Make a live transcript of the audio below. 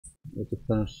We have to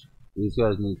finish. These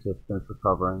guys need to finish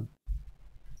recovering.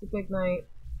 It's a big night.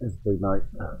 It's a big night.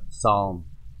 Solemn.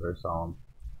 Very solemn.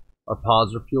 Our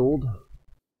pods are fueled.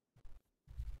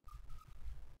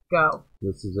 Go.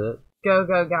 This is it. Go,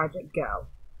 go, gadget, go.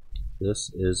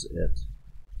 This is it.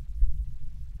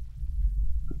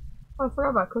 Oh, I forgot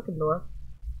about Cooking Door.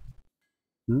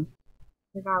 Hmm?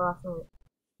 The guy last night.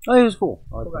 Oh, he was cool.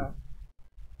 I like Okay. him.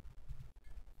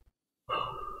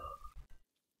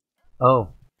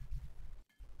 Oh.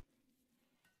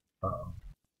 Uh-oh.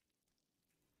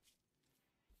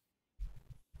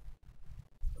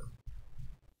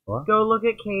 What? Go look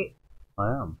at Kate. I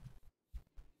am.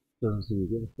 Doesn't seem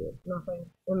to give a shit. Nothing.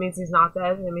 It means he's not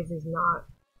dead, and it means he's not.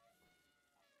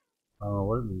 I don't know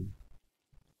what it means.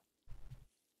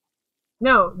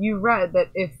 No, you read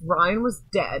that if Ryan was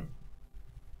dead,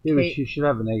 Yeah, but Kate- she should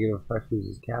have a negative effect because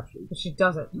he's captured. but she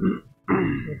doesn't.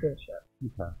 You're good shit.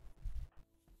 Okay.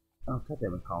 Oh,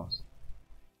 goddammit, Collins.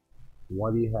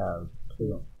 What do you have?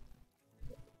 Two.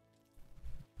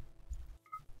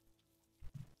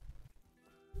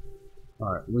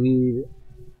 Alright, we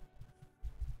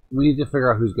need to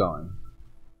figure out who's going.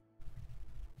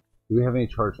 Do we have any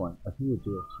charge link? I think we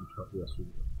do have some charge. Yes, we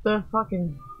do. The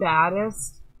fucking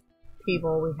baddest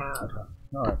people we have Okay.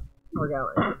 Alright. are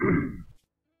going.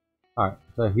 Alright,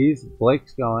 so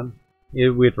Blake's going.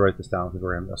 Yeah, we have to write this down because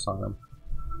we're going to miss on him.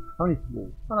 How many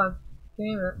people? Hold on. Give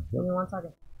me a minute. Give me 1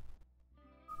 second.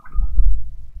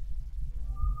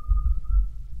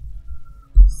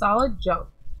 Solid jump.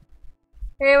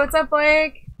 Hey, what's up,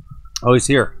 Blake? Oh, he's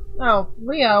here. Oh,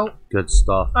 Leo. Good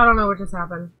stuff. I don't know what just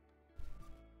happened.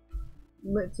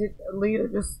 Leo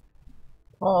just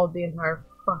called the entire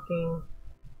fucking...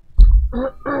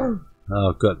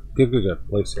 Oh, good. Good.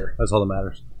 Blake's here. That's all that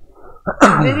matters.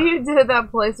 Did you did that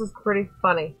place was pretty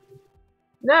funny.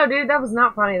 No, dude, that was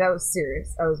not funny. That was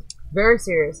serious. I was very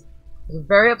serious. I was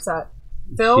very upset.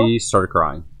 Phil, She started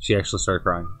crying. She actually started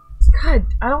crying. God,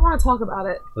 I don't want to talk about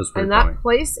it. That's pretty And funny. that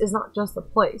place is not just a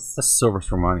place. That's Silver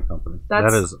Spring Mining Company.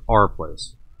 That's- That is our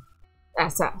place.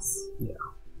 SS. Yeah.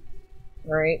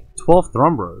 Right? 12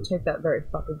 Thrumbros. Take that very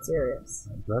fucking serious.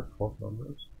 Is that 12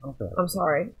 Thrumbros? Okay. I'm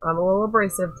sorry. I'm a little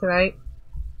abrasive tonight.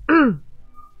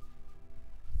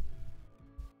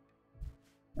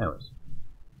 Anyways.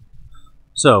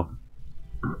 So,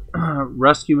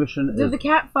 rescue mission Did is... the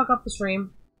cat fuck up the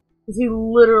stream? Because he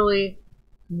literally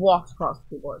walked across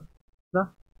the keyboard. No.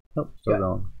 Nope. Still Good.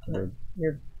 going. Good.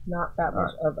 You're not that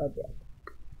much of a dick.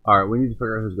 Alright, we need to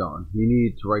figure out who's going. You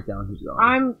need to write down who's going.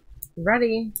 I'm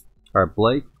ready. Alright,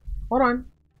 Blake. Hold on.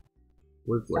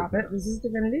 Where's Blake? Stop it. This is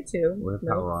Divinity 2. With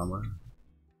No. power armor.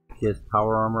 He has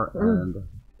power armor and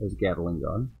his Gatling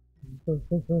gun.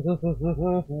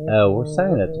 Oh, we're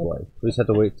sending that to Blake. We just have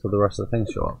to wait till the rest of the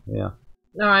things show up. Yeah.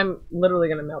 No, I'm literally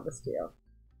going to mail this to you.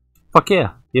 Fuck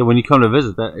yeah. Yeah, when you come to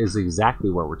visit, that is exactly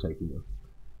where we're taking you.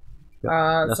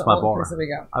 That's so my all the bar. places we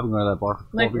go. I've been going to that bar for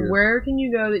 12 Like, years. where can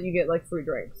you go that you get, like, free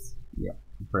drinks? Yeah,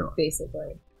 pretty much.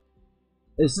 Basically.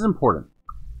 This is important,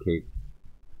 Kate.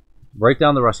 Write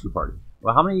down the rescue party.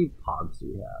 Well, how many pods do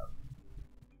we have?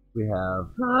 We have...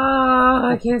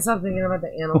 I can't stop thinking about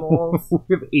the animals.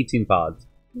 we have 18 pods.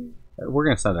 We're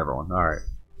going to send everyone. Alright.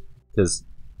 Because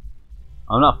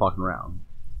I'm not fucking around.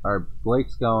 Alright,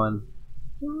 Blake's going.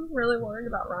 I'm really worried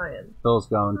about Ryan. Phil's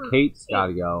going. Kate's got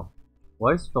to go.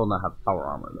 Why does Phil not have power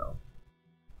armor,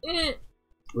 though? Eh.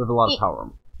 We have a lot of power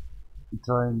armor.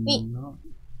 Do I not?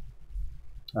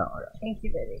 Oh, okay. Thank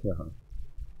you, baby. Yeah, honey.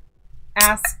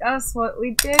 Ask us what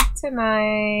we did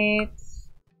tonight.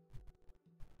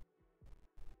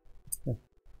 Yeah.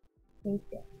 Thank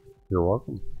you. You're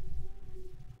welcome.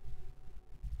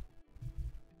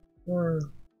 Okay.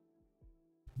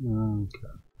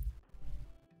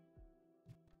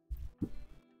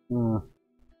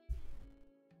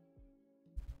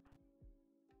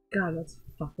 God, that's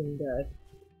fucking good.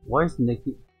 Why is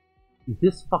Nikki...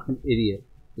 This fucking idiot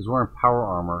is wearing power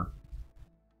armor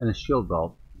and a shield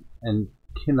belt and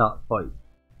cannot fight.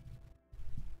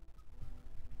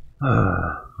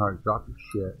 Alright, drop your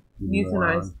shit. you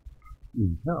Euthanize.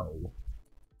 moron. No.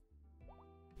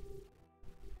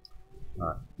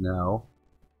 Alright, no.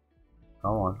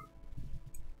 Come on.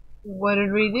 What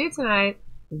did we do tonight?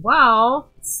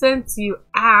 Well, since you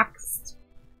asked,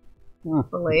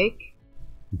 Blake,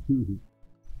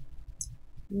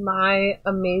 my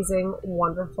amazing,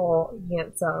 wonderful,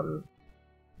 handsome,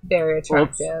 very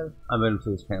attractive, I made him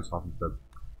take his pants off instead.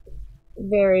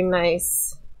 very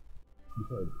nice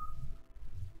Good.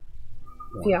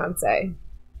 fiance.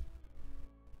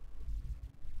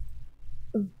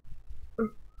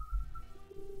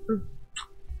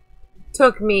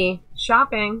 Took me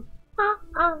shopping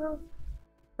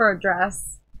for a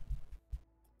dress.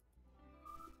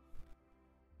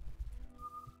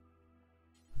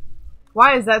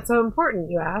 Why is that so important,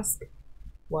 you ask?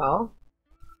 Well,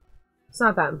 it's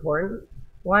not that important.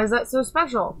 Why is that so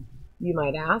special, you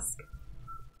might ask?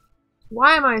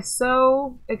 Why am I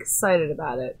so excited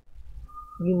about it,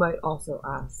 you might also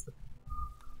ask?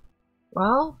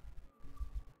 Well,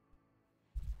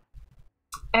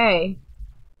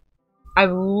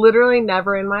 I've literally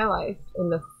never in my life,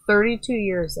 in the 32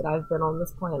 years that I've been on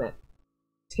this planet,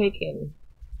 taken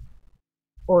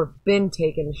or been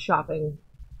taken shopping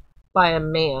by a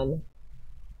man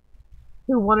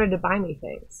who wanted to buy me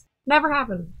things. Never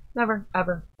happened. Never,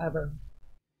 ever, ever.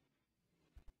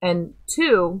 And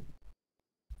 2,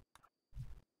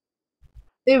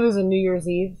 it was a New Year's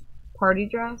Eve party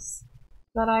dress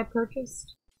that I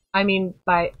purchased. I mean,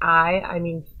 by I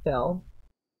mean Phil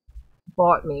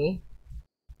bought me.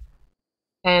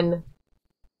 And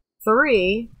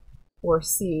 3, or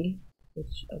C,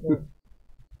 whichever,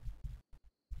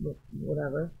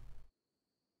 whatever.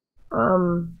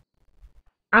 I'm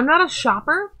not a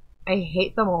shopper. I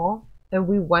hate them all. And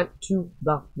we went to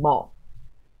the mall.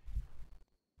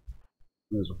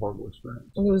 It was a horrible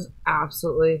experience. And it was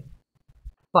absolutely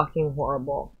fucking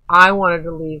horrible. I wanted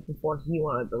to leave before he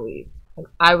wanted to leave. And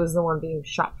I was the one being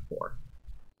shopped for.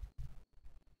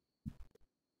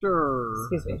 Sure.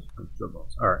 Excuse me.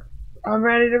 Alright. I'm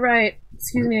ready to write.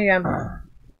 Excuse me again.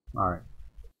 Alright.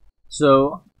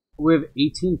 So, we have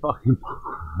 18 fucking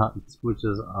pods, which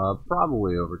is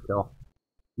probably overkill.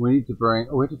 We have to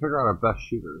figure out our best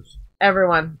shooters.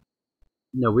 Everyone.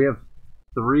 No, we have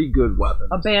 3 good weapons.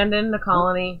 Abandon the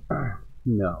colony.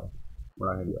 No.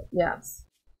 We're not gonna do it. Yes.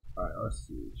 Alright, let's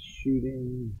see.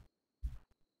 Shooting.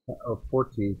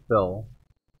 14, Phil.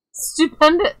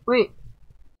 Stupendous. Wait.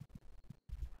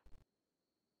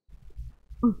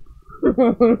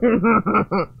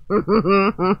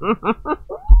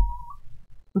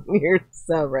 You're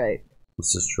so right.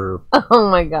 This is true. Oh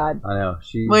my god. I know.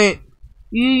 Wait.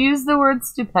 You use the word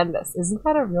stupendous. Isn't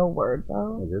that a real word,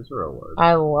 though? It is a real word.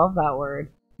 I love that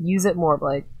word. Use it more,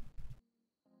 Blake.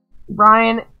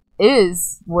 Ryan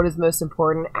is what is most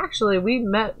important. Actually, we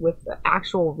met with the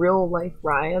actual real-life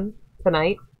Ryan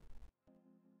tonight.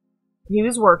 He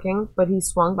was working, but he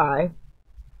swung by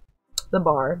the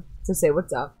bar to say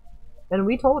what's up. And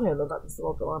we told him about this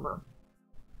little dilemma.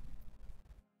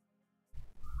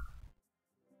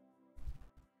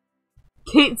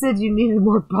 Kate said you needed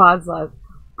more pods left.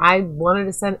 I wanted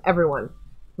to send everyone.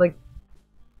 Like,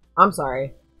 I'm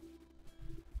sorry.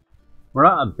 We're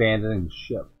not abandoning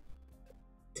ship.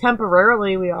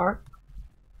 Temporarily, we are.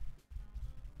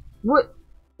 What?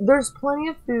 There's plenty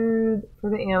of food for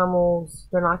the animals.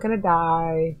 They're not gonna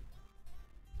die.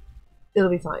 It'll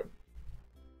be fine.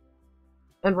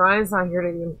 And Ryan's not here to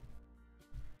even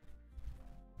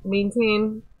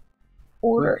maintain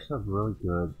order. We have really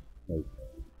good. Like,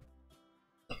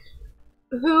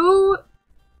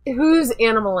 Who's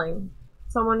animaling?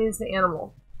 Someone needs to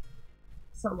animal.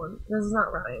 Someone. This is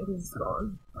not Ryan. He's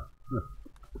gone.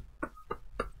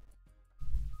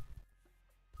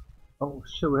 oh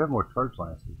shit! We have more charge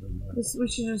lances in there. We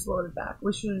should just load it back.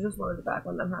 We should have just loaded it back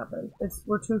when that happened.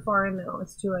 We're too far in now.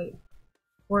 It's too late.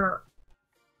 We're not.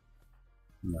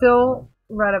 No. Phil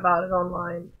read about it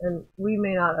online, and we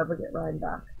may not ever get Ryan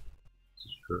back. This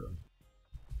is true.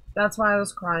 That's why I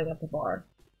was crying at the bar.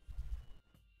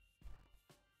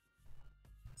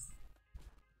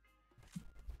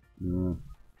 Everyone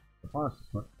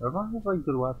has like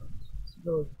good weapons. It's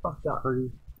really fucked up.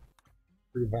 Pretty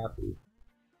happy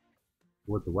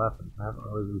with the weapons. I haven't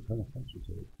really been paying attention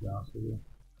to it, to be honest with you.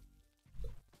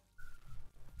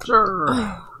 Sure.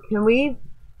 Can we,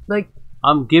 like...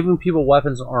 I'm giving people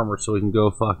weapons and armor so we can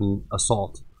go fucking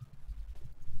assault.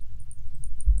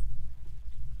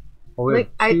 Well, we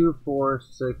have 2, 4,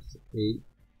 6, 8,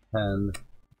 10,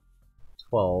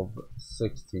 12,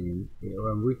 16.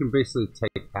 And we can basically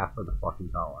take half of the fucking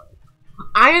colony.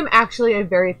 I am actually a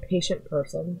very patient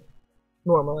person,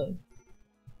 normally.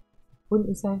 Wouldn't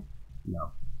you say?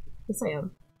 No. Yes, I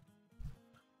am.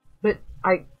 But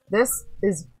this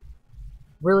is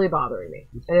really bothering me.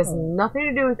 It has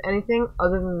nothing to do with anything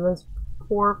other than this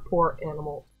poor, poor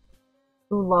animal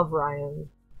who love Ryan,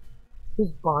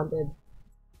 who's bonded.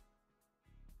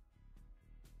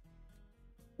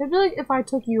 It'd be like if I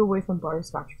took you away from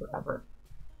Butterscotch forever.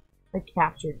 I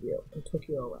captured you and took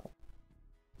you away.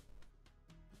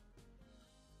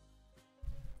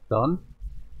 Done?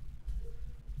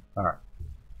 Alright.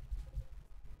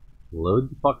 Load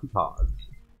the fucking pods.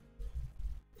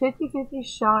 50-50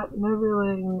 shot, no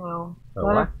reloading, no. Oh,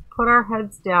 what? Put our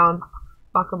heads down,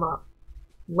 fuck them up.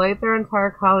 Light their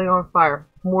entire colony on fire.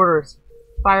 Mortars.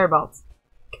 Fire belts.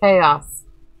 Chaos.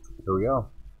 Here we go.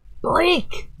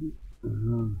 Blake!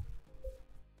 Mm-hmm.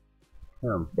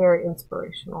 Him. Very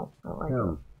inspirational. I like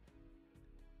Him.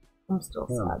 it. I'm still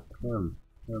sad. Him.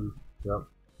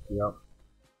 Yep.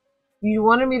 You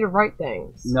wanted me to write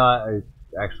things. No,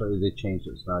 actually, they changed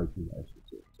it, so now you can actually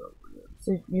do it. So we're good.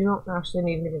 So you don't actually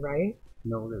need me to write?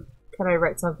 No, we're good. Can I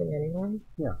write something anyway?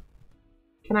 Yeah.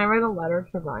 Can I write a letter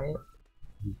to Ryan?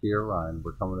 Dear Ryan,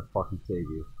 we're coming to fucking save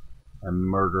you and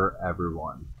murder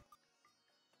everyone.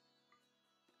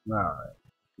 Alright.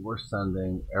 We're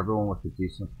sending everyone with a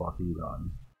decent fucking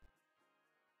gun.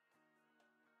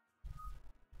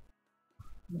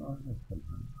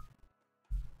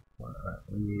 Alright,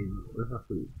 we need. Where's our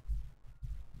food?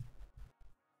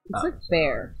 It's like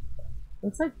bear.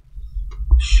 It's like.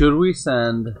 Should we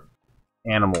send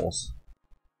animals?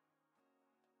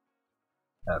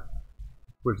 F.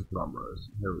 Where's the drum rose?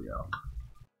 Here we go.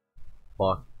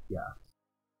 Fuck yeah.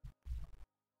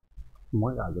 Oh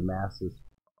my god, the mass is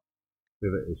a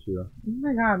bit of an issue. Oh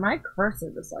my god, my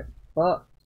cursive is like fucked.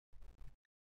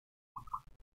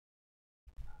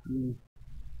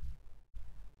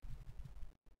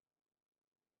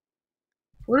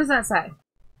 What does that say?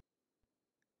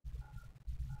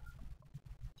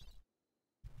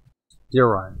 Dear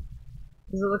Ryan.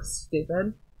 Does it look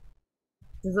stupid?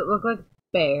 Does it look like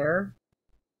bear?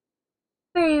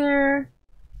 Bear!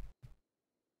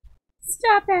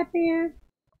 Stop that bear!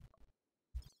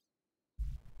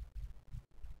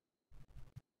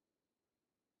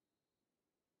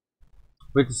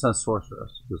 We have to send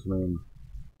sorceress, because I mean,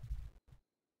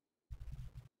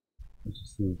 it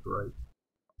just seems right.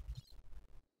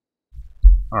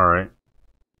 Alright.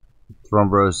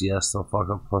 Thrumbros, yes, they'll fuck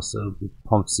up plus it'll be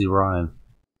Pumpsy Ryan.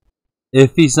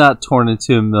 If he's not torn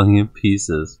into a million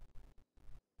pieces.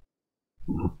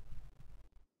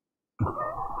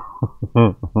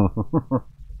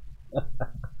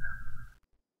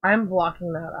 I'm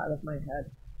blocking that out of my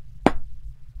head.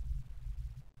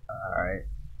 Alright.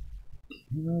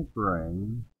 Can I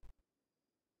bring...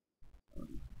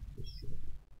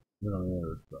 We don't need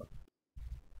other stuff.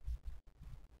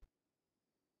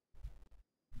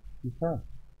 Okay.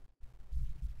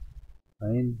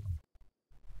 Fine.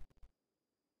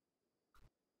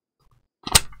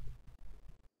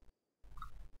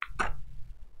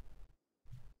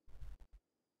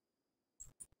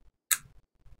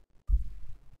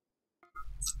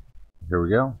 Here we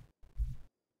go.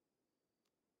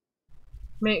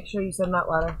 Make sure you send that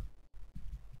letter.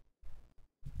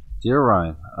 Dear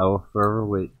Ryan, I will forever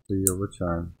wait for your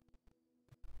return.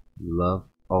 Love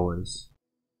always,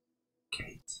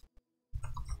 Kate.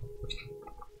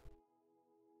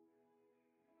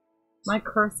 My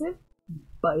cursive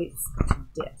bites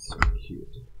dick. So cute.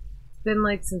 It's been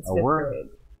like since Oh, 5th grade.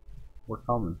 We're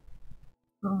coming.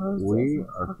 Oh, We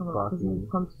are fucking.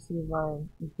 Come to see Ryan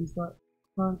if he's not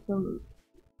trying to move.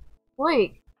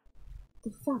 Blake,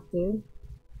 the fuck, dude?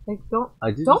 Like, don't.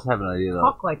 I did don't just have an idea though.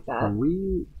 talk like that. Can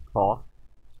we talk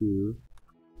to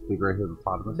the great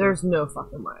hippopotamus? There's no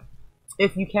fucking way.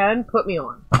 If you can, put me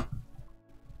on.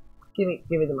 Give me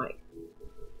the mic.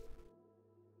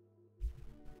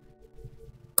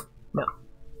 No.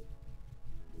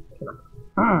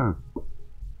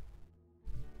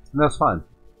 That's fine.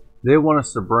 They want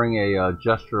us to bring a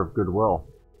gesture of goodwill.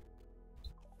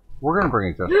 We're gonna bring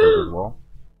a gesture of goodwill.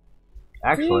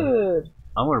 Actually, dude.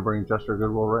 I'm gonna bring a gesture of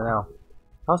goodwill right now.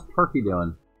 How's Perky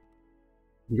doing?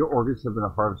 Your organs have been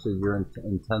harvested. You're in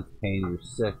intense pain. You're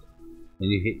sick,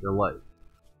 and you hate your life.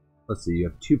 Let's see. You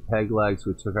have 2 peg legs.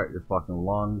 We took out your fucking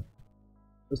lung.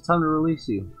 It's time to release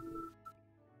you.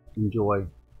 Enjoy.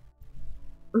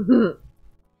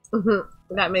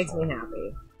 That makes me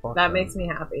happy. Fuck that them. makes me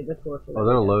happy. The torture. Oh,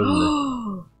 they're loading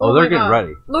it. Oh, they're my getting God.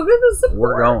 ready. Look at the support.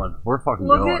 We're going. We're fucking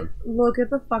going. Look at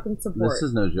the fucking support. This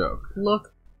is no joke.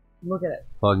 Look at it.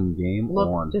 Fucking game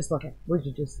on. Just look at it. Would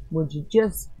you just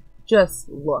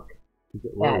look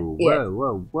Whoa, at whoa, it.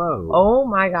 whoa. Oh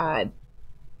my God.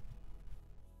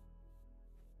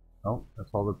 Oh, that's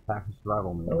all the package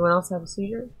survival meal. Anyone else have a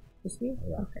seizure? Just me?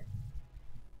 Yeah. Okay.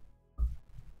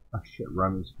 Oh shit,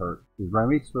 Remy's hurt. Is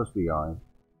Remy supposed to be going?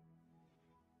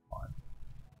 Fine.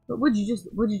 But would you just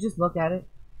look at it?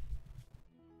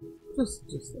 Just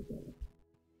look at it.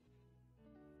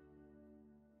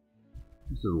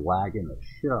 This is lagging the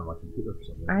shit out of my computer for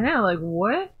some reason. I know, like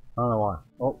what? I don't know why.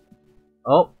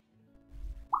 Oh.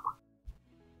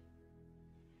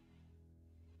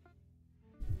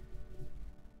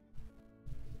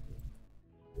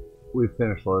 We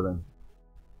finished loading.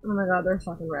 Oh my God, they're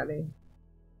fucking ready.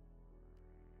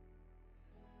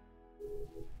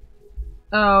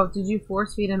 Oh, did you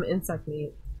force feed him insect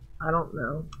meat? I don't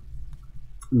know.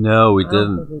 No, we I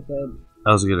don't didn't. think we did.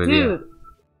 That was a good idea. Dude.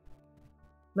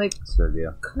 Like, That's a good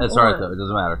idea. That's alright though, it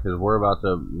doesn't matter, because we're about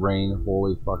to rain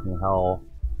holy fucking hell.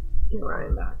 get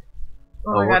Ryan back.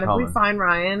 Oh, Oh, my we're god, if coming. we find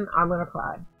Ryan, I'm gonna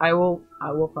cry. I will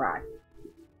cry.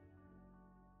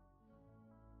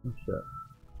 Oh shit.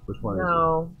 Which one is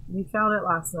No, you found it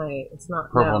last night. It's not.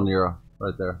 it? Purple no. Nero,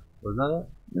 right there. Wasn't that it?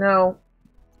 No.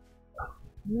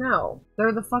 No.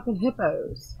 They're the fucking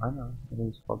hippos. I know. I think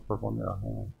it's called Purple Nero.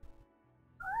 Hang on.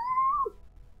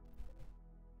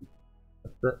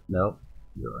 That's it? Nope.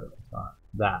 You're right. It's not.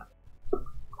 That.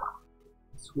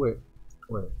 Sweet.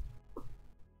 Wait.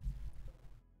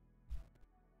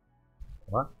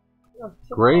 What?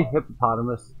 Gray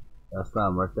hippopotamus. That's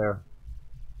them right there.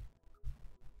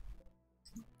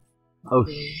 Oh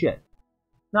shit.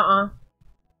 Nuh-uh.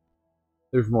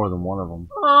 There's more than one of them.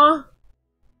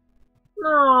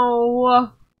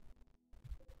 No.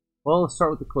 Well, let's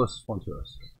start with the closest one to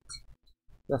us.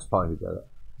 That's probably who did it.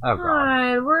 Oh god.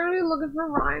 God, we're gonna be looking for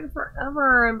Ryan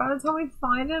forever, and by the time we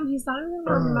find him, he's not even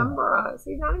gonna remember us.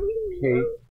 He's not even gonna Kate. remember.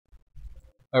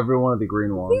 Every one of the green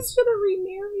He's ones. gonna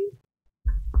remarry.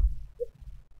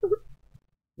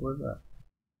 What is that?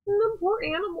 The poor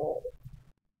animal.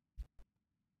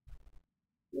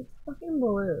 It's fucking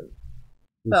balloon.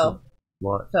 This Phil. is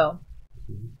what? Phil.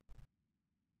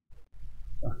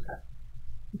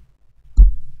 Okay.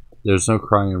 There's no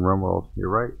crying in RimWorld. You're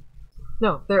right.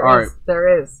 No, there All is. right.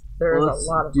 There is. There is Well, a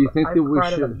lot of. do you think I that we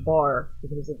cried at a should- bar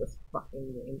because of this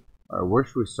fucking game? Alright, where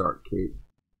should we start, Kate?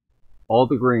 All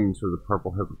the greens were the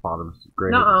purple hippopotamus, gray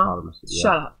Nuh-uh. hippopotamus. Yeah.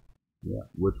 Shut up. Yeah.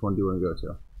 Which one do you want to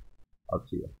go to? Up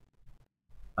to you.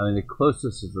 I mean, the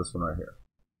closest is this one right here.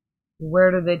 Where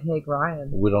did they take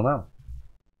Ryan? We don't know.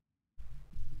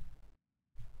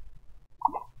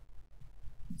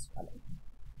 It's funny.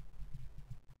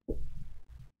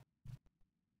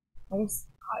 I guess.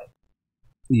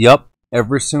 Yep.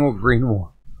 Every single green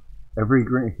one. Every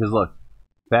green. Because look.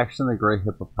 Faction of the Gray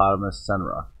Hippopotamus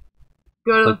Senra.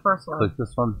 Go to Click- the first one. Click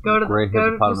this one. Go to Gray the, go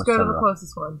to, Hippopotamus just go to the Senra.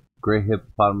 closest one. Gray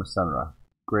Hippopotamus Senra.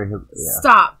 Gray Hip. Yeah.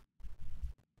 Stop.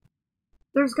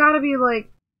 There's got to be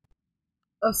like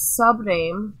a sub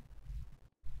name.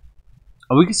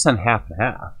 Oh, we could send half and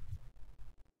half.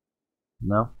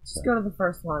 No? Just go to the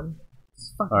first one.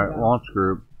 Just fucking Alright, go. launch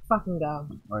group. Fucking go.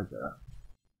 Right there.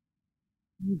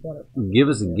 You better. Give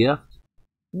us a gift?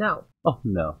 No. Oh,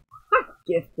 no. We're not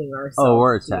gifting ourselves. Oh,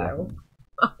 we're to you. attacking.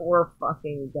 We're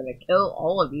fucking gonna kill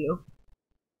all of you.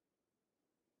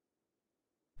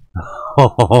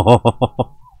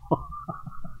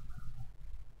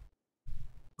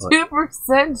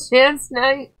 2% chance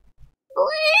now.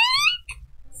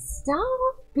 Stop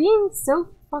being so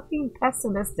fucking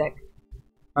pessimistic.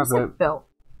 You said Okay. Phil.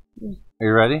 Are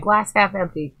you ready? Glass half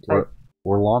empty.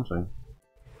 We're launching.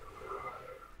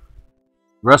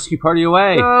 Rescue party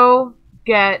away! Go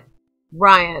get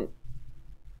Ryan.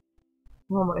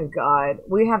 Oh my god.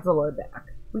 We have to load back.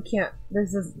 We can't.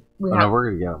 This is. We Oh, have. no, we're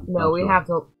gonna get him. No, we have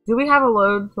to. Do we have a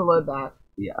load to load that?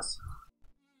 Yes.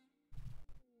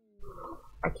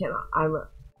 I cannot. I'm.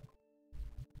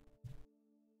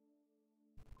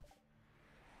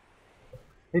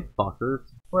 Hey, fuckers.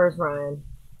 Where's Ryan?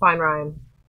 Find Ryan.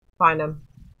 Find him.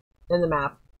 In the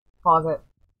map. Pause it.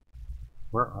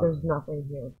 Where are There's nothing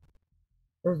here.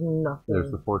 There's nothing. There's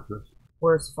the fortress.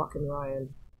 Where's fucking Ryan?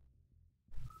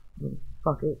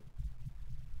 Fuck it.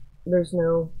 There's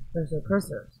no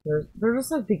prisoners. They're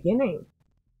just like beginning.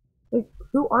 Like,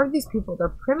 who are these people? They're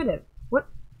primitive. What?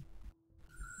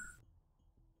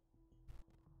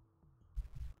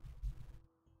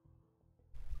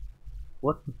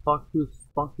 What the fuck is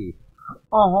Spunky?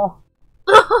 Oh,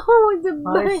 Oh, it's a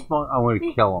hi, baby. Spunk. I'm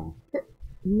gonna kill him.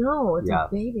 No, it's Yeah, a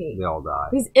baby. They all die.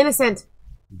 He's innocent.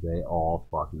 They all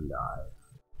fucking die.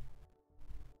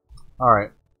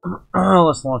 Alright.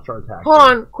 Let's launch our attack. Hold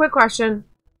on, quick question.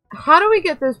 How do we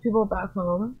get those people back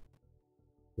home?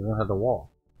 They don't have the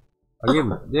wall. I gave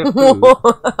them. They have food.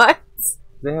 What?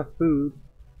 They have food.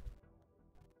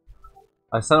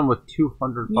 I sent them with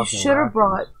 200 You fucking should have rations.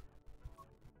 brought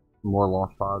More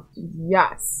launch pods.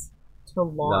 yes to That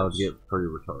would launch get pretty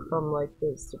retarded. from like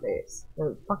base to base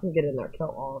and fucking get in there, kill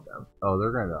all of them. Oh,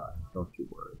 they're gonna die. Don't you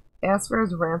worry. Ask for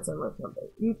his ransom or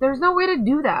something. There's no way to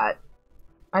do that.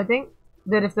 I think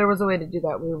that if there was a way to do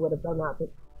that, we would have done that. But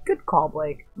good call,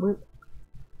 Blake.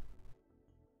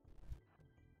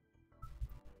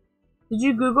 Did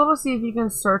you Google to see if you can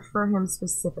search for him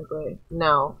specifically?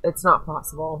 No, it's not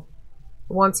possible.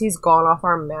 Once he's gone off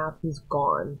our map, he's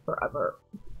gone forever.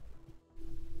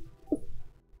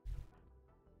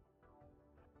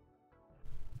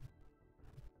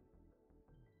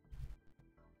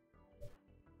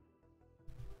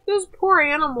 Those poor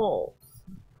animals.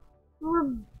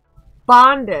 We're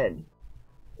bonded.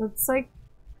 It's like,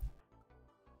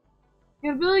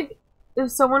 it'd be like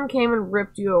if someone came and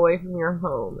ripped you away from your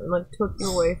home and like took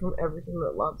you away from everything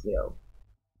that loves you.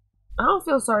 I don't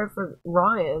feel sorry for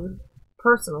Ryan,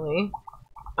 personally.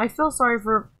 I feel sorry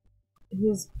for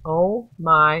his, oh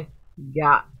my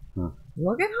god.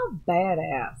 Look at how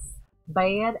badass.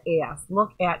 Badass.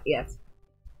 Look at it.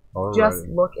 Alrighty. Just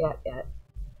look at it.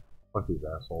 Fuck these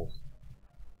assholes.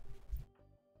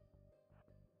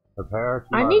 Prepare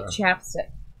I tomorrow. need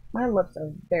chapstick. My lips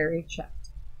are very chapped.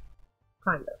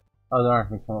 Kind of. Oh, they're not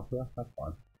gonna come up here? That's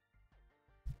fine.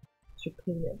 It's your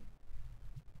opinion.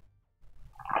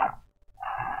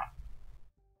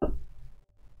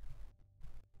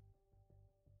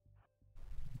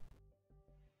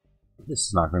 This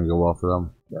is not gonna go well for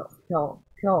them. No. Kill.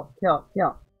 Kill. Kill.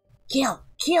 Kill. Kill.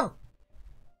 Kill.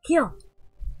 Kill.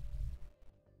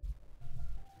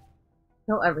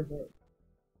 Kill everything.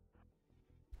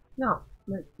 No.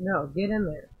 No. Get in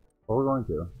there. Well, we're going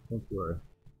to. Don't worry.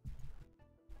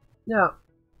 No.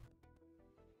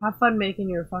 Have fun making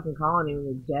your fucking colony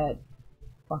when you're dead.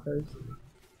 Fuckers.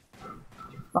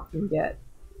 You're fucking dead.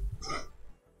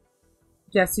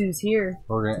 Guess who's here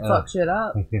We're to gonna fuck shit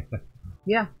up?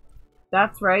 Yeah.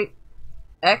 That's right.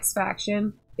 X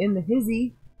faction in the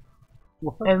hizzy.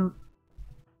 What? And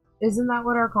isn't that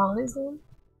what our colony's name?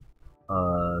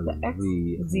 The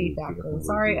XZ faction.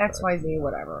 Sorry, XYZ,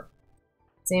 whatever.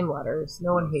 Same letters.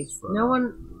 No one hates. No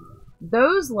one.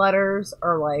 Those letters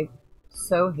are like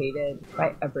so hated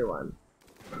by everyone.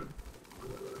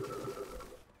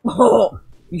 Oh,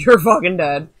 you're fucking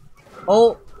dead.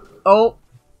 Oh,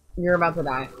 you're about to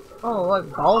die. Oh, look,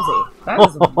 ballsy. That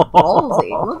is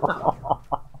ballsy. Look how.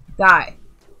 Die.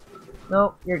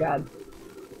 Nope, you're dead.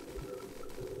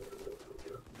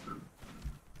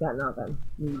 Got nothing.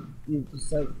 You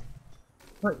just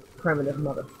like primitive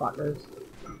motherfuckers.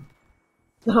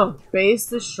 Oh, base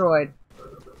destroyed.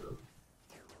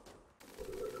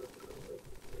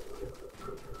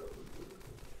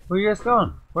 Where are you guys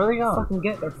going? Where are they going? Fucking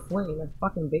get their fleeing. Their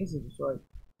fucking base is destroyed.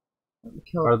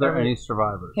 Kill Are there every- any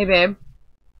survivors? Hey, babe.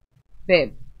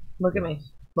 Babe, look at me.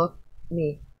 Look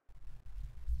me.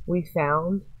 We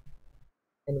found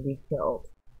and we killed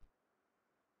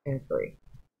every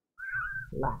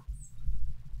last.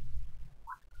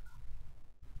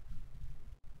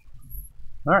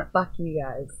 Alright. Fuck you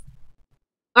guys.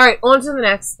 Alright, on to the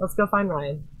next. Let's go find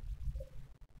Ryan.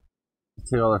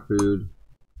 Take all their food.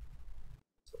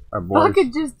 Our boys. I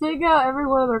could just dig out every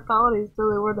one of their colonies so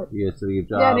they were the. You guys did a good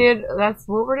job. Yeah, dude, that's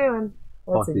what we're doing.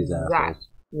 That's Fuck these assholes.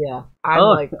 Yeah, I'm Oh,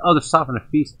 like, oh, they're stopping to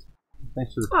feast.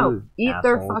 Thanks for the oh, food. eat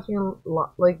their assholes. fucking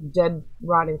like dead,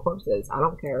 rotting corpses. I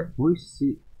don't care. We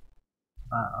see.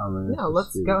 I mean, No,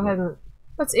 let's go ahead and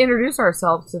let's introduce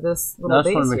ourselves to this little I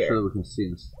just want base to make here. sure that we can see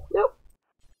this. Nope.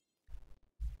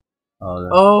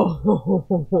 Oh,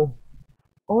 Oh,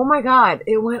 oh my God!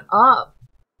 It went up.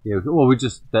 yeah. Well, we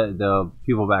just the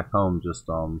people back home just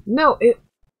No,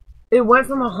 it went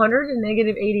from 100 to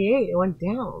negative 88. It went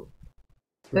down.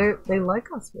 They like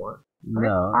us more. no.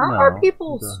 Are no. our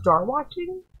people The- star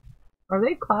watching? Are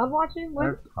they cloud watching? What?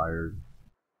 They're tired.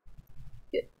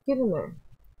 Get in there.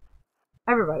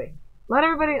 Everybody. Let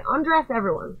everybody undraft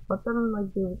everyone. Let them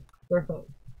like do their thing.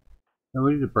 And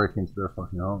we need to break into their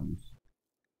fucking homes.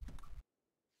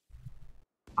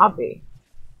 I'll be.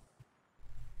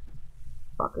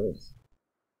 Fuckers.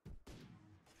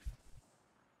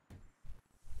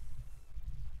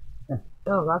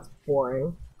 Oh, that's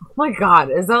boring. Oh my god,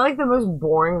 is that like the most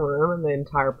boring room in the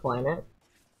entire planet?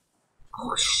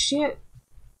 Oh shit.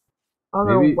 Oh,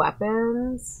 the Maybe-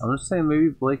 weapons. I'm just saying, maybe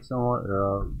Blake's don't want,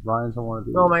 or Ryan's don't want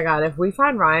to do. Oh my god, if we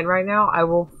find Ryan right now, I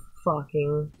will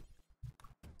fucking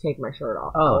take my shirt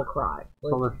off. I Oh. will cry.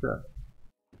 Like, all their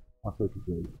shit. I'll take it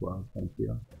good as well. Thank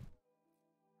you.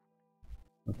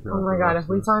 oh my god, if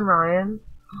we find Ryan.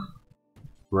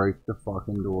 break the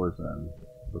fucking doors in.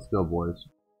 Let's go, boys.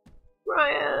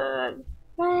 Ryan!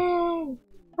 Ryan!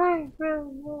 Ryan!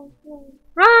 Ryan!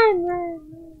 Ryan! Ryan!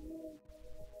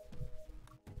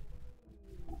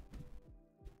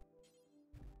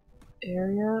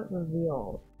 Area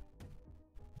revealed.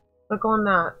 Click on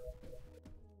that.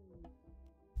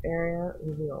 Area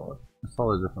revealed. It's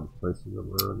all the different places that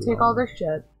we're. Take all their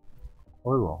shit.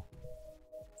 Oh, we will.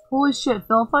 Holy shit,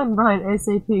 they'll find Ryan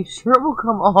ASAP. Shirt will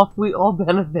come off. We all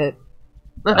benefit.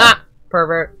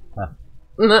 Pervert.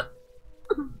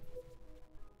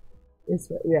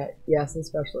 Yeah, yes,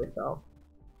 especially Phil.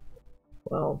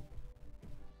 Well.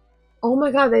 Oh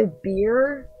my god, they have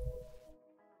beer?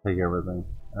 Take everything.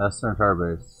 That's their entire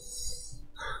base.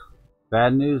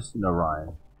 Bad news? No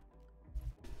Ryan.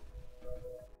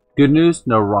 Good news,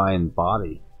 no Ryan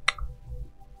body.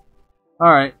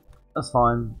 Alright, that's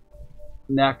fine.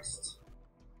 Next.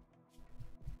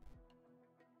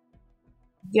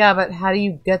 Yeah, but how do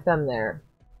you get them there?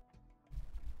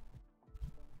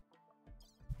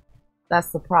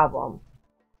 That's the problem.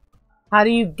 How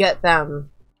do you get them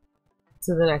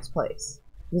to the next place?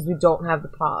 Because we don't have the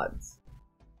pods.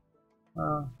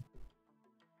 Well,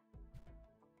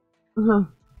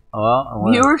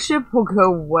 Viewership will go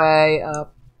way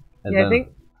up. and Yeah, then, I think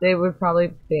they would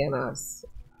probably ban us.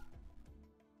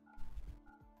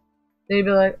 They'd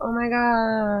be like, oh my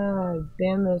god,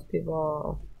 ban those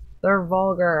people. They're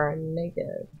vulgar and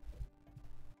naked.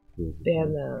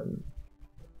 Ban them.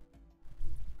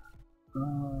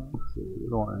 let's see, we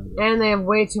don't want any- And they have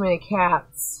way too many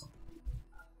cats.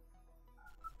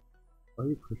 Why are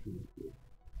you pushing me?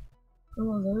 I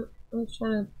wasn't. I was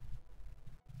trying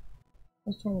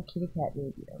to kitty cat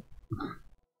move you.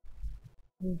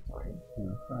 I'm sorry.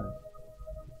 Yeah, fine.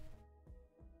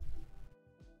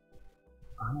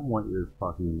 I don't want your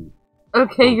fucking...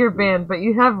 Okay, you're banned, but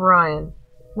you have Ryan.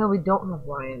 No, we don't have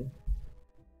Ryan.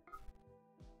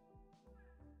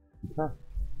 Okay.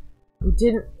 We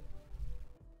didn't.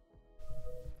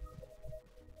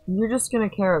 You're just gonna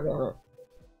caravan it.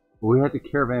 We had to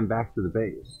caravan back to the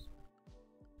base.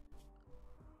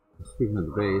 Speaking of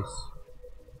the base...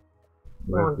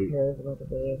 No one cares about the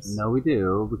base. No, we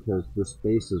do, because this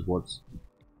base is what's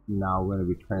now going to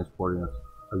be transporting us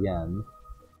again.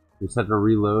 We just have to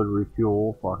reload,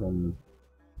 refuel, fucking...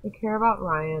 We care about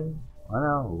Ryan. I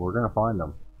know, we're going to find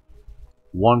them.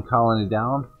 One colony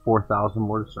down, 4,000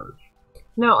 more to search.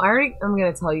 No, I'm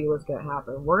gonna tell you what's gonna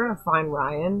happen. We're gonna find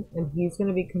Ryan, and he's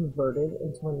gonna be converted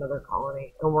into another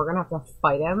colony, and we're gonna have to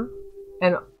fight him,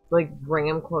 and like bring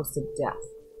him close to death,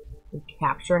 and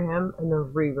capture him, and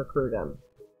then re-recruit him,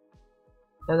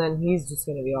 and then he's just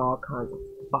gonna be all kinds of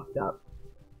fucked up.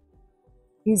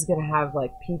 He's gonna have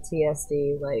like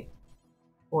PTSD, like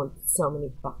on so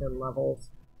many fucking levels.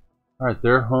 Alright,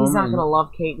 they're home. He's not gonna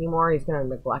love Kate anymore. He's gonna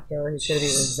neglect her. He's gonna be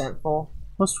resentful,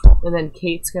 What's wrong? and then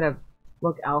Kate's gonna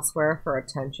look elsewhere for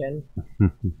attention,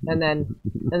 and then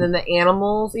the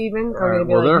animals even are gonna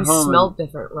be like, you smell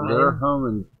different, Ryan. They're home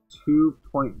in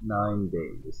 2.9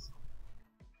 days.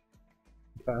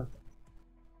 Okay.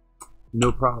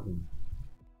 No problem.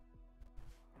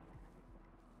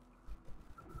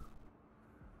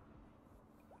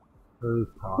 Those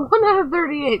pods. 1 out of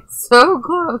 38, so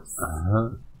close.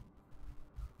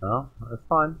 Well, that's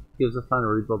fine. Gives us time to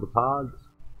rebuild the pods.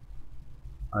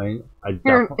 I mean,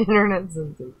 Your internet's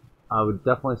empty. I would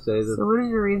definitely say that. So what is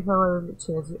your refill of the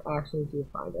chance you actually do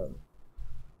find him?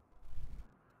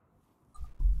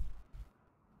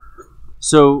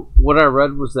 So what I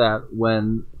read was that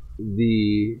when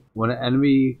an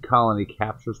enemy colony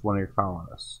captures one of your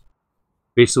colonists,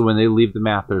 basically when they leave the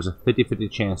map, there's a 50-50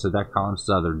 chance that that colonist is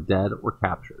either dead or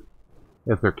captured.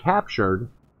 If they're captured,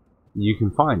 you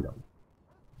can find them.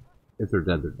 If they're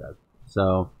dead, they're dead.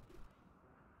 So.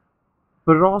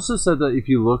 But it also said that if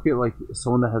you look at like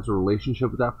someone that has a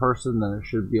relationship with that person, then it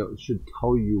should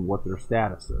tell you what their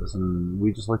status is. And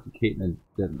we just looked at Kate and it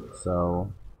didn't.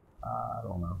 So I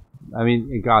don't know. I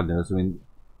mean, God knows. I mean,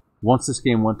 once this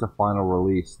game went to final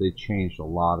release, they changed a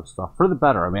lot of stuff for the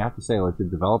better. I mean, I have to say, like the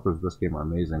developers of this game are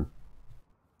amazing.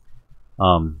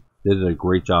 They did a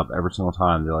great job every single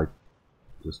time. They're like,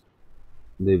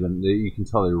 you can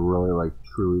tell they really like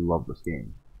truly love this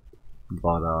game.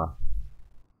 But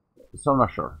so I'm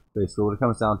not sure. Basically, what it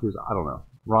comes down to is, I don't know.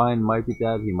 Ryan might be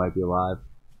dead. He might be alive.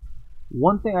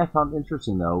 One thing I found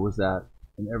interesting, though, was that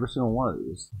in every single one of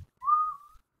these,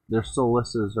 they're still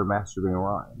listed as they're masturbating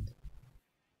Ryan.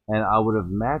 And I would have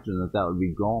imagined that that would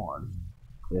be gone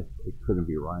if it couldn't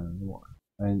be Ryan anymore.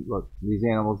 I mean, look, these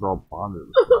animals are all bonded.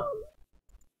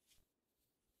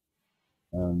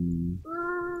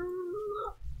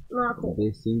 Not cool.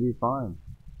 They seem to be fine.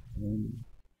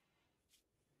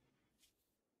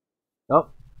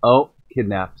 Oh,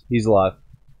 kidnapped. He's alive.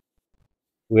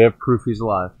 We have proof he's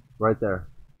alive. Right there.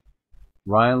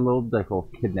 Ryan Little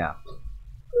Dickel, kidnapped.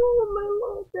 Oh, my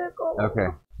little Dickel. Okay,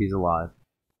 he's alive.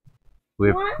 We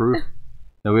have What? proof.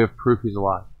 No, we have proof he's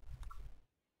alive.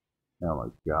 Oh my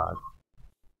god.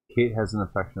 Kate has an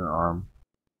infection in her arm.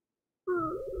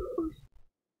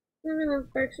 I have an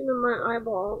infection in my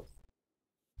eyeballs.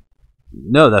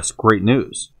 No, that's great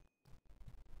news.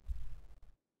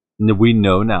 We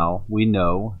know now. We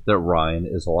know that Ryan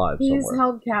is alive He's somewhere.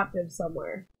 held captive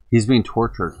somewhere. He's being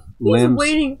tortured. He's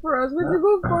waiting for us. We have to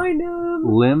go find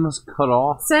him. Limbs cut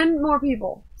off. Send more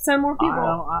people. Send more people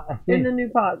I in the new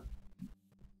pod.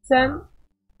 Send.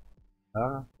 They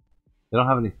don't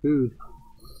have any food.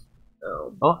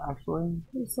 Oh. Oh, actually,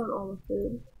 You sent all the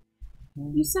food.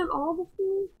 You sent all the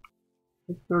food?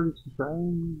 it's 32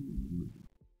 train.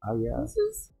 I guess. This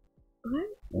is... I've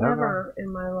Never never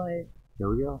in my life... Here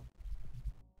we go.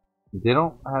 They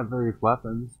don't have various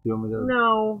weapons. Do you want me to?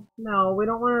 No, we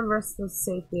don't want to risk the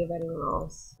safety of anyone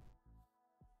else.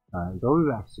 They'll be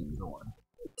back soon. Don't worry.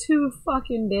 2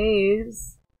 fucking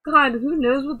days. God, who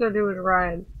knows what they're doing to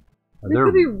Ryan? They They're-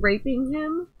 could be raping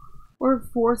him or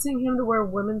forcing him to wear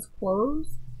women's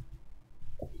clothes.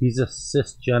 He's a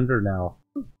cisgender now.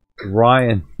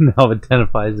 Ryan now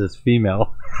identifies as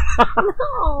female.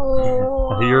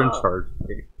 No. You're in charge.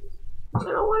 I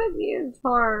don't want to be in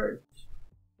charge.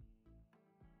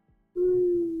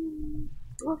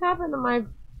 What happened to my...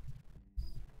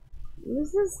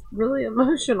 This is really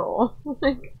emotional.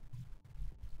 Like...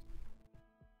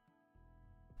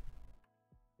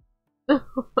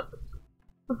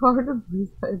 Hard to believe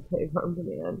I paid on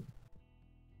demand.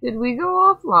 Did we go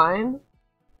offline?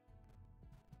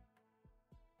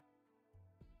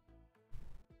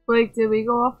 Like, did we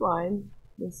go offline?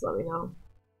 Just let me know.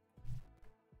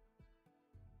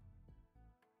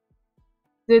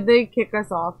 Did they kick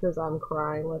us off because I'm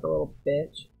crying like a little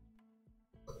bitch?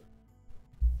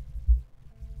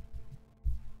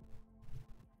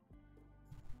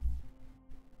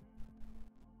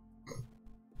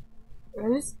 I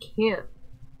just can't.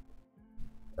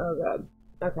 Oh god.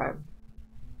 Okay.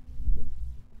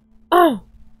 Oh,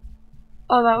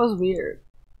 that was weird.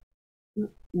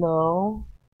 No.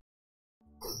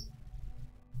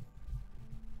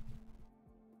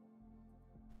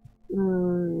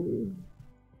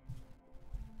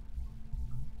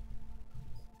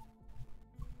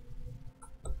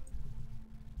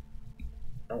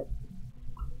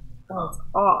 Oh, it's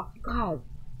off. God.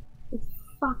 This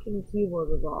fucking keyboard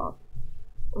is off.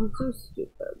 I'm so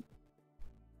stupid.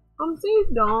 I'm so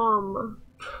dumb.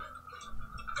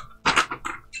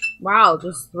 Wow,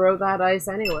 just throw that ice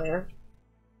anywhere.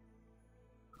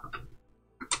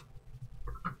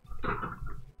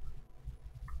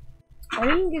 I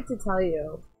didn't get to tell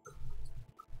you.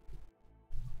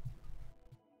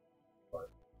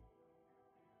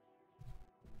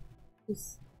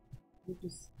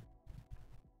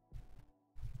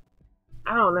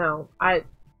 I don't know. I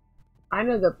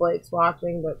know that Blake's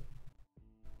watching, but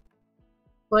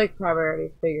Blake probably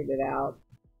already figured it out.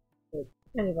 If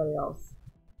anybody else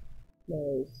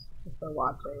knows if they're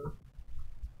watching.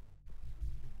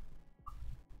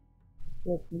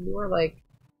 Like, you are like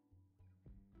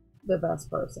the best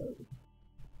person.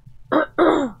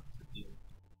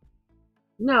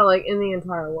 No, like in the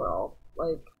entire world.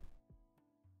 Like,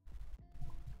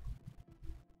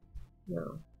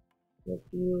 no. Like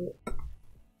you.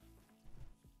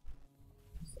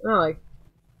 No, like,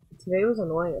 today was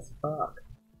annoying as fuck.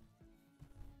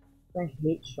 I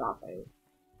hate shopping.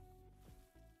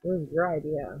 It was your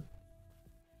idea.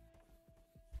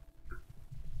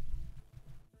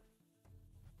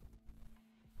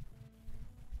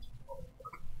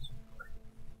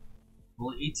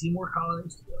 Only 18 more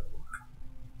holidays to go.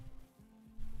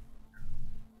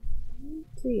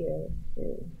 To you.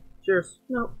 Cheers.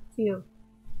 Nope, to you.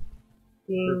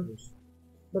 Being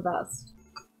the best.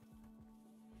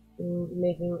 And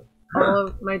making all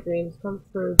of my dreams come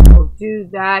true. Don't do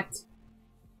that.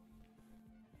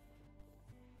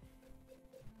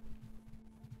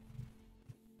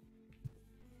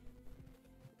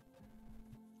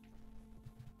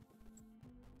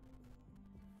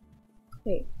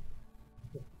 Hey.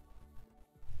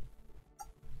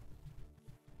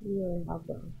 You really have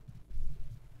them.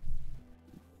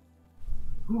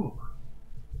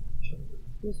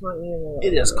 Just want you to know.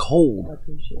 It is cold. I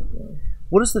appreciate that.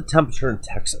 What is the temperature in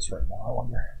Texas right now? I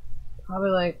wonder.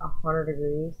 Probably like 100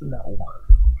 degrees. No.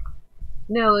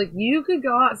 No, like you could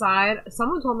go outside.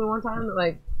 Someone told me one time that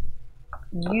like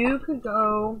you could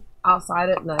go outside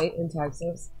at night in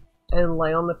Texas and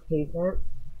lay on the pavement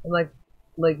and like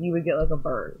you would get like a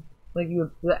burn. Like you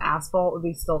would, the asphalt would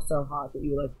be still so hot that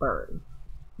you would like burn.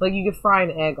 Like you could fry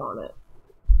an egg on it.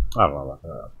 I don't know about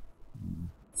that.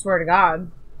 Swear to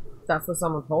God, that's what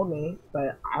someone told me,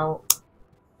 but I don't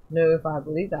know if I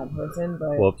believe that person.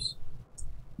 But Whoops.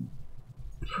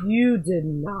 you did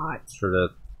not. Sure did.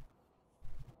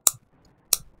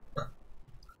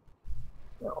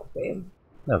 No, babe.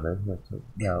 No, babe. That's it.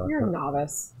 No, You're a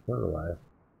novice. Throw it away.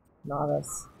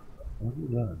 Novice. What are you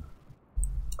doing?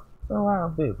 Oh wow.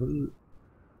 Babe, what are you...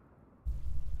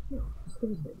 Just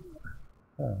give it to me.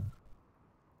 Oh.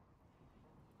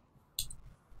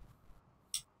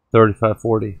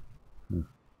 35-40.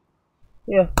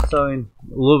 Yeah. So, I mean,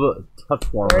 a little bit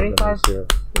touch warmer than this 35, here.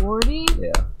 40?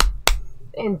 Yeah.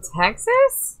 In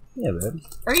Texas? Yeah, babe.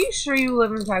 Are you sure you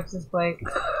live in Texas, Blake?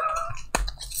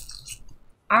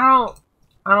 I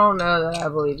don't know that I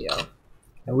believe you.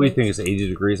 And what do you think? It's 80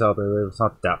 degrees out there, babe? It's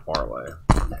not that far away.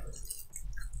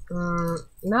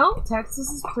 No, Texas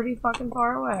is pretty fucking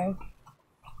far away.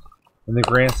 In the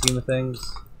grand scheme of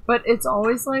things. But it's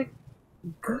always like,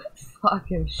 good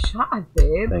fucking shot,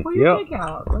 babe. Thank Pull you. your dick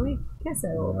out. Let me kiss it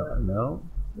a little bit. No.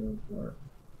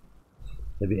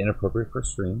 It'd be inappropriate for a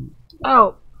stream.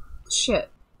 Oh,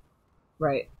 shit.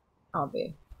 Right. I'll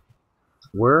be.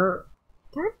 We're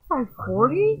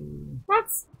 3540?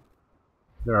 That's...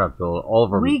 They're not built. All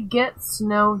of our... We get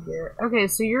snow here. Okay,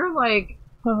 so you're like...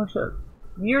 Oh, shit.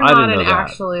 You're I not didn't in know that.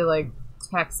 actually, like,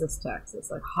 Texas,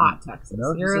 like hot Texas.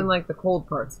 No, you're just in, like, the cold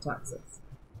parts of Texas.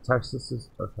 Texas is...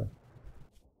 Okay.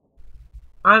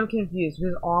 I'm confused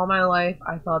because all my life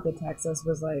I thought that Texas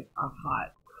was, like, a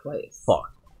hot place.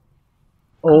 Fuck.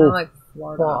 Kinda Oh, like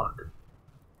Florida. fuck.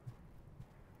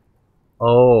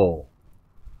 Oh.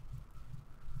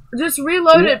 Just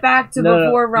reload it back to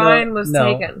before Ryan was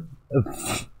taken.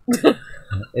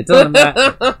 It doesn't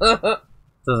matter. It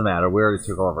doesn't matter. We already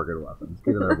took all of our good weapons.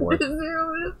 Get in there, boy. Just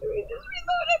reload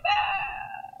it back.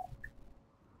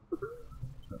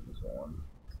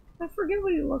 I forget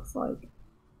what he looks like.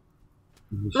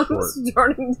 He's I'm short.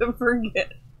 starting to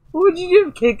forget. What would you do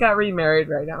if Kate got remarried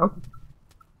right now?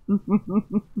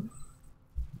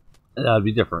 That'd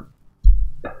be different.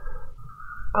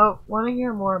 Oh, want to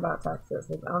hear more about Texas?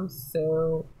 Like, I'm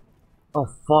so Oh,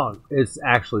 fuck. It's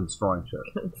actually destroying shit.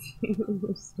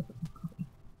 confused.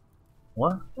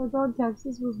 What? I thought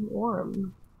Texas was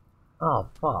warm. Oh,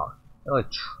 fuck. They're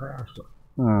like trash.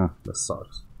 This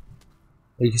sucks.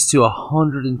 It gets to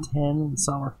 110 in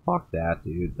summer. Fuck that,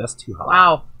 dude. That's too hot.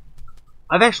 Wow.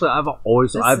 I've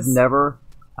never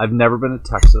been to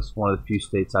Texas. One of the few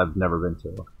states I've never been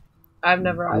to. I've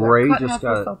never either. Ray Cut just half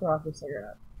got the it. filter off your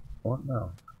cigarette. What?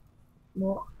 No.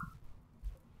 Well,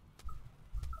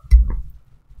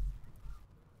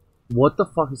 What the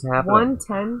fuck is happening?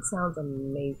 110 sounds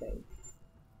amazing.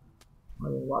 I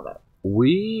love it.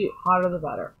 We Hotter the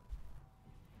better.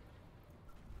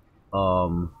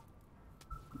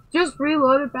 Just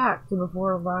reload it back to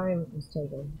before Ryan was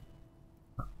taken.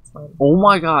 It's fine. Oh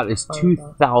my god, it's Fine,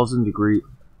 2,000 degrees.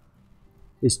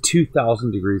 It's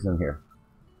 2,000 degrees in here.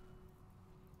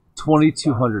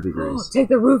 2,200 degrees. Take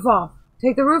the roof off.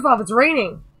 Take the roof off. It's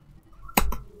raining.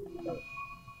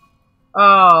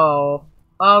 Oh.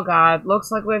 Oh god. Looks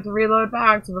like we have to reload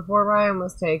back to before Ryan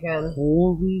was taken.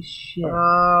 Holy shit.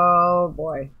 Oh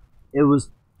boy.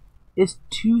 It's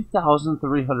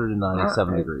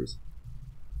 2,397 degrees.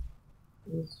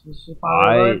 We should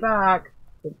probably reload back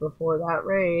to before that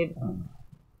raid.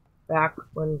 Back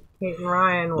when Kate and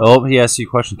Ryan were... Oh, he asked you a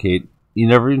question, Kate. You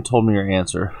never even told me your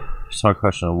answer. It's not a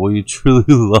question. Will you truly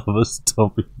love us?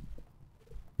 Don't be...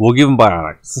 We'll give him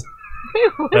bionics.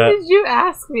 When did you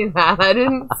ask me that? I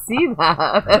didn't see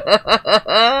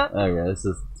that. Okay, this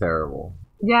is terrible.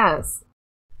 Yes.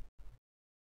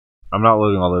 I'm not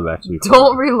loading all the way back to you.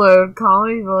 Don't reload.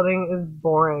 Colony building is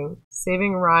boring.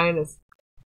 Saving Ryan is...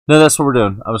 No, that's what we're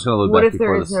doing. I'm just going to load What back if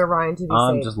there before is this. no Ryan to be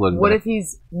I'm saved? just loading What back. if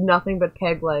he's nothing but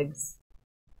peg legs?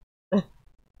 I'm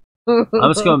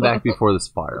just going back before this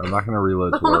fire. I'm not going to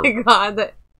reload to Oh where... my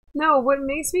god. No, what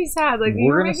makes me sad, like,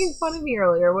 you were making fun of me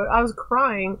earlier. I was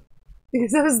crying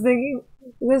because I was thinking,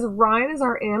 because Ryan is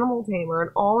our animal tamer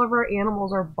and all of our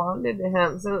animals are bonded to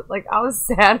him. So, like, I was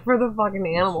sad for the fucking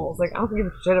animals. Like, I don't give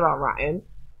a shit about Ryan.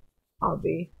 I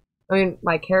mean,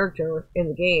 my character in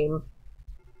the game,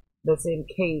 that's named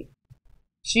Kate,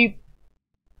 she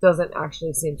doesn't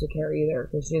actually seem to care either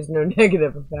because she has no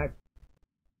negative effect.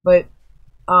 But,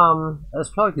 That's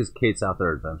probably because Kate's out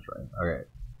there adventuring. Okay.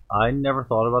 I never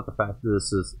thought about the fact that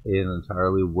this is an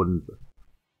entirely wooden...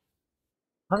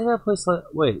 How did that place light...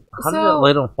 Wait, how did that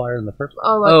light on fire in the first place?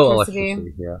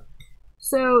 electricity. Yeah.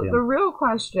 So, the real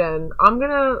question, I'm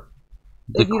gonna...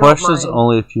 The question's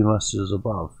only a few messages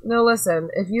above. No, listen,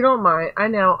 if you don't mind, I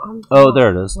know, I'm drunk. Oh, there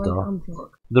it is. Like, I'm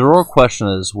drunk. The real question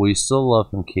is, will you still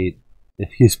love him, Kate,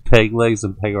 if he's peg legs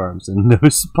and peg arms and no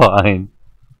spine?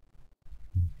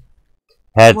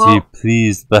 Hattie,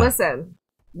 please...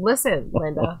 Listen,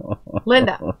 Linda.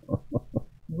 Linda,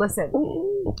 listen.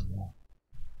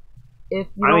 If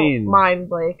you don't mind,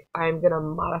 Blake, I'm going to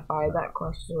modify that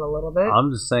question a little bit. I'm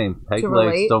just saying, peg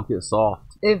legs don't get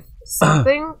soft. If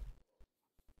something...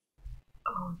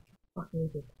 Oh,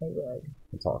 fucking peg leg.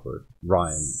 It's awkward.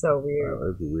 Ryan. So weird.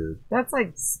 That'd be weird. That's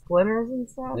like splinters and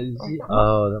stuff.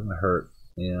 Oh, that might hurt.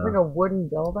 Yeah. Like a wooden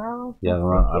dildo? Yeah, I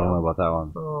don't know about that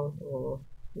one. Oh,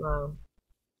 no.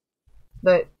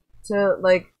 But to,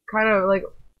 like, kind of, like,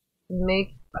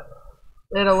 make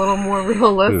it a little more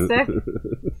realistic.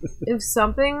 If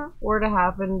something were to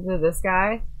happen to this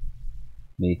guy,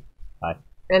 Me. Hi.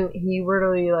 and he were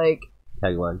to be like,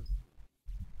 Peg legs.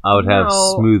 I would have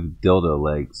No. smooth dildo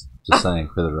legs. Just saying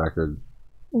for the record.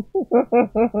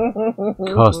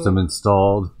 Custom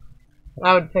installed.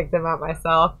 I would pick them out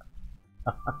myself.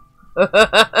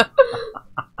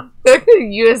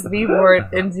 USB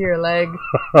port into your leg.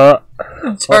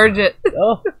 Charge it.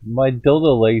 Oh, my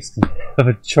dildo legs can have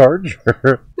a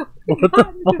charger. What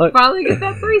the fuck? Finally get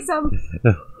that threesome.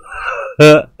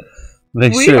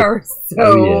 Make We sure. are so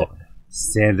Oh, yeah.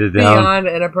 Sanded down. beyond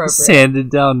inappropriate. Sanded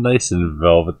down nice and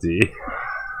velvety.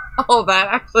 Oh, that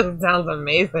actually sounds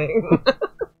amazing.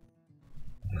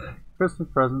 Christmas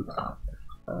present.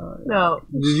 No,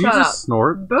 Did you shut just up.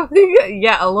 snort? Both of you,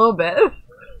 yeah, a little bit.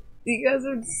 You guys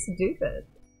are stupid.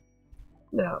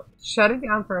 No, shut it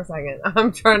down for a second.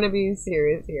 I'm trying to be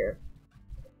serious here.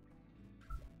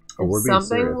 Oh, If we're being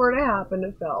something serious. were to happen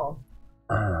to Phil,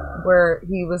 where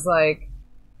he was like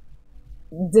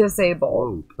disabled,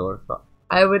 Whoa, killer thought.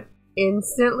 I would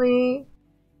instantly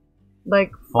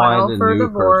like file Find a for new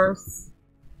divorce,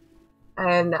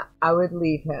 and I would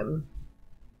leave him,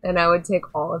 and I would take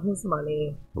all of his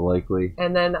money, Likely.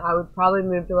 and then I would probably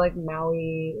move to like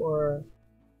Maui or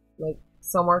like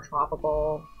somewhere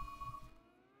tropical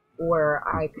where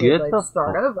I could Get like the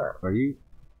start fuck- over, Are you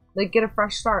like get a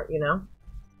fresh start, you know?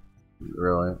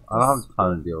 really? I don't have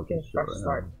time to deal with Get this a shit fresh right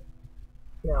start.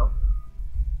 now. No.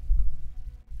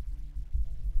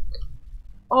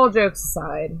 All jokes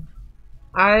aside,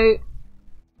 I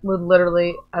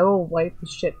will wipe the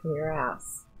shit from your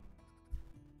ass.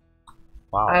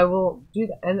 Wow. I will do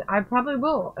that, and I probably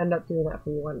will end up doing that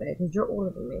for you one day because you're older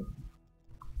than me.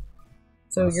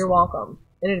 So That's you're fine. welcome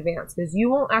in advance because you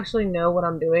won't actually know what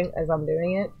I'm doing as I'm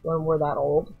doing it when we're that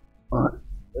old.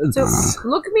 So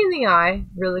look me in the eye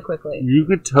really quickly. You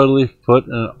could totally put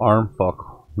an arm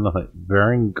fuck on a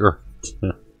varying girth.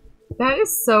 That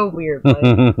is so weird. Like,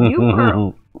 you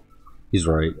are He's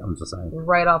right. I'm just saying.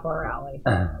 right up our alley.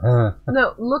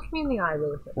 No, look me in the eye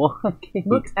really quick. What?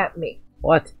 Look at me.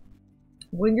 What?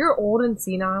 When you're old and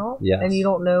senile, Yes. and you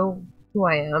don't know who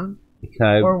I am Can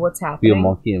I or what's be a happening,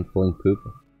 monkey and fling poop?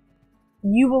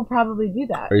 you will probably do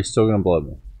that. Are you still gonna blow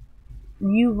me?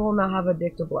 You will not have a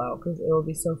dick to blow because it will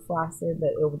be so flaccid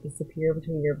that it will disappear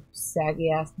between your saggy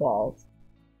ass balls.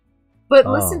 But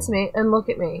listen Oh. to me and look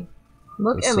at me.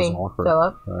 Look This at is me, awkward.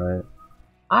 Philip. Alright.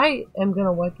 I am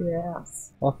gonna wipe your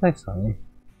ass. Well, thanks, honey.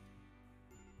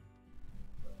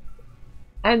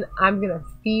 And I'm gonna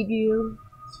feed you.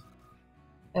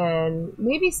 And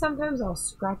maybe sometimes I'll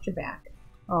scratch your back.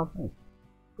 Oh, thanks.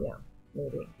 Yeah,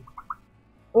 maybe.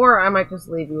 Or I might just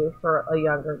leave you for a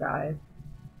younger guy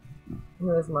who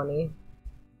has money.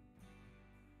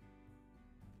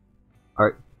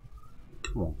 Alright.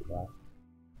 Come on, guy.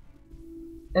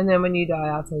 And then when you die,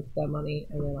 I'll take that money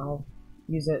and then I'll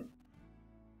use it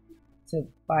to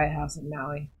buy a house in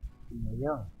Maui. There you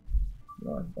go.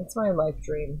 Yeah, that's my life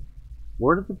dream.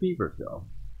 Where did the beavers go?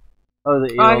 Oh,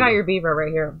 they ate Oh, I all got the, your beaver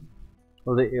right here.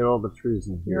 Oh, they ate all the trees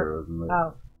in here. You're- Wasn't it?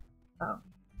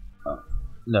 Oh,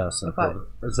 No, it's I thought- inappropriate.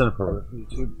 It's inappropriate.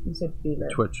 YouTube. you said beaver.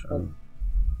 Twitch.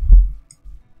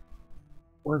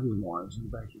 What are these morons in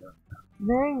the back here?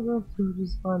 Very good food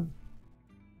is fun.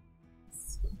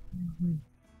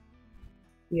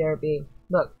 BRB.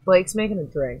 Look, Blake's making a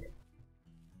drink.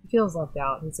 He feels left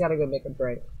out. He's gotta go make a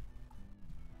drink.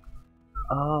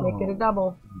 Oh. Make it a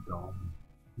double. Dumb.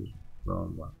 Just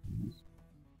throwing weapons.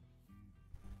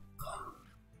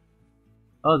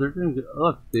 Oh, they're doing good.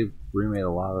 Look, they've remade a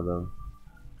lot of them.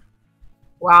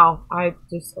 Wow, I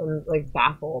just am like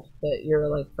baffled that you're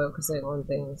like focusing on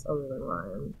things other than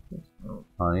Ryan. Do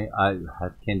Honey,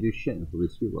 can't do shit until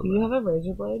these people are you back. have a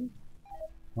razor blade?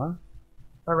 What?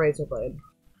 A razor blade.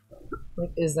 Like,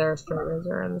 is there a straight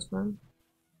razor in this room?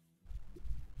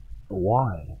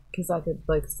 Why? Because I could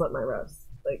like slit my wrist,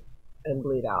 like, and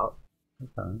bleed out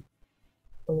Okay.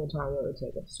 in the time it would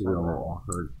take us. It's a little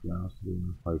awkward, to be honest with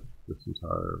you. Like, this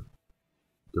entire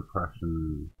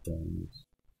depression thing is...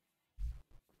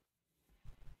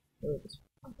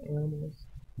 Animals.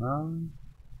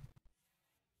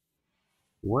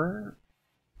 Where?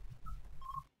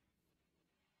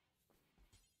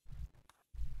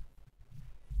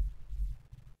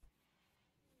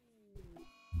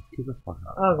 Get the fuck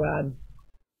out. Oh god.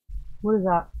 What is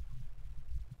that?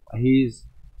 He's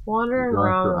Wandering Going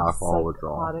around through in a alcohol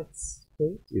withdrawal. psychotic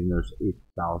state? even there's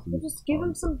 8,000. Well, just give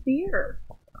him some beer.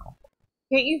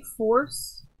 Can't you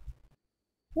force?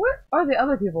 What are the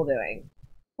other people doing?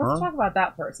 Let's Huh? talk about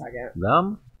that for a second.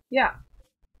 Them? Yeah.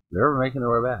 They're making their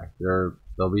way back.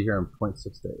 They'll be here in 0.6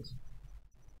 days.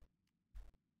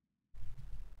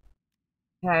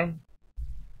 Okay.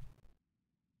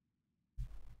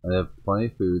 They have plenty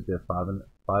of food. They have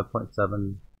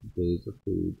 5.7 days of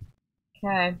food.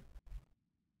 Okay.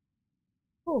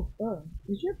 Oh, God.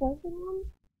 Is your blanket on?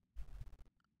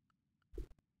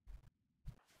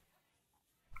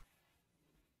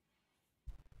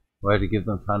 We had to give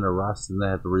them time to rest, and they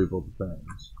had to rebuild the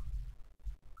things.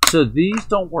 So these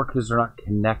don't work because they're not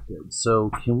connected. So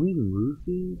can we move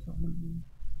these?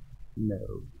 No.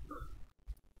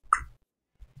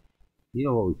 You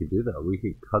know what we could do though? We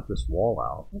could cut this wall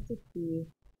out. That's a key.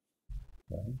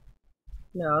 Okay.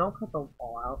 No, don't cut the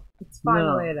wall out. It's fine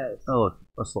the way it is. Oh look,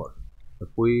 let's look. If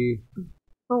we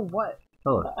For what?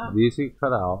 oh look, these get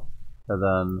cut out, and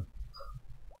then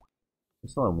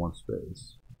it's only one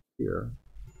space here.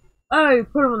 Oh, you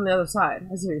put them on the other side.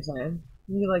 I see what you're saying.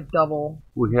 You like double.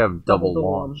 We have double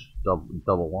door 'em. launch,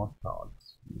 double launch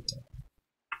pods. Okay.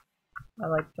 I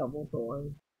like double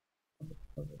doors.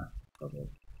 Double.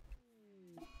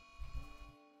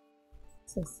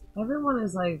 Everyone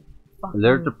is like fucking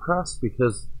They're depressed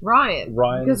because Ryan's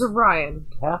because of Ryan.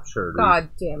 captured. God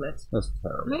damn it. That's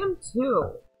terrible. I am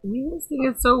too. You guys think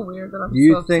it's so weird that I'm Do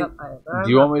you so think? upset by it. I'm Do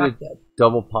you want me to affected.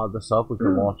 double pod this up? We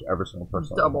can launch every single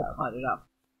person. Double we have. pot it up.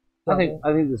 I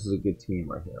think this is a good team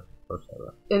right here. Personally,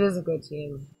 It is a good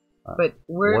team, but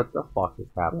what the fuck is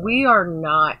happening? we are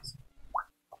not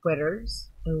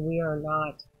quitters, and we are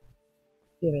not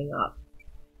giving up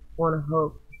on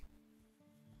hope.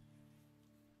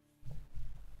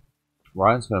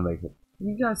 Ryan's gonna make it.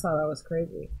 You guys thought I was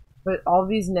crazy, but all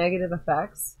these negative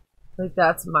effects, like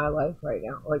that's my life right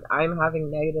now. Like I'm having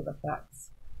negative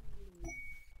effects.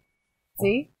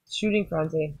 See, shooting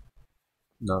frenzy.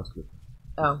 No, it's good.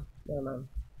 Oh, never mind.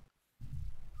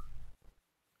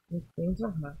 Like, things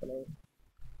are happening.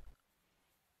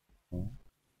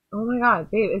 Oh my god,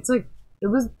 babe! It's like it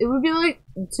would be like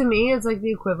to me. It's like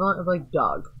the equivalent of like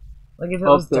dog. Like if it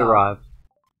was they dog. arrived.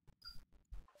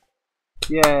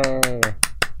 Yay!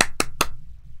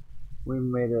 We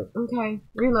made it. Okay,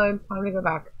 reload. Time to go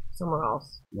back somewhere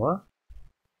else. What?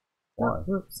 Why?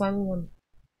 We're sending them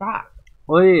back.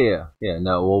 Well, yeah.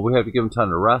 No, well, we have to give them time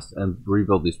to rest and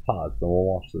rebuild these pods. Then we'll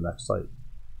launch to the next site.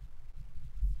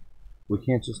 We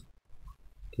can't just.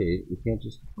 Kate, we can't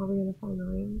just. Are we gonna find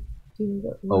Ryan?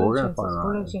 We're gonna find Ryan.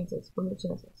 What are the chances? What are the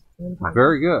chances?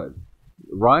 Very good.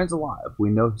 Ryan's alive. We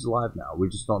know he's alive now. We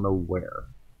just don't know where.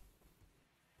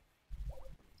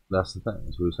 That's the thing.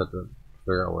 So we just have to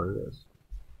figure out where it is.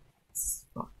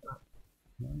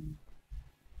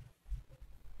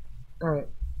 Alright,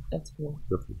 that's cool.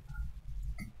 Good for you.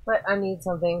 But I need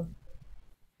something.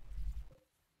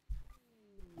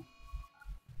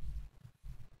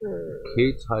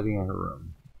 Kate's hiding in her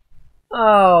room.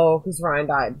 Oh, because Ryan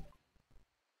died.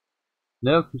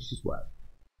 No, because she's wet.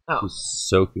 Oh. She's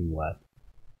soaking wet.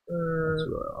 That's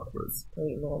really awkward. It's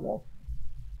pretty normal.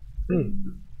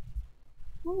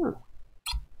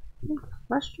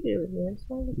 Frustrated with me. I'm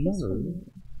sorry to kiss you.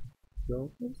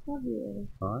 No. I just love you.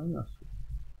 Fine.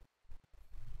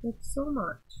 Like so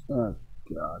much. Oh,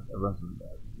 God. Everyone's in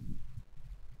bed.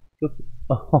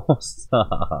 Oh,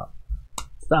 stop.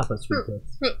 Stop us,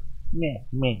 Rufus.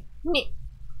 Meh.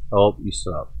 Oh, you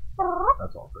stood up.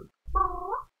 That's awkward.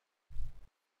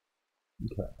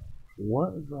 Okay.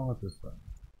 What is wrong with this thing?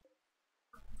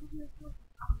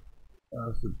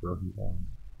 Oh, this is broken down.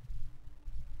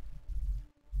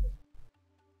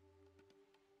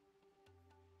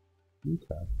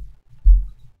 Okay.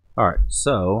 Alright,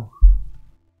 so.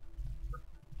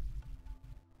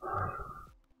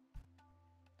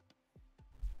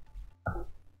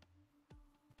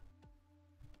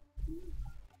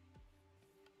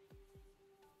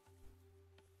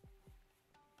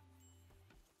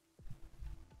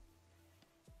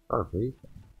 Starvation.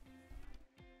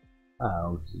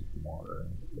 Oh, this is water.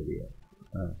 Idiot.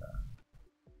 Okay.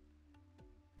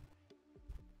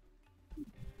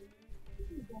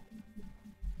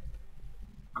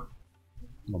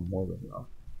 More than enough.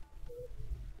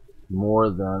 More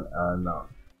than enough.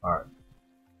 Alright.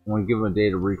 I'm gonna give him a day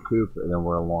to recoup and then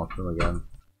we're gonna launch him again.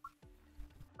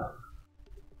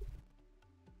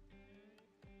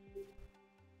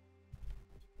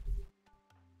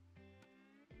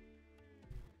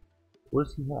 What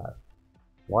does he have?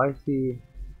 Why is he...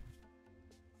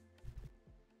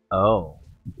 Oh,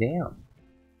 damn.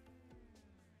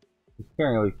 He's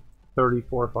carrying like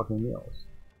 34 fucking meals.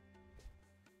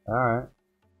 Alright.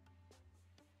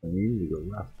 And you need to go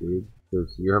rest, dude.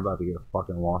 Because you're about to get a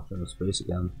fucking launch into space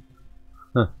again.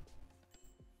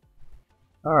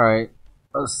 Alright.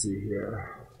 Let's see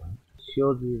here.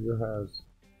 Shield user has...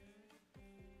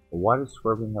 Why does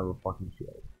Scorpion have a fucking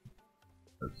shield?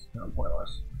 That's kind of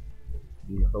pointless.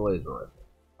 You have a laser rifle.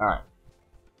 Alright.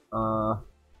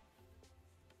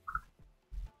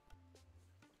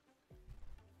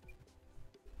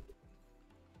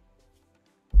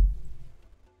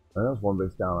 That was one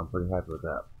base down. I'm pretty happy with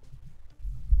that.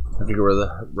 I have to get rid of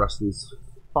the rest of these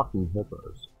fucking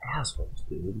hippos. Assholes,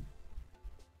 dude.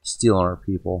 Stealing our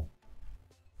people.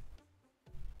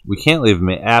 We can't leave him.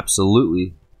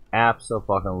 Absolutely.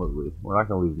 Abso-fucking-lutely. We're not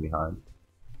gonna leave him behind.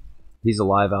 He's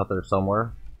alive out there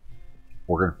somewhere.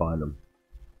 We're gonna find him.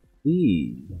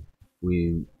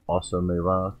 We also may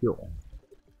run out of fuel.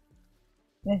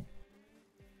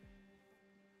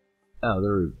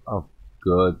 Oh,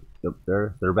 good. Yep,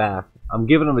 they're back. I'm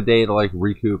giving them a day to like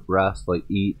recoup, rest, like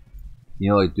eat,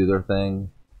 like do their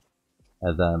thing,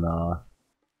 and then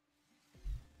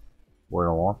we're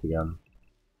gonna launch again.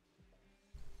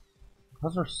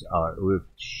 How's our? We have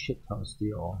shit ton of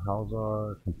steel. How's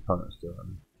our components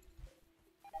doing?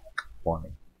 20.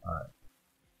 All right.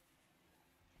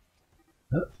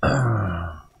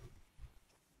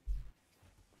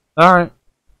 All right.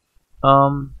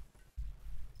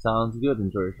 Sounds good.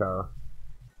 Enjoy your shower.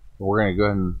 We're gonna go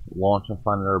ahead and launch and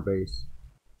find our base.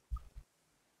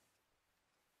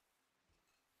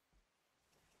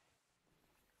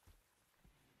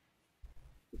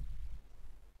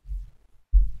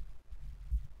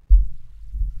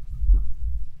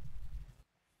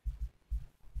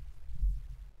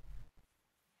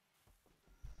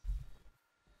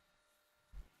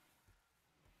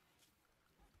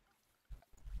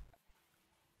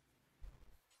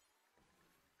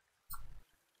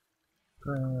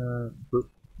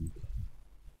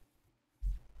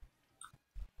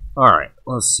 Alright,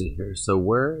 let's see here. So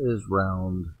where is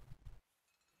round?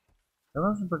 That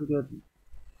was pretty good.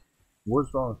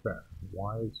 What's wrong with that?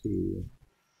 Why is he?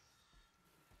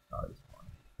 Oh, he's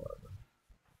fine. Whatever.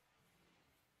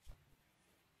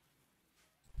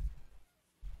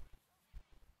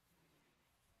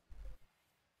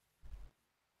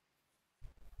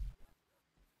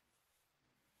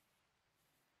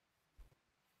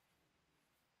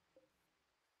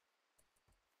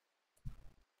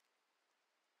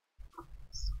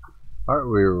 Alright,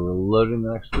 we're loading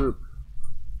the next group.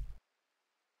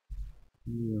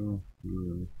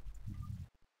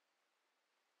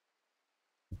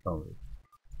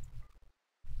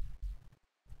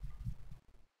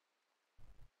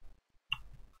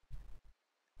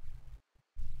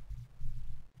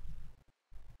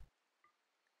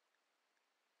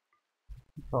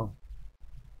 Oh.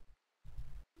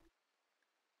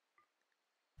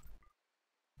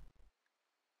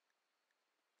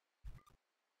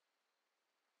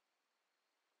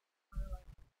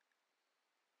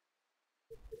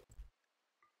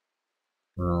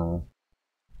 Oh.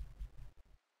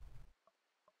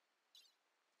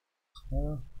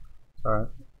 Yeah. Alright.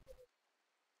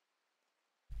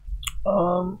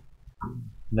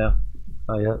 No.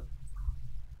 Not yet.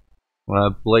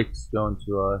 Blake's going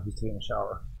to, he's taking a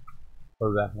shower.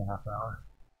 We'll be back in a half an hour.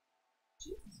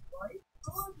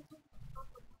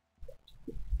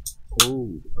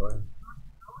 Oh, sorry.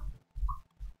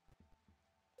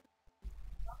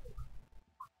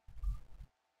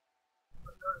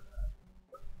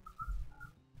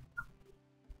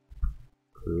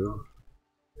 Cool.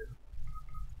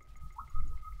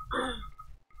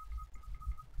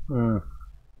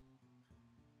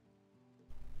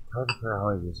 Hard to figure out how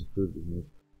many days of food we need.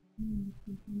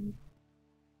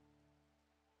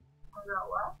 Figure out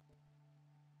what?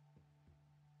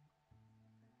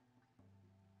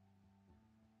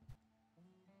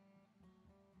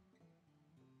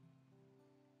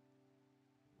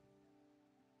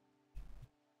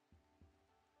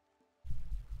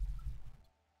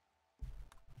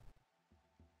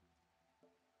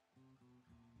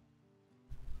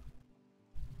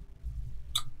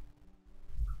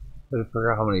 Gotta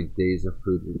figure out how many days of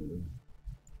food we need.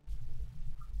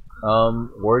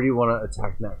 Where do you want to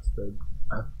attack next, babe?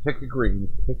 Pick a green.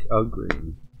 Pick a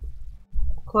green.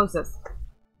 Closest.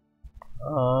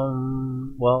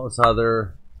 Well, it's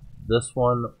either this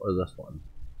one or this one.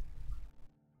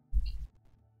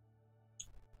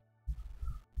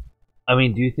 I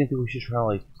mean, do you think that we should try,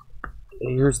 like...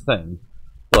 Here's the thing.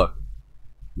 Look.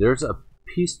 There's a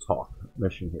peace talk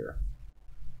mission here.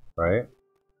 Right?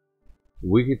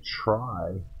 We could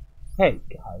try... Hey,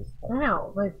 guys.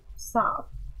 No, like,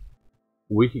 stop.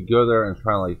 We could go there and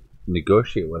try and, like,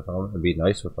 negotiate with them and be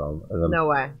nice with them. And then, No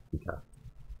way. Okay.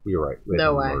 You're right. We No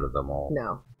have to way. murder them all.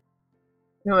 No.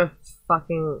 You want to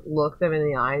fucking look them in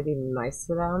the eye and be nice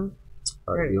to them?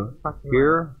 Alright, you Fucking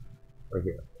here or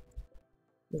here?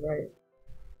 right.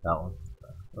 That one.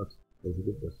 Okay. That's a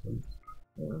good distance.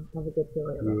 Yeah, have a good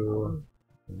feeling about that You one.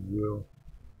 and you.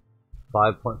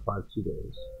 5.52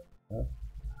 days. Okay.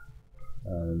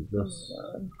 And this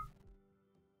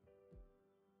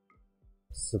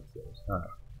 6 days. Alright.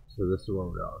 So this is where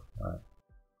we are. Alright.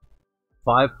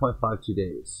 5.52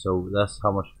 days. So that's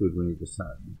how much food we need to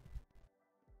send.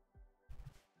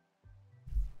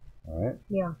 Alright.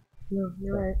 Yeah. No,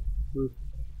 you're right.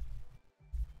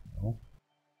 No.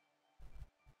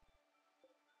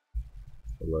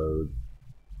 Load.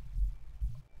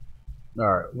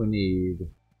 Alright, we need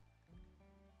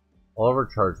all of our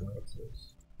charge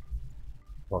lances.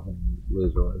 Fucking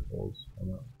laser rifles. I'm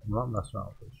not messing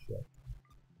around with this shit.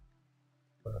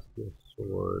 Basket,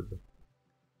 sword.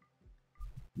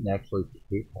 And actually,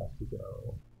 Kate has to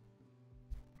go.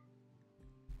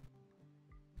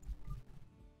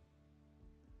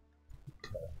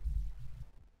 Okay.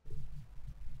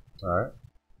 Alright.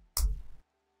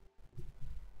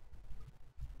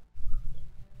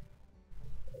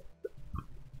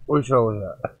 What shall we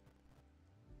have?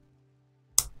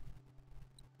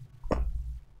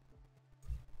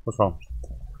 What's wrong?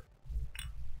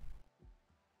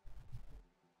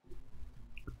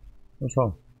 What's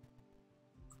wrong?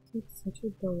 It's such a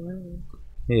delay.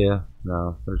 Yeah,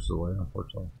 no, there's a delay,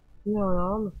 unfortunately. No,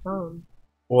 not on the phone.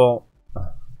 Well,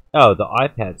 oh, the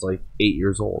iPad's like 8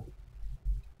 years old.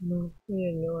 No, we need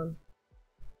a new one.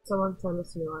 Someone send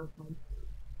us a new iPad.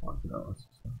 Oh, no, it's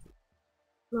expensive.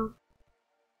 No.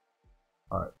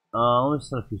 Alright, let me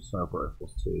send a few sniper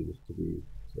rifles too, just to be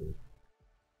safe.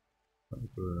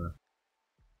 Sniper.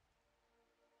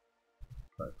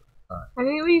 Alright. I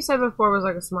think what you said before was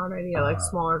like a smart idea, like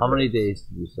smaller. How many groups. days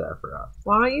did you say? I forgot.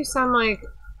 Why don't you send like?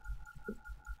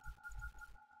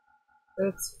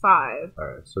 It's 5.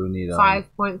 Alright, so we need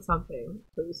 5 point something.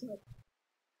 What you said?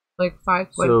 Like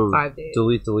 5.5 so days.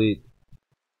 delete.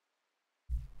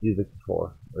 Use the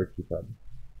controller or keypad.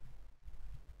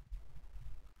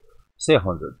 Say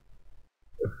 100.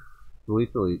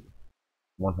 delete.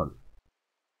 100.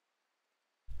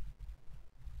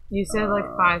 You said like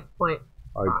 5.5.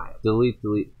 Alright, delete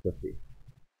 50.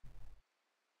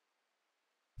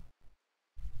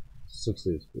 6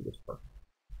 days for this part.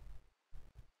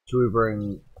 Should we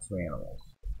bring some animals?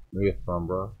 Maybe a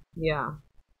Thumbra? Yeah.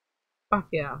 Fuck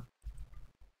yeah.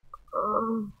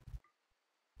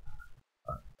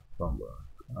 Thumbra.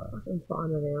 Fucking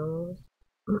fond of animals.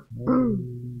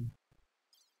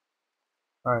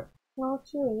 Alright. Well,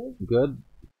 true. Good?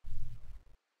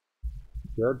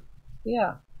 Good?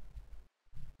 Yeah.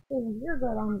 If you're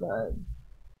good, I'm good.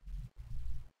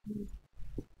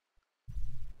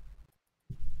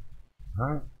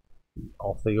 Alright.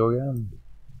 Off they go again.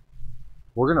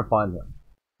 We're gonna find him.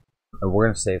 And we're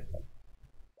gonna save him.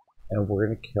 And we're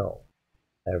gonna kill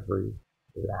every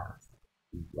last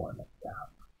one of them.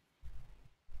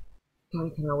 God, I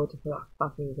cannot wait to play that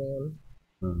fucking game.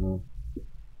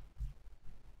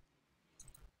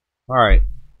 Alright.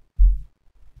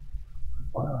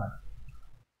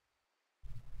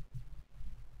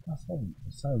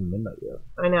 It's not even midnight yet.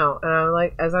 I know, and I'm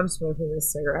like, as I'm smoking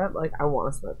this cigarette, like, I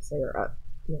want to smoke a cigarette.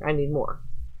 Like, I need more.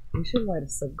 You should light a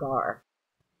cigar.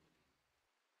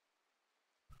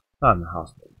 Not in the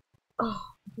hospital.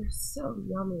 Oh, they're so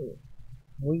yummy.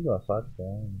 We go outside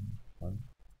today. I'm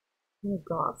gonna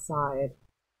go outside.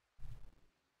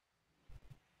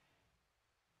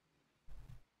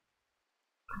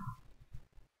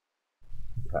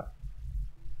 Okay.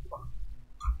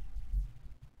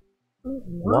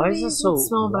 Why is this so?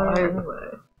 Smell better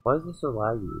anyway. Why is this so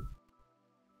laggy?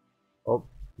 Oh,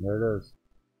 there it is.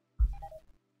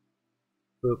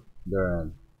 Boop, they're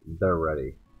in. They're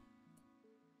ready.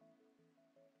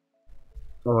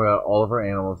 Oh my god, all of our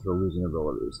animals are losing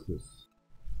abilities because.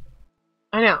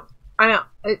 I know.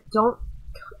 Don't.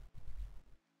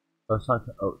 Oh, it's not.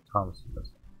 Oh, Thomas is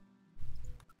missing.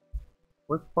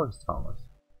 Where the fuck is Thomas?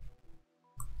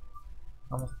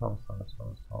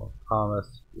 Thomas,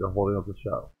 you're holding up the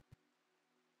show.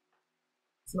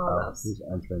 Smell this. He's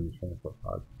entering the transport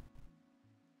pod.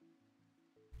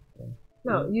 Okay.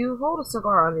 No, you hold a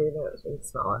cigar under your nose and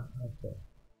smell it. Okay.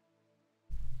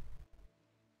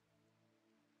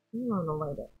 I'm gonna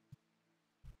light it.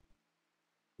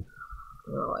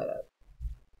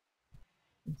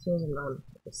 As soon as I'm done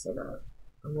with the cigarette,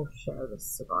 and we'll share this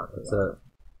cigar together. That's it.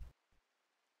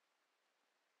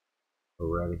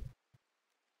 We're ready.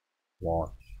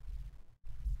 Launch.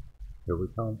 Here we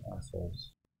come,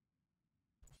 assholes.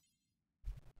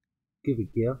 Give a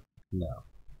gift? No.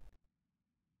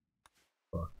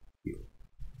 Fuck you.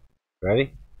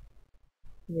 Ready?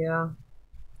 Yeah.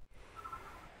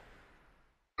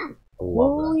 I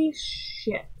love Holy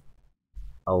shit.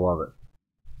 I love it.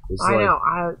 It's I like,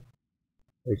 know.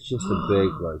 It's just a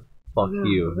big, like, Fuck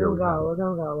you. Here We're we gonna go. go. We're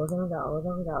gonna go. We're gonna go. We're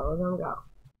gonna go. We're gonna go.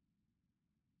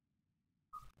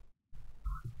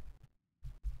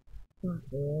 Fuck,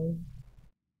 man.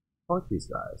 Fuck these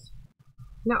guys.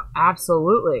 No,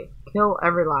 absolutely. Kill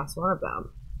every last one of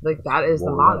them. Like, that is the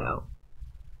Well, motto.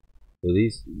 Yeah,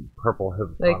 these purple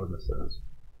hippopotamuses.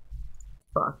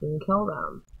 Fucking kill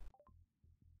them.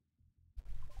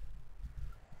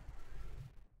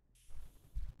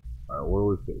 Alright, what are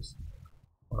we facing?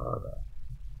 Where are they?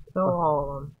 Kill all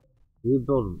of them. We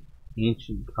build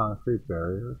ancient concrete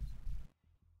barriers.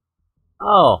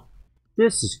 Oh,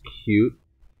 this is cute.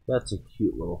 That's a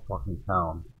cute little fucking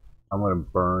town. I'm gonna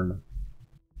burn.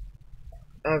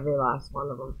 Every last one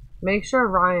of them. Make sure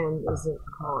Ryan isn't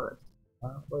calling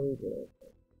us. What are you doing?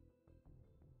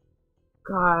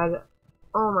 God.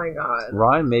 Oh my god.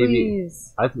 Ryan, maybe.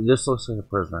 Please. This looks like a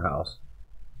prisoner house.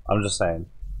 I'm just saying.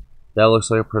 That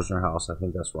looks like a prisoner house. I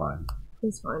think that's Ryan.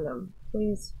 Please find him.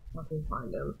 Please fucking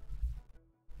find him.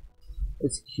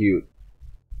 It's cute.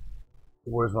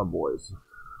 Where's my boys?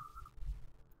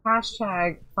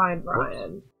 Hashtag find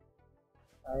Ryan.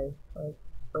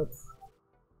 Let's.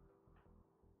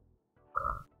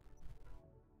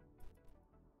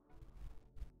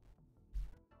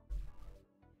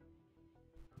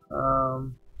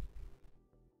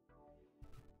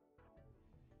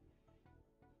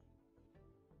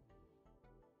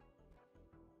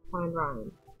 Find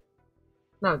Ryan.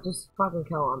 No, just fucking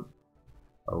kill him.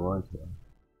 I want to.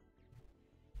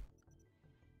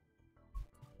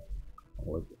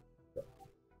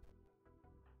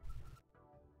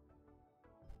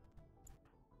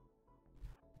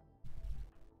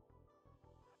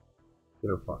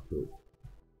 Get a fuck dude.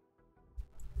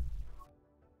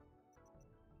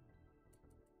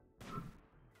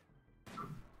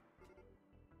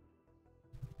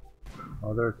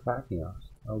 Oh, they're attacking us.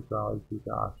 Oh golly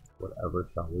gosh. Whatever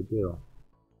shall we do?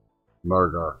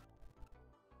 Murder.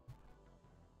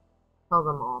 Kill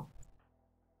them all.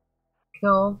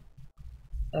 Kill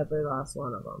every last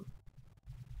one of them.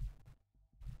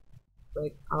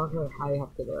 Like, I don't care how you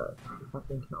have to do it.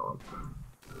 Fucking kill them.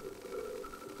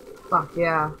 Fuck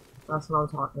yeah. That's what I'm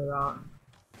talking about.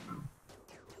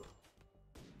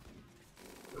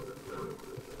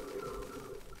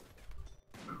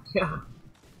 Yeah.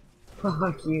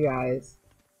 Fuck you guys.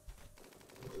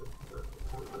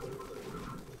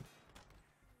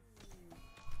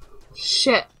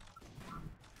 Shit.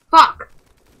 Fuck!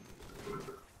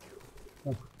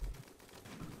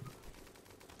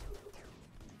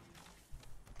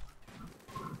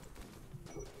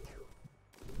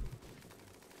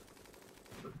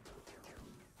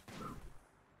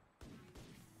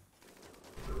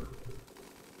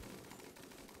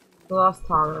 We lost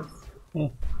Thomas. Yeah.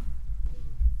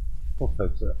 We'll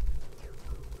fix it.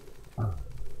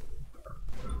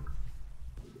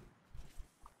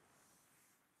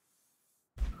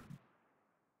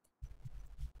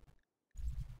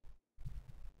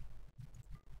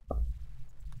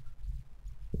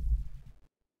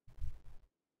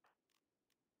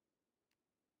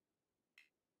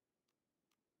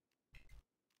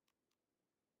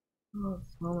 Oh,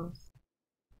 it's Thomas.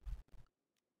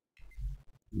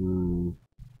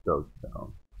 Doug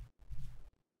down.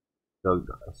 Doug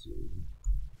got soon.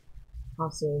 How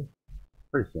soon?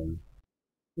 Pretty soon.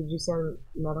 Did you send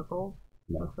medical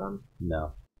No. with them?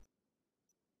 No.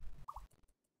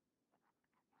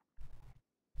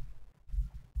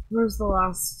 Where's the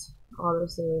last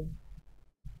autosave?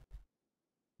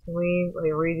 Can we,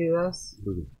 like, redo this?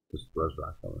 We can just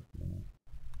resurrect them.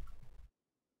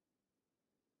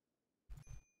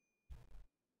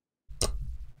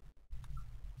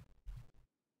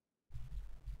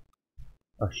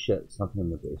 Oh shit, something in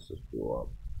the base just blew up.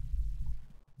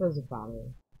 There's a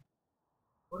battery.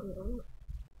 What is that?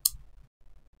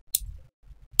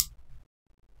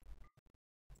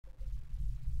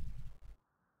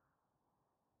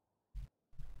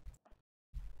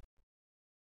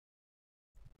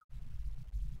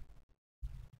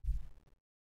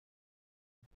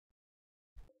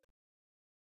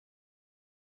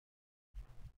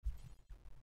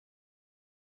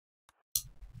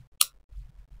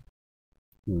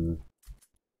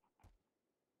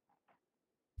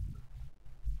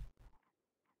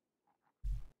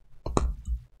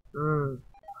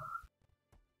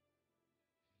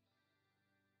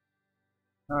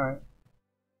 Alright.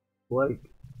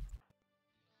 Blake.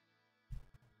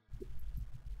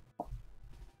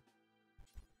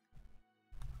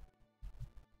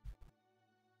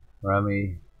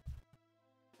 Remy.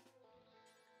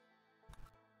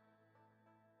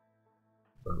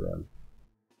 For them.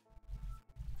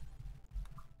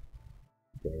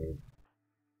 Dave.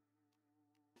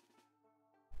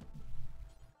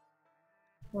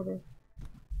 further.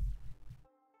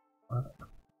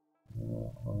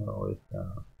 Always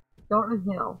down. Don't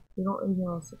inhale. You don't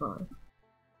inhale a cigar.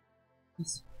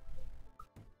 Just,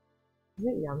 is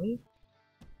it yummy?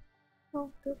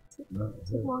 Oh, good. Take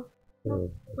more.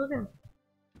 No, look at it.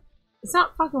 It's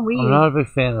not fucking weed. I'm not a big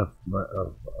fan of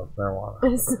marijuana.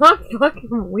 It's not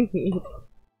fucking weed.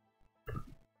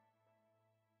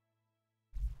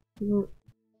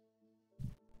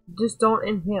 Just don't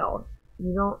inhale.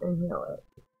 You don't inhale it.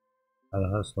 I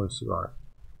know how to smoke a cigar.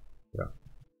 Yeah.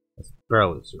 It's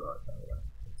barely a cigar.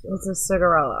 It's a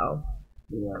cigarillo.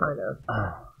 Yeah. Kind of.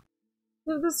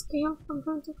 Dude, this came from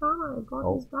Punta Cana. I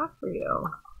brought these back for you.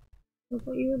 I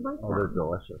thought you would like them. Oh, they're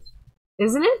delicious.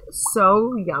 Isn't it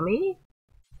so yummy?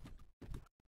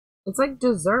 It's like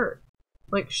dessert.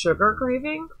 Like sugar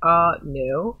craving?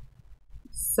 No.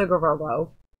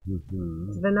 Cigarillo.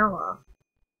 It's vanilla.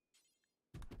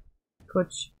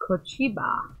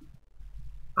 Cochiba.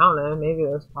 I don't know. Maybe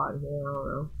there's pot here. I don't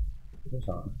know. What's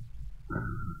on?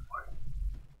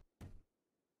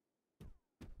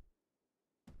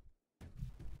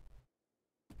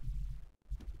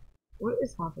 What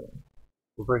is happening?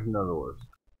 We're breaking down doors.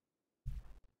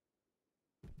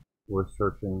 We're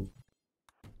searching.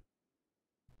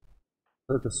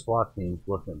 Look at the SWAT team's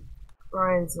looking.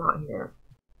 Brian's not here.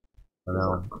 I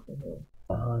know. He's not fucking here.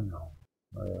 I know.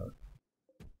 I know.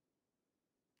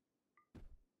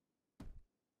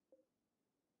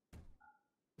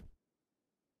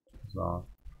 It's not.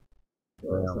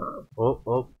 No, it's Damn. not.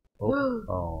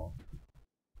 Oh.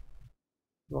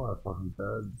 A lot of fucking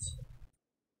beds.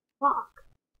 Fuck.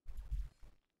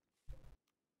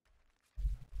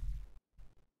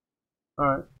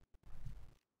 Alright.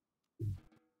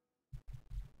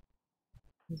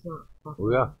 He's not fucking.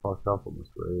 We got fucked up on this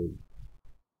raid.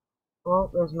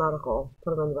 Well, there's medical.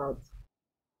 Put him in beds.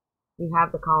 You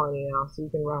have the colony now, so you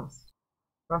can rest.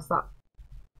 Rest up.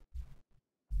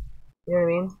 You know what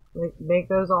I mean? Like, make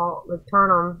those all, like,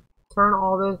 turn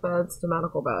all those beds to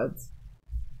medical beds.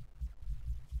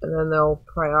 And then they'll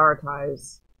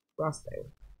prioritize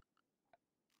resting.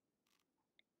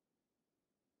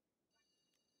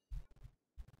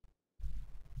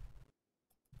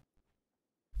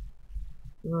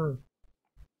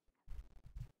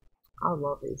 I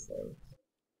love these things.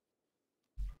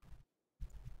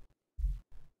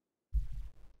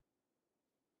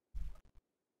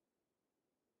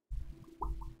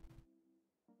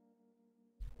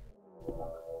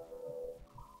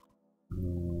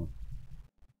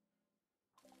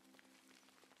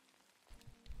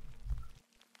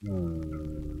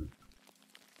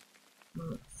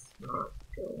 That's not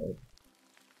good.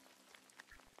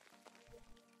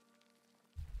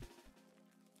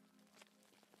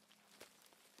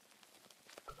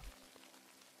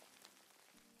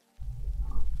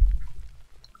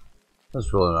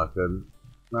 That's really not good.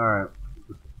 Alright.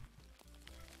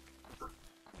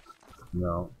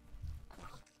 No.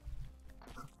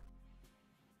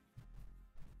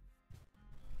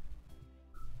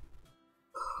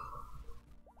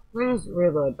 We just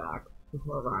reload back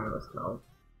before Ryan was killed.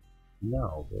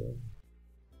 No, dude.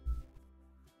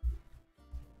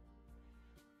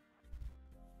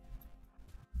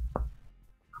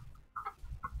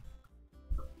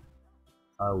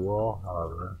 I will,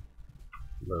 however,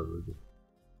 load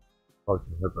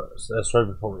fucking hippos. That's right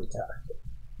before we attack.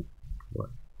 What?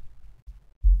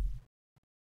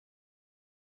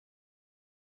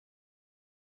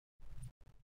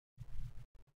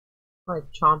 I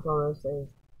chomped on those things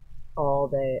all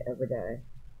day, every day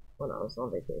when I was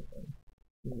on vacation.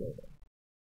 Amazing.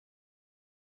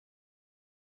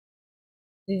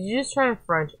 Did you just try a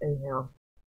French inhale?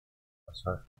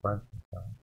 Sorry, French.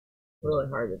 Really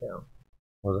hard to do.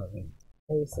 What does that mean?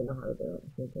 I used to know how to do it. I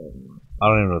think I didn't. I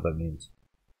don't even know what that means.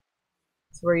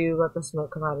 It's where you let the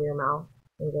smoke come out of your mouth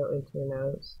and go into your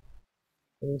nose.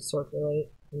 And you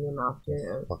circulate from your mouth to your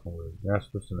nose. Fucking weird. You're not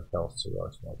supposed to inhale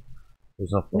cigar smoke.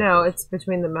 There's no. No, it's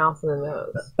between the mouth and the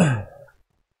nose. Have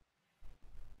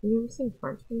you ever seen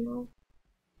French inhale?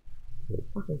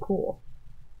 Fucking cool.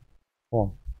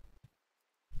 Cool.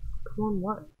 Cool on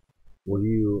what?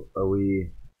 Are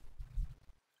we?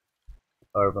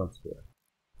 Oh, everyone's here.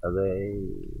 Are they?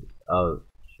 Oh,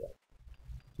 shit.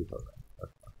 Too far back.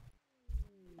 That's fine.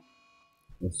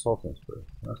 Insulting spree.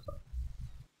 That's fine.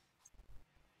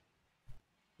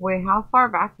 Wait, how far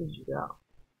back did you go?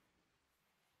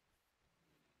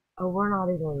 Oh, we're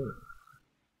not even.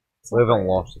 We haven't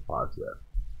launched the pods yet.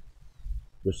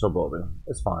 They're still building.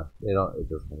 It's fine. It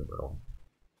doesn't take very long.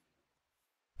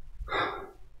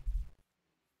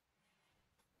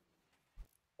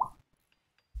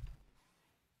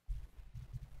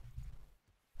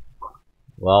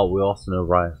 Well, we also know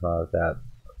Ryan's not at that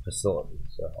facility,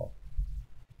 so.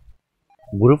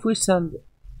 What if we send.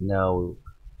 No.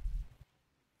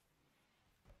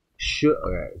 Should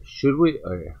we.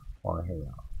 Okay, I want to hang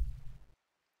out.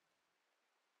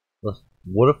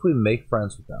 What if we make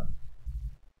friends with them?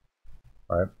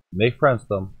 Alright? Make friends with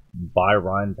them, buy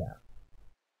Ryan back.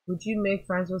 Would you make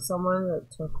friends with someone that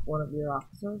took one of your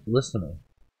officers? Listen to me.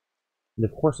 And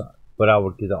of course not. But I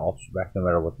would get the officer back no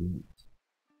matter what they need.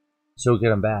 So get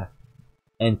them back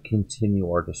and continue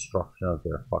our destruction of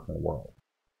their fucking world.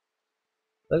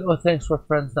 Like, oh, thanks, we're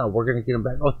friends now. We're gonna get them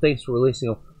back. Oh, thanks for releasing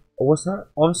them. Oh, what's that?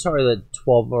 Oh, I'm sorry that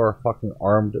 12 are fucking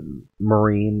armed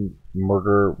Marine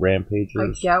murder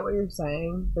rampagers. I get what you're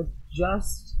saying, but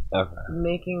just Okay.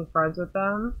 making friends with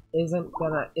them isn't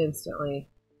gonna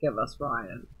instantly give us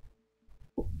Ryan.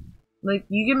 Like,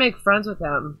 you can make friends with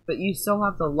him, but you still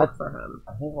have to look for him.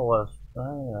 I think it was. I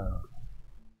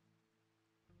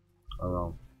don't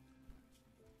know.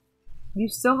 You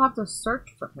still have to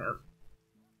search for him.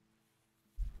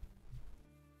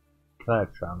 Can I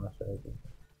try my strategy?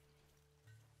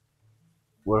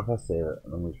 What if I save it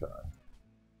and then we try?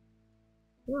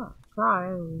 Yeah, try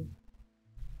and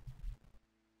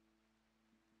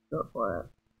go for it.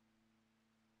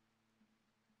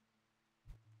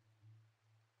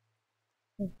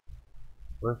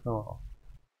 Where's the wall?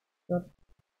 Good.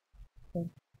 Good.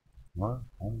 What?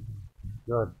 I'm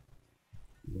good.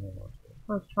 Yeah,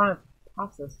 I was trying to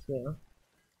pass this to you.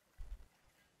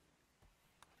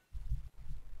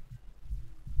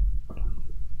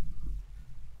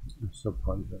 it's so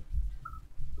pungent.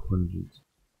 Pungent.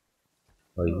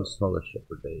 Oh, you can smell this shit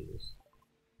for days.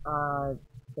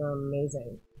 They're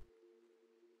amazing.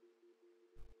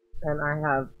 And I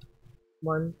have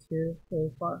 1, 2, 3,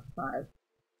 4, 5.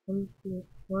 1, 2,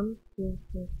 1, 2,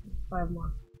 3, 4, 5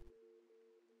 more.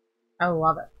 I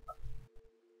love it.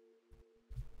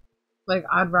 Like,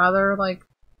 I'd rather, like,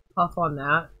 puff on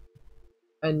that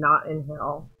and not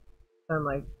inhale than,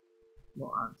 like,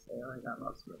 well, honestly, like, I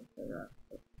love smoking cigarettes.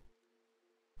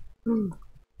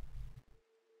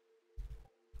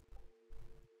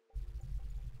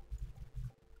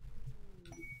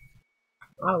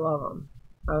 I love them.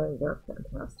 I think they're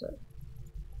fantastic.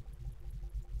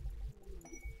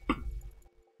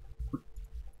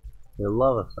 They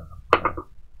love us now.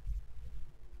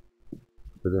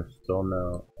 But there's still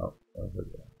no. Oh, over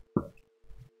there.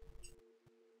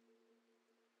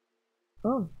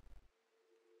 Oh.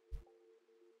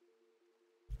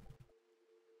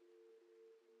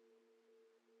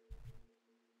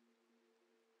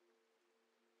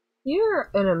 You're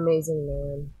an amazing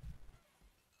man.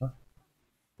 Huh?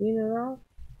 You know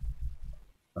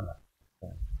that?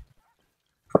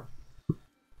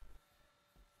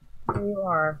 Here you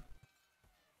are.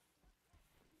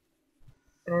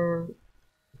 And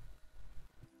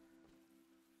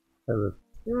Hey, you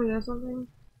wanna know something?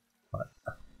 what?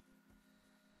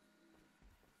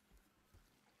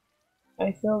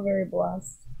 I feel very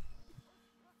blessed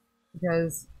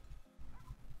because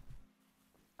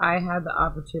I had the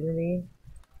opportunity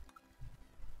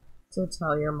to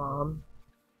tell your mom.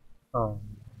 Oh.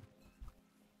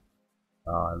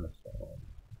 Oh, I missed that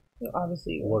one.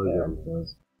 Obviously, you What were a there. good It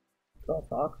was girl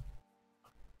talk.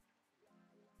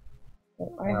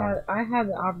 But Wow. I had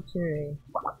the opportunity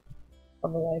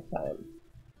of a lifetime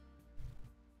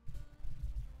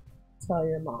to tell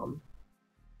your mom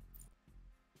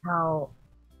how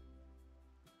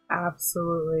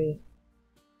absolutely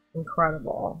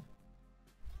incredible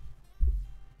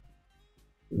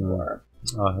you were.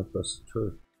 Oh, I hope that's the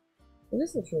truth. It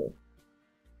is the truth.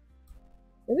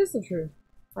 It is the truth.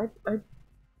 I think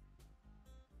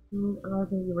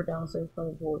you were downstairs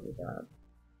playing pool with your dad.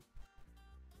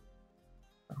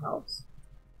 The house.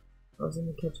 I was in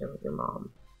the kitchen with your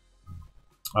mom.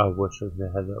 I wish I could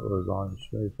have had that lasagna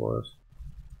made for us.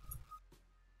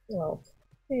 Well,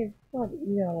 hey, what?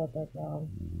 You gotta let that go.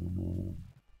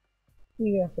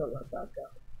 You have to let that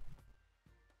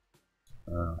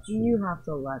go. You have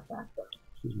to let that go.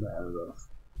 She's mad at us.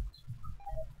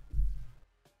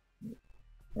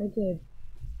 I did.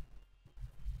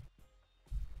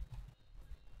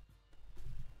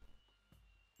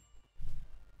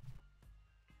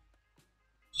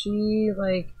 She,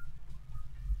 like,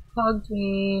 hugged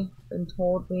me and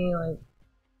told me, like,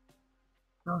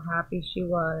 how happy she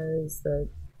was that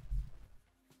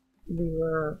we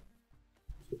were.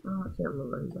 Oh, I can't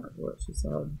remember exactly what she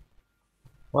said.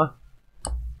 What?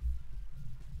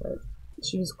 But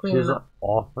she was She cleaning was up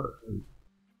off her. in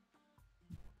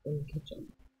the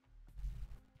kitchen.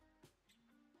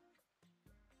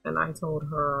 And I told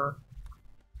her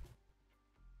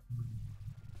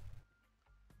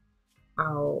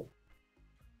how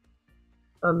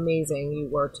amazing you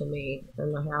were to me,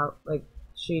 and how like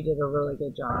she did a really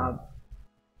good job.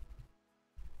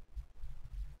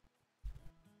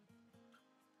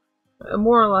 I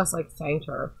more or less like thanked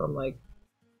her from like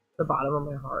the bottom of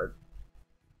my heart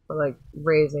for like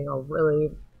raising a really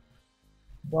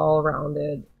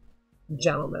well-rounded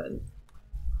gentleman.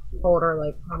 Told her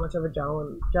like how much of a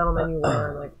gentleman you were,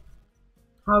 and like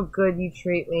how good you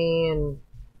treat me, and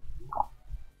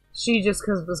she just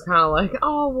was kind of like,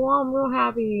 oh well, I'm real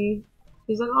happy.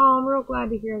 She's like, oh, I'm real glad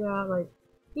to hear that. Like,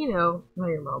 you know how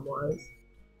your mom was.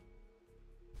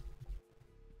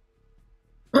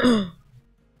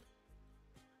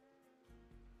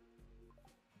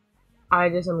 I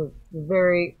just am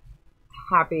very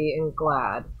happy and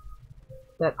glad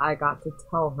that I got to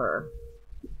tell her,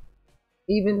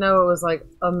 even though it was like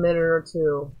a minute or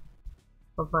two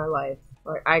of my life.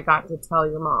 Like, I got to tell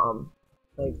your mom,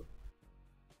 like,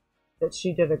 that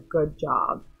she did a good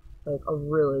job, like a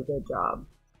really good job.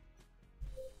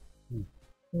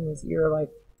 Because you're like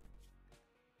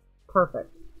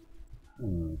perfect.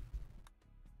 Mm.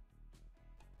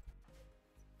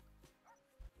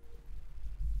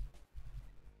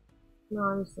 No,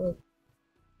 I'm just like,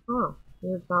 oh,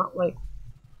 you're not like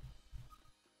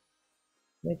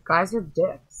guys are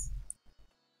dicks,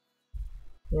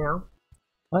 you know?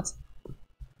 What?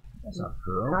 That's not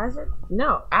true. Guys are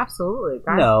no, absolutely.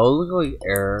 Guys, No, look like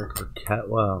Eric or Cat.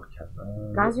 Well,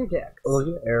 Kevin. guys are dicks. Look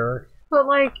at Eric. But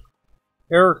like,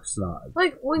 Eric's not.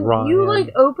 like when Ryan. you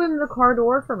like opened the car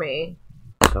door for me,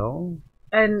 So?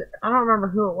 and I don't remember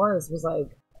who it was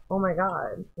like, oh my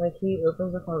god, like he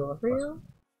opens the car door for you.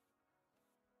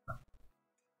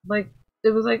 Like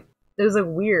it was like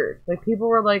weird. Like people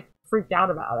were like freaked out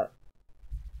about it,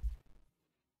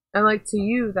 and like to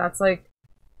you, that's like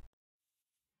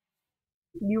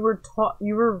you were taught.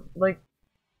 You were like,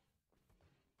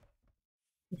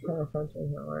 I'm trying to French in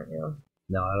here right now.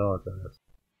 No, I don't know what that is.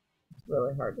 It's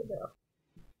really hard to do.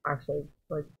 Actually,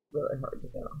 like really hard to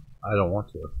do. I don't want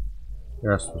to.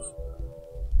 You're not supposed to.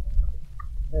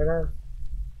 There it is.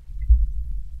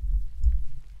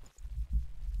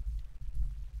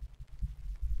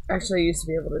 Actually, I used to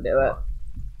be able to do it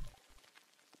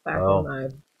back in my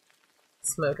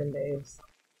smoking days.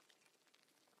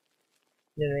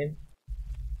 You know what I mean?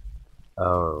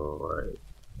 Oh, right.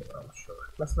 Yeah, I'm sure.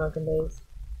 My smoking days.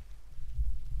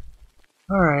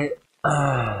 Alright.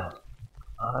 I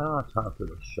don't have time for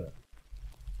this shit.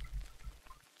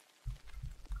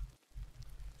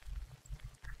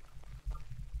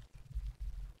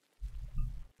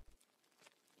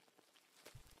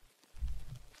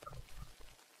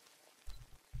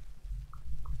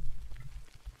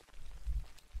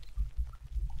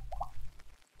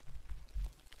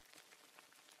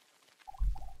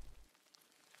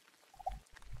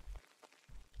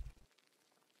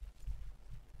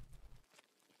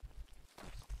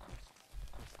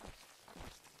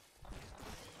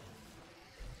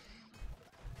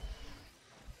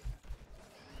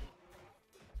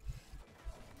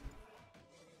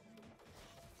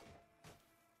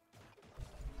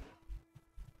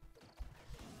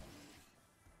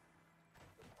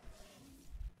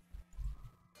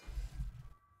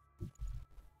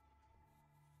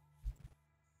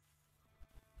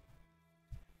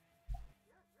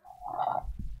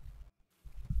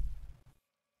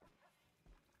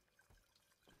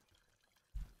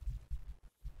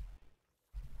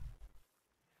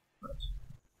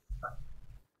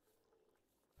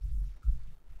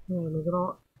 Oh, look at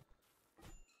all.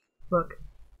 Look.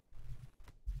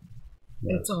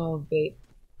 Yes. It's all vape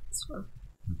stuff.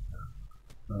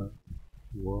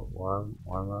 Why am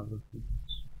I looking at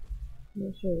this? I'm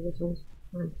not sure which one's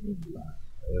fine.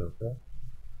 Are you okay?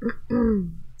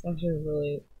 It's actually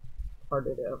really hard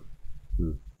to do.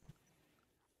 Hmm.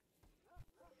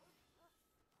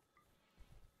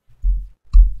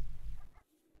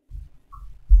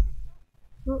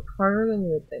 Well, harder than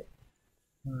you would think.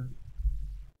 Alright.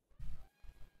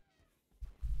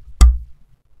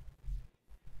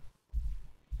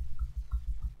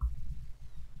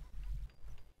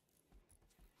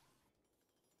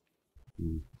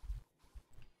 Hmm.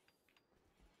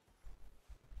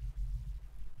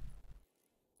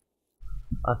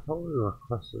 I thought we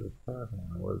requested a caravan.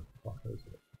 Where the fuck is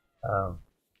it?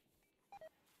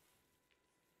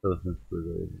 Listen through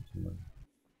the agency.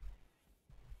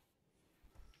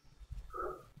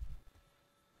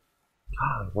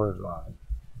 God, where's Ryan?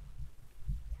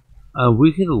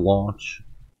 We could launch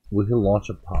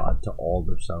a pod to all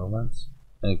their settlements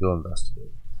and go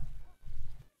investigate.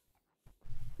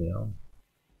 You know?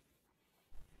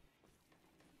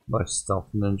 Like stealth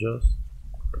ninjas.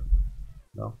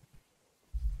 No?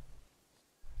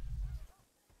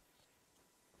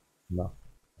 No.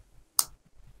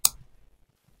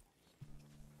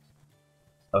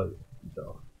 Oh,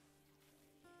 no.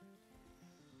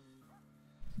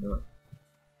 No.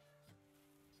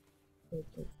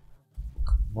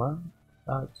 What?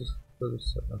 Just for the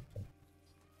second.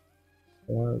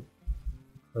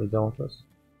 Are you done with this?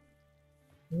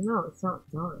 No, it's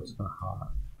not done. It's not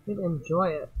hot. You enjoy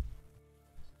it.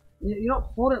 You don't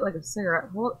hold it like a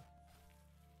cigarette.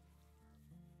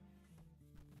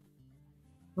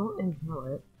 Don't inhale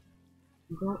it.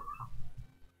 You don't.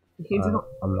 You don't.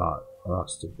 I'm not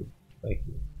stupid. Thank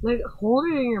you. Like, hold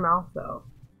it in your mouth, though.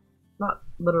 Not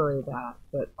literally that,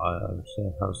 but. I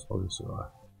understand how to smoke a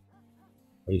cigar.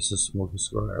 I used to smoke a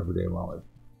cigar every day of my life.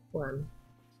 When?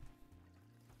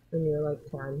 When you were like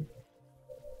 10.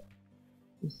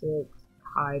 You used to like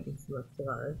hide and smoke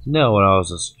cigars. No, when I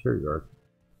was a security guard.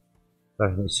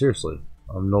 Seriously,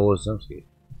 I'm Nola Zemsky.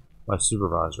 My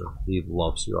supervisor, he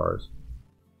loved cigars.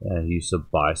 And he used to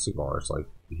buy cigars. Like,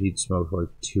 he'd smoke like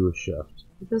 2 a shift.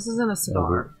 This isn't a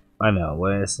cigar. I know,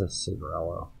 well, it's a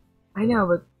cigarello. I know,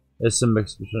 but. It's a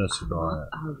mix between a cigar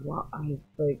and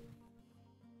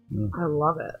I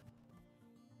love it.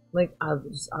 Like, I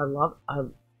love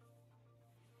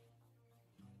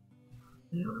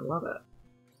it.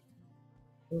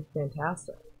 It's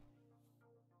fantastic.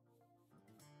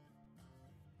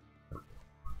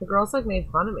 The girls like made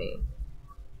fun of me.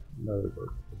 No, they're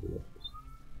delicious.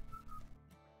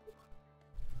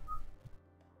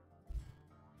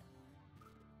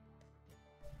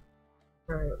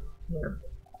 Alright, here.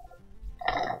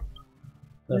 That's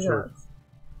Look at right. this.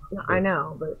 No, I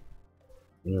know, but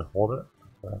You hold it?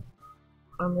 Okay.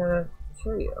 I'm gonna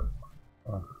show you.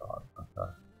 Oh, God.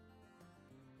 Okay.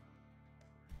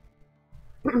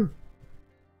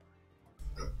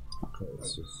 Okay,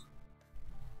 it's just.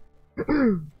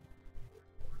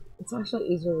 It's actually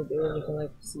easier to do when you can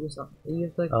like see yourself. You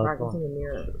have to like practice in the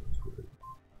mirror.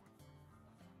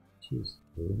 Jeez,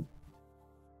 dude.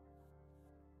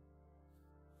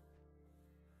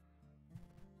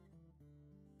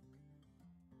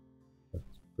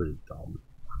 That's pretty dumb.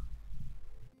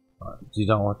 Do you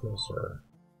not want this, or?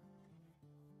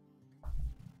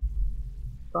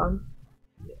 Fun?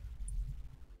 Yeah.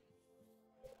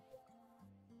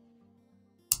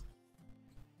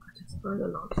 I just burned the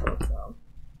nostrils though.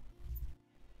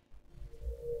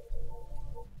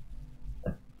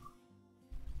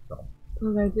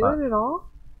 Did I do it at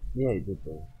all? Yeah, you did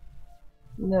that.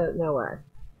 No way.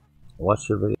 Watch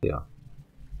your video.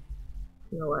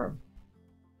 No way.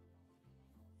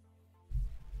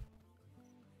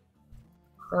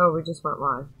 Oh, we just went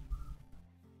live.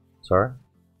 Sorry?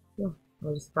 Yeah.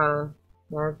 I just gotta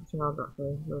manage the channel up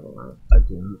for moving live. I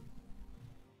didn't.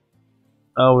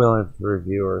 Oh, we only have 3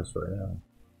 viewers right now.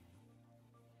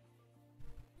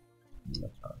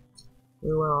 That's fine.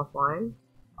 We went offline.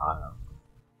 I don't know.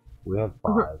 We have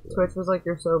 5. Twitch was like,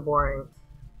 you're so boring.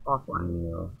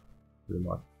 Offline. Yeah, pretty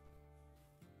much.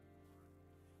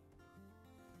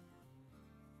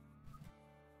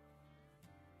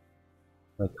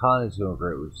 My Connie's doing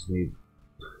great. We just need.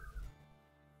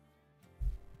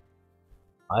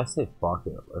 I say fuck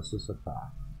it. Let's just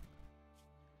attack.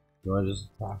 You want to just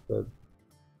attack it?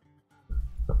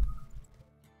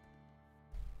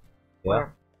 Yeah.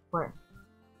 Where?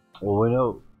 Well, we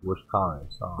know which Connie.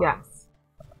 So. Yes.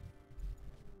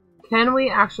 Can we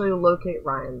actually locate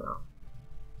Ryan though?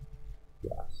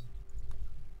 Yes.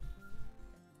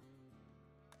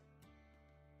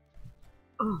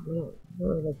 Oh man,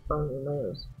 really like burn your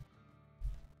nose.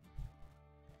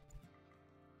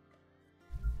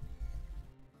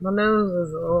 My nose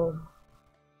is a little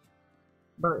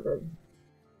burnt good.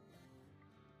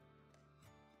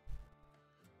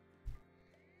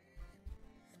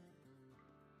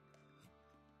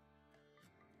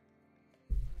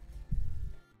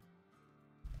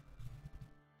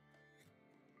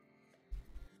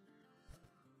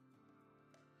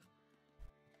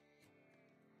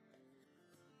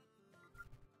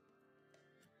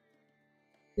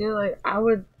 Yeah, like I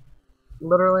would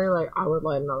literally I would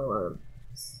light another one of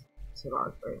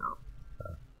cigars right now.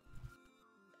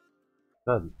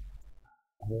 Good.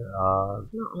 Here, No,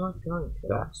 I'm not going to.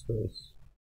 backspace.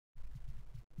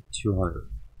 200.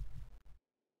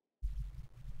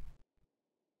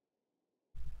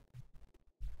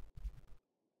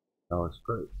 That looks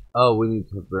great. Oh, we need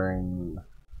to bring.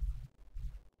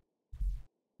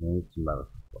 We need some medical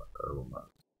herbal medicine.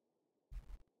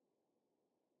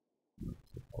 Let's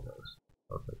take all those.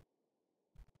 Perfect.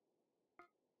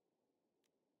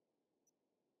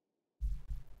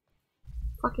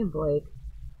 Fucking Blake.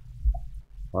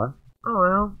 What? I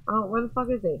don't know. Where the fuck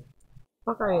is he?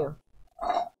 Fuck are you?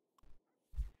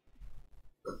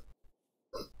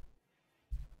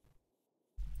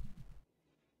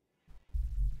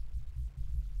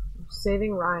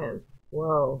 saving Ryan.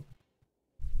 Whoa.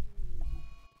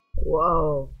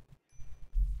 Whoa.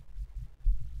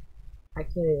 I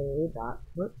can't even read that.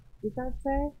 What did that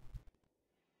say?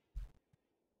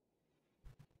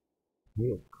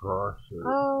 Yeah, crusher.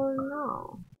 Oh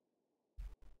no.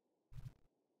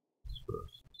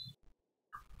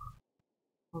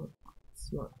 Oh,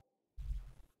 smart.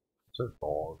 It's a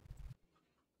dog.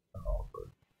 Oh,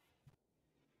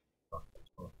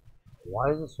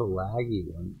 why is it so laggy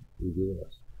when we do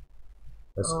this?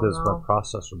 That's because my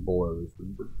processor board is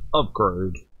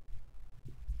upgrade.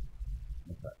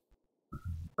 Okay.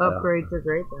 Upgrades are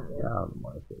great then. Yeah, I don't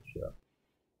like this shit.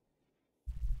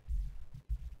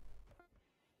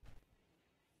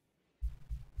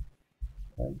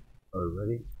 Okay. Are we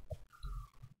ready?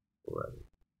 We're ready.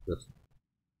 Just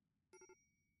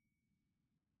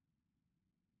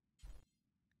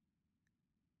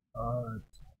alright.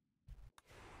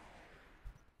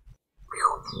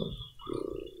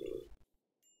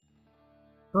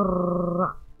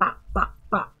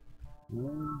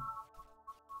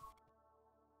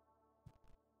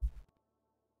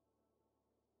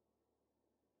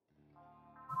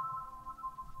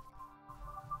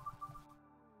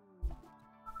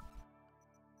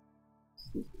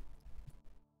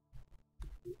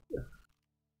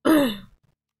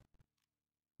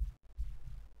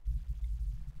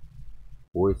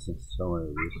 Wasting so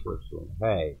many resources.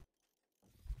 Hey.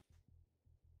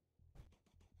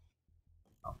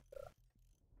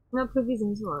 No, Pookie's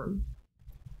into one.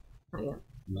 Not yet.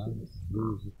 Nice.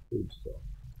 Use the food stuff.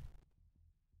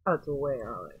 Oh, it's way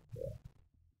early. Yeah.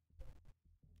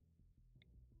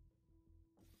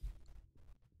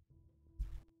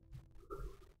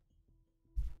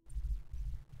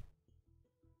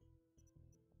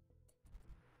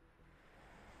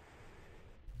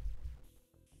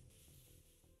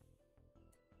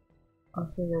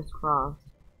 Fingers crossed.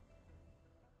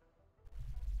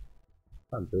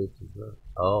 I'm base is there.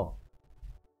 Oh.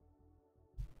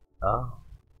 Oh.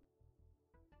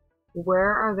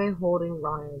 Where are they holding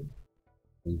Ryan?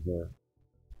 In here.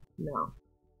 No.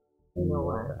 In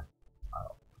Nowhere.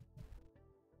 Oh.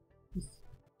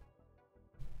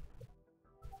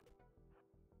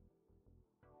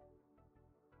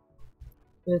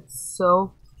 It's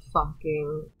so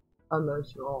fucking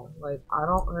emotional. Like, I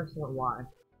don't understand why.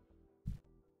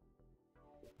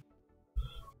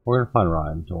 We're gonna find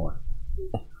Ryan, don't worry.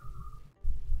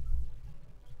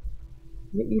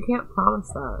 You can't promise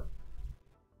that.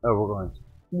 Oh, we're going to.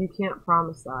 You can't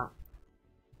promise that.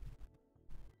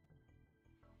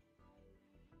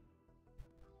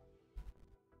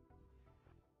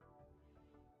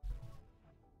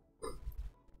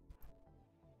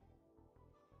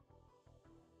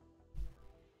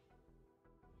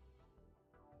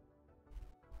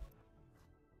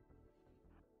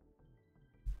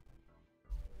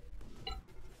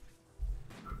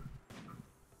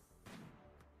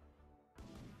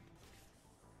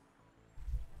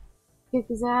 Kick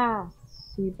his ass,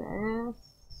 Seabass.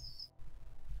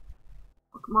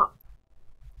 Fuck him up.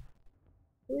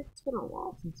 It's been a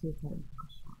while since we've had a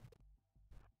shot.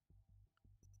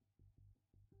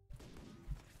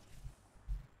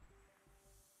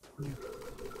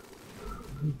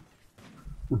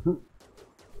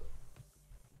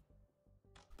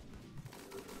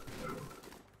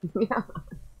 Yeah.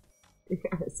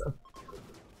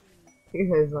 You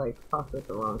guys like fuck with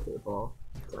the wrong people.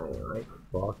 So, like,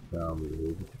 Fuck them,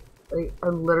 dude. like,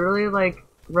 literally, like,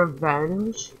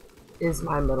 revenge is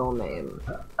my middle name.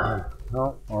 I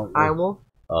will,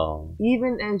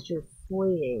 even as you're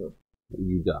fleeing,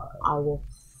 you die. I will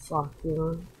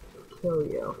fucking kill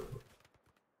you.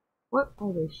 What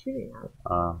are they shooting at?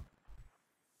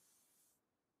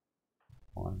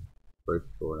 One. Break the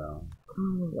door down. Oh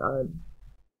my god.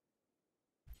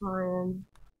 Ryan.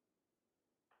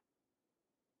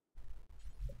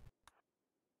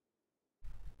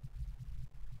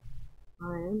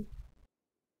 Ryan.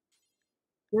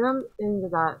 Get him into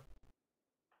that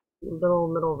little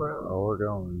middle room. Oh, we're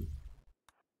going.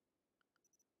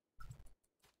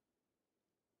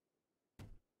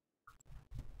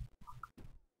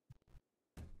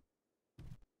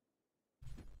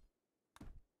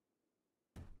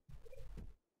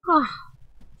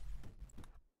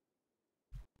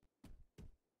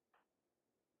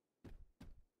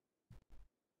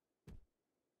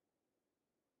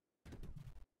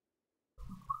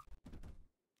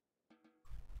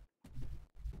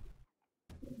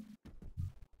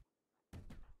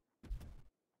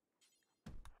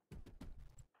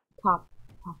 Top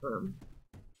room.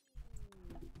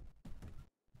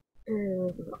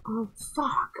 Oh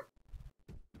fuck!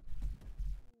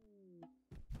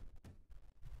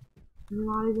 They're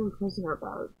not even prisoner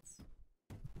boats.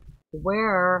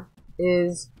 Where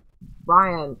is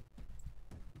Ryan?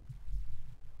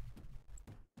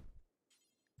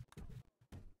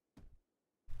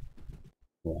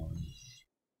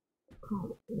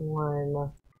 Come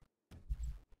on.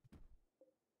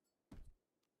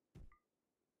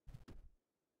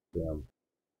 Damn.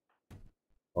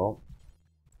 Oh.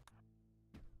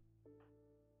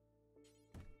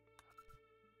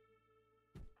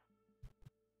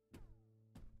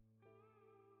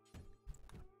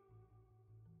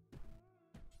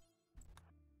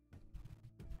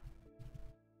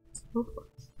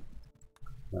 Hopeless.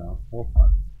 No, we'll find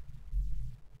them.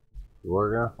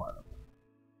 We're gonna find them.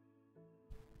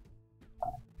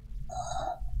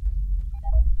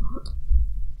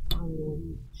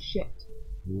 Finding shit.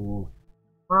 Mm.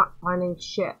 We're not finding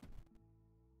shit.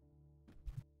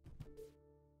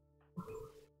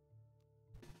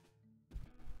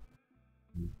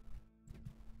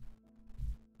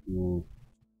 Mm.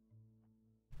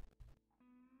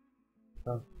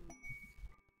 Oh.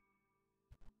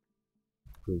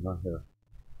 He's not here.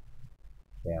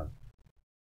 Damn.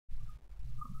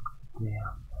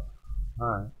 Damn.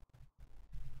 Alright.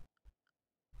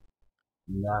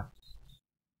 Next.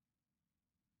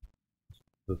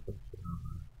 Oh, what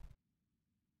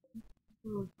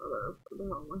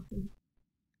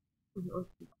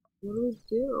do we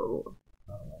do?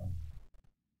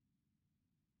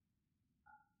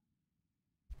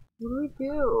 What do we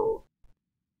do?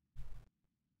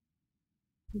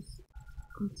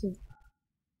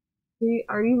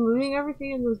 Are you looting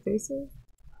everything in those bases?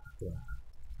 Yeah.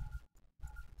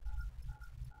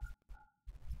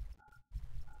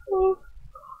 Oh.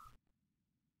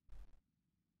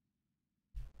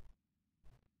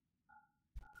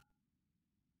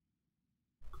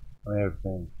 I have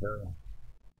things here.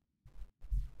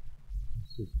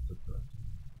 This is depressing.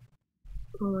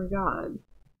 Oh my god.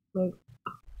 Like,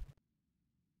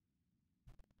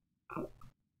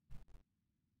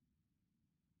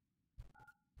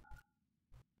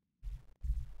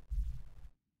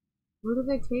 where did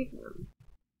they take him?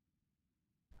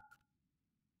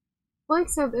 Like,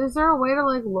 so is there a way to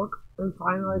like look and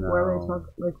find like where they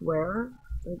took, like where?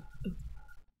 Like,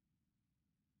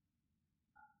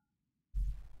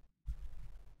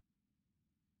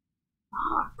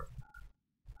 fuck.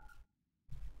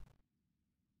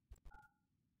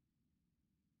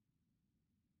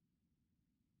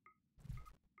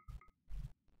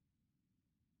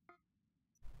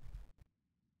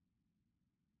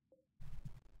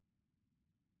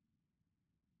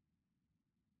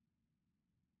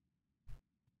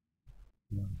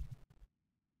 Yeah.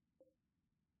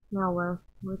 Now where?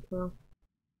 Where to?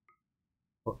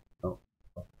 Oh, oh,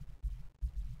 oh.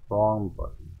 Wrong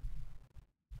button.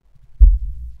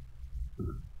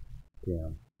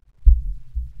 Damn.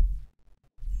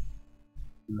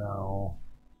 No.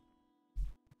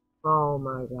 Oh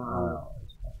my god. Oh,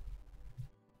 it's fine.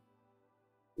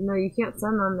 No, you can't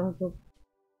send them. They have to.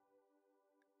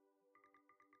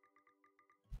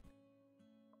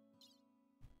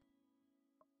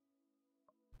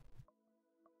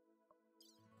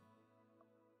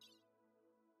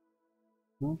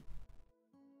 Hmm?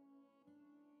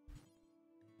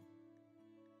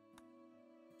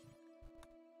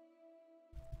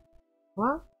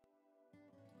 What?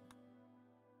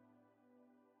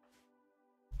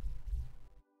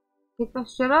 Pick that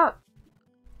shit up.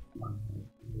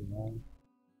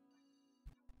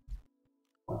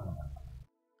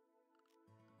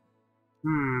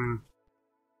 Hmm.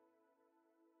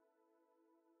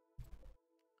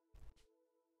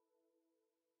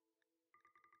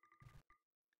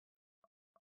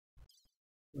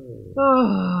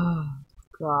 Oh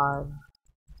god.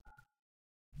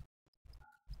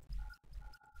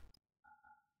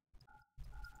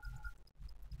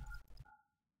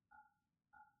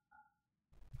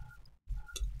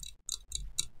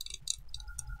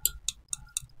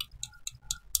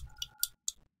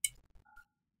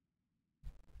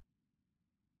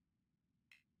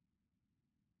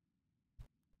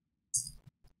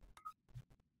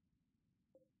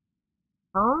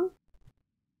 Home?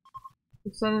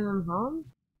 You're sending them home?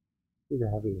 He's a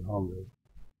heavy hombre.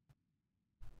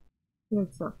 I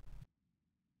think so.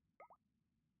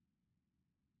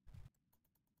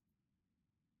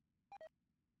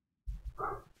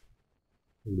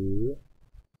 Blue.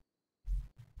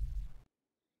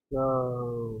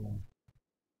 Go.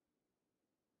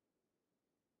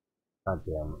 God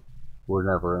damn it.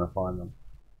 We're never gonna find them.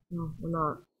 No, we're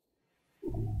not.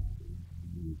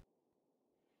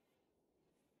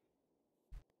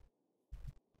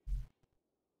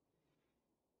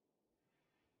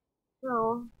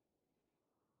 No.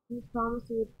 You promised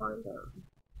you would find them.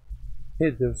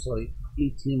 Hey, there's like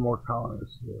 18 more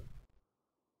colonies here.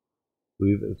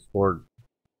 We've explored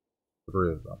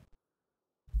 3 of them.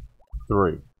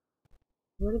 3.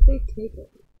 Where did they take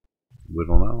it? We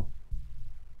don't know.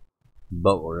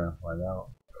 But we're gonna find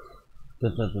out.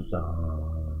 Dun, dun, dun,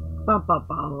 dun. Bum, bum,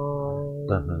 bum.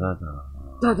 Dun, dun, dun, dun.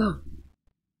 Da, da.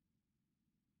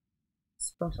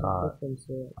 Special victims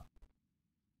to it.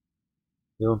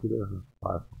 They won't be there for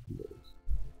 5 fucking days.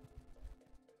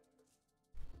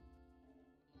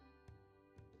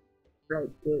 Right,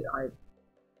 dude,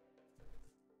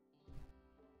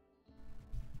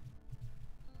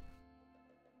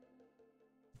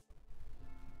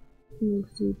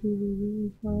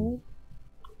 You tired?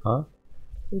 Huh?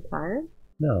 You tired?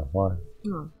 No, why?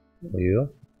 Oh. Are you?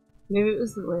 Maybe it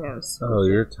was the way I was squishing. Oh,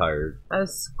 you're tired. I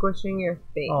was squishing your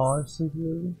face. Oh, I'm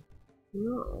sleepy.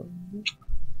 No.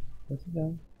 That's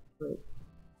okay. Wait.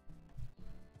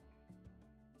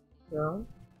 No?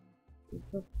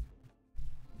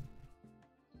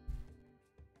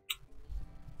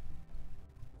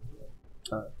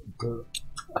 Good.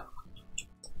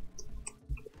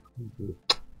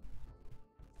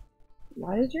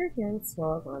 Why does your hand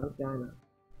smell like my vagina?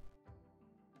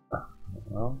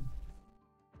 Well,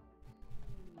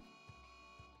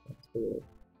 That's weird.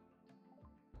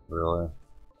 really?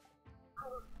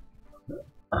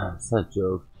 It's that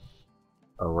joke.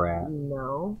 A rat.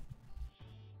 No.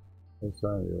 It's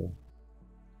not you.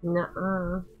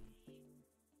 Nuh-uh.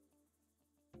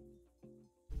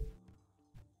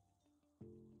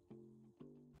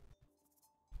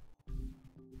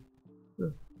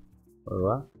 Or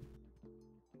what?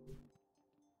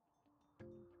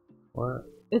 What?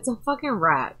 It's a fucking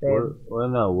rat, babe.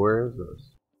 No, where is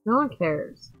this? No one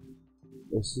cares.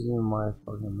 This is in my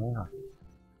fucking map.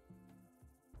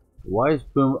 Why is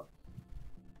Boom...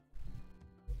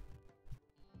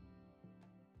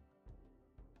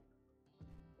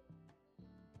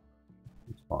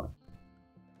 It's fine.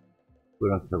 We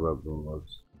don't care about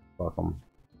Boomers. Fuck them.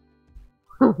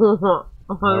 Oh,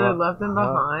 they left him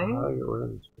behind? How do I get rid of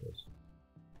this place?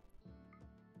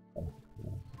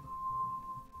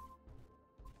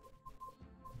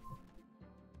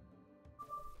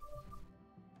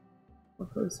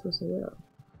 What was I supposed to do?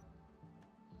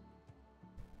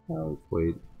 Oh, let's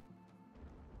wait.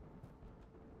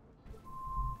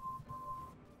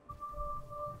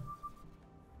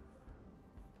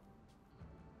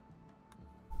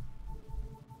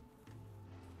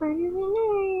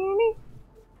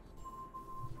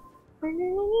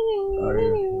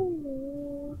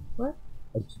 What?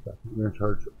 You're in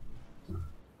charge.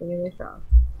 Give me a shot.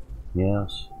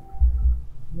 Yes.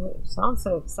 You sound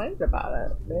so excited about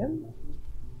it, man.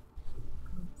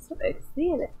 I'm so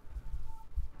excited.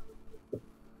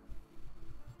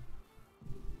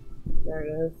 There it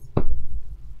is.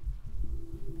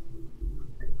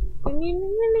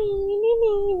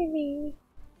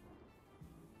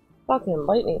 Fucking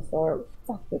lightning storm.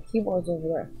 Fuck, the keyboard's over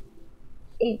there.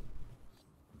 Eek.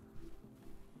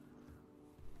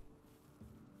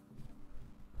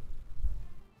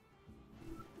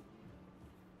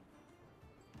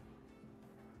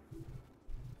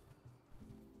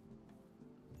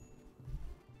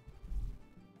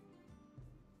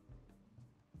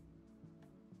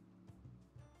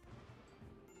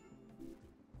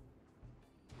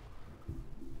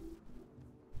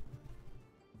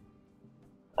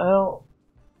 I don't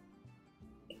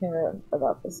care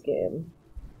about this game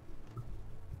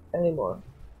anymore.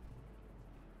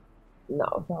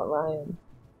 No, not Ryan.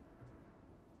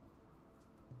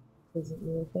 Doesn't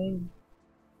mean a thing.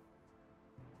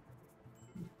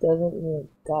 Doesn't mean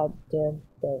a goddamn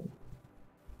thing.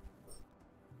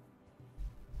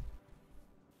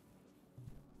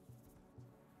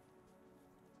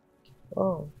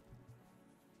 Oh.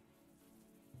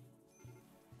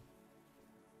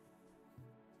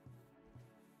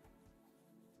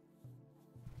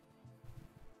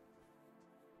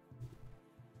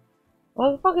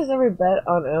 Why the fuck is every bed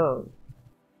unowned?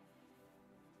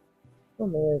 Oh,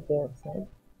 maybe a damn thing.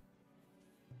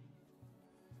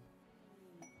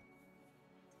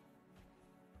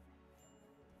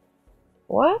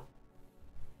 What?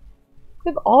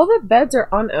 If all the beds are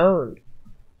unowned.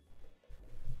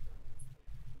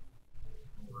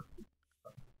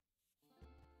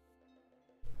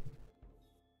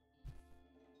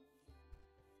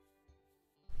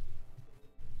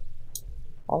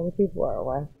 All the people are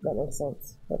away. That makes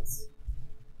sense.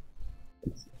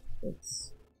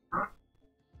 It's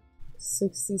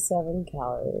 67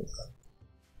 calories.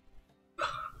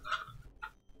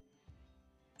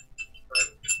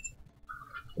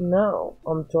 No,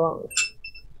 I'm drunk.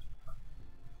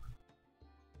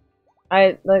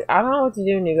 I don't know what to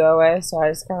do when you go away, so I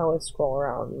just kind of like scroll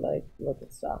around and like look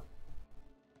at stuff.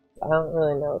 I don't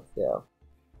really know what to do.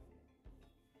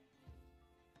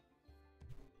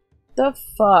 The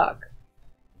fuck?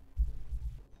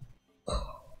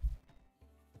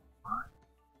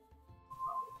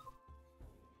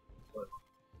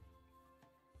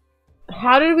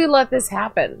 How did we let this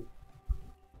happen?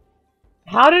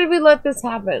 How did we let this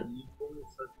happen?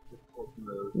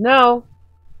 No,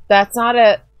 that's not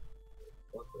it.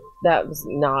 That was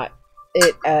not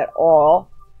it at all.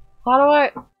 How do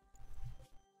I...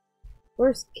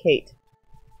 Where's Kate?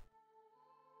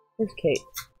 Where's Kate?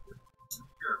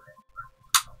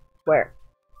 Where?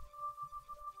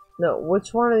 No,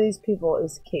 which one of these people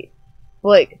is Kate?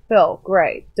 Blake, Phil,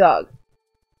 Gray, Doug,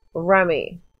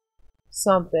 Remy,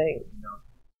 something.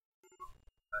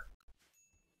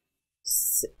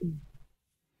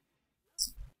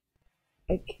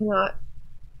 I cannot...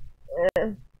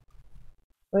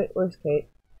 Wait, where's Kate?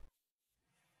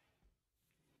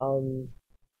 Oh.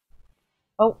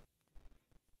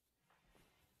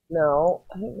 No,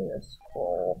 I think I'm gonna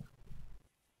scroll.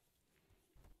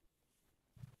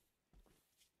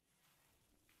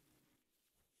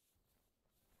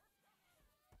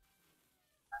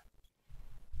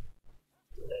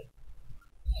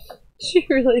 She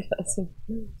really doesn't.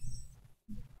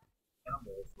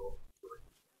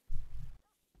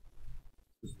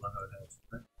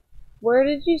 Where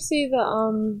did you see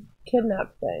the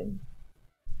kidnap thing?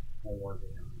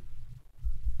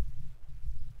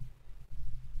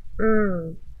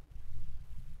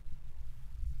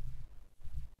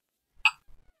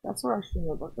 That's where I should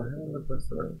have looked at.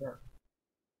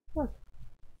 Look.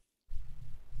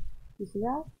 You see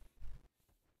that?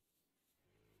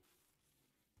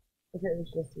 If it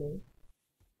was just me.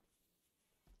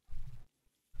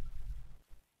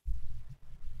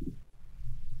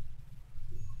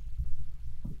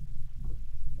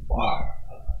 Wow.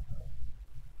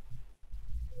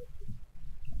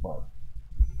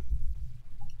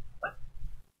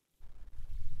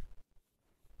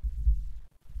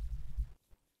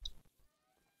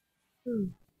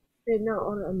 Didn't know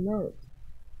what I meant.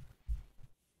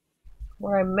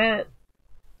 What I meant.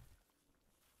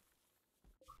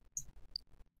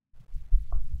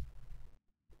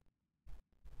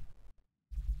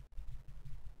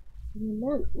 What I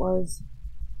meant was.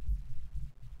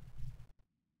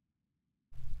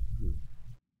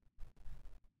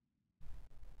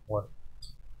 What?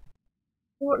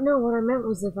 Well, no, what I meant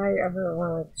was if I ever want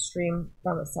to like stream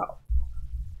by myself.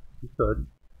 You could.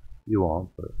 You won't,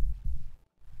 but.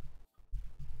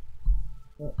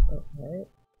 Okay.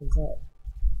 Is that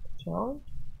a challenge?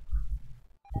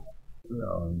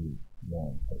 No, you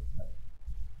won't.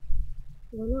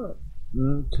 Why not?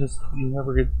 Because you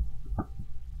never get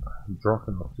drunk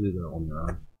enough to do that on your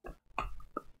own.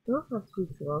 You don't have to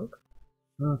be drunk.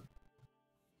 What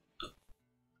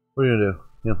are you gonna do?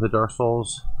 You gonna play Dark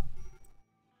Souls?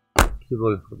 Keep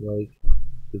looking for like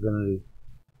Divinity.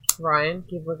 Ryan?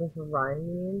 Keep looking for Ryan,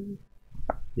 you mean?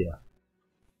 Yeah.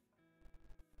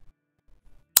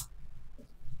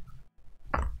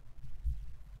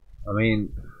 I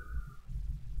mean,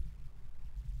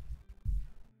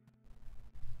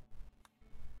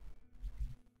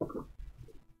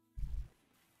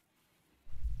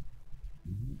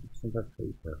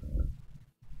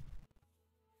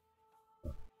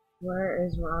 Where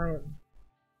is Ryan?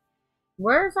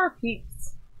 Where's our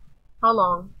peeps? How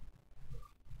long?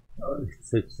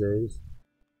 6 days.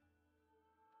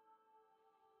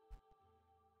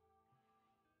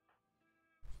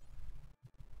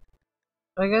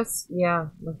 I guess, yeah,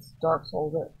 let's Dark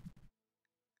Souls it.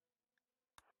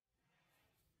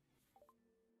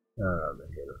 They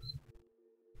hit us.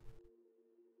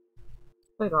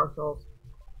 Play Dark Souls.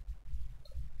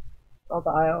 I'll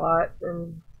die a lot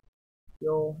and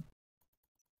you'll...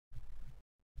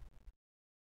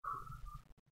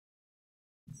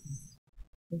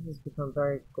 This has become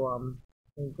very glum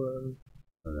and gloom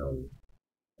and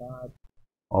sad.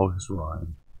 Oh, it's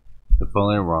Ryan. If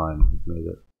only Ryan had made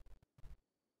it.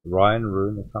 Ryan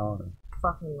ruined the colony.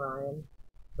 Fucking Ryan.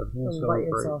 Everything's Let going great.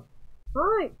 yourself.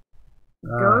 I'm like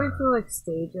going through like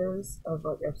stages of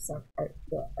like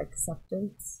the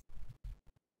acceptance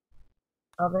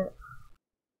of it.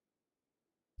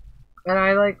 And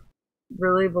I like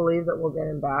really believe that we'll get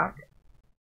him back.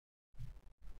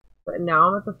 But now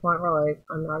I'm at the point where like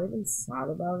I'm not even sad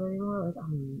about it anymore. Like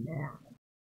I'm mad.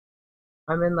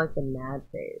 I'm in like the mad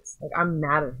phase. Like I'm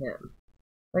mad at him.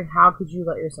 Like how could you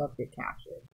let yourself get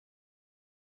captured?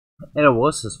 And it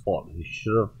was his fault. He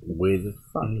should have waited.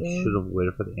 Fucking He should have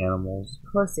waited for the animals.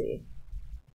 Pussy.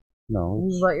 No.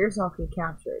 You let yourself get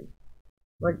captured.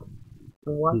 Like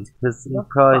What? Because he The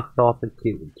probably fuck? thought that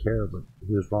Kate would care, but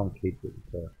he was wrong. Kate didn't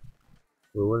care.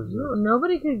 Wait, what is No, this?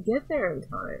 nobody could get there in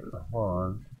time. Hold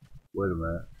on. Wait a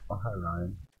minute. Oh, hi,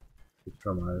 Ryan. Just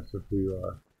remind us of who you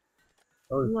are.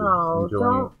 Oh, No, she's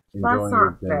don't. That's enjoying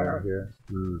your not dinner fair.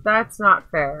 here. That's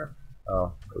not fair.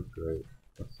 Oh, that's great.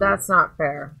 Let's see. That's not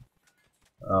fair.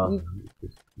 Oh, You-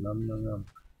 just num num num.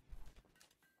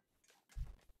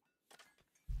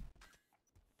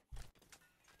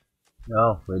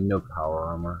 No, we had no power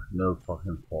armor, no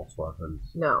fucking pulse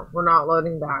weapons. No, we're not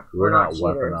loading back. We're not cheaters.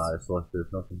 weaponized. Look,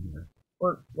 there's nothing here.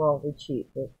 Well, we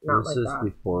cheat, but not This like is that.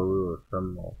 before we were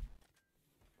criminals.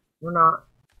 We're not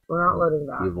loading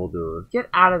back. Evildoers. Get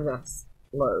out of this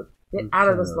load. Get out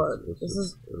of this load.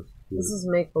 This is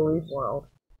make believe world.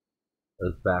 It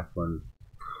was back when,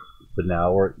 but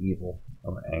now we're evil.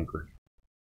 I'm angry.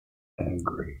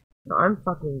 Angry. No, I'm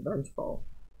fucking vengeful.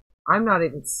 I'm not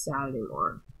even sad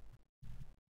anymore.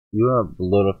 You want to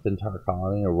load up the entire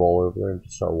colony and roll over there and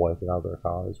just start wiping out their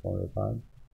colonies one at a time?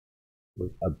 Like,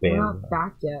 We're abandon not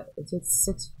back yet. It takes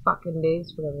 6 fucking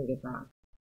days for them to get back.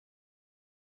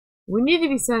 We need to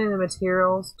be sending the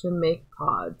materials to make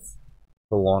pods.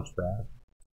 the launch pad.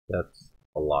 That's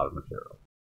a lot of material.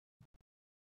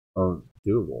 Oh,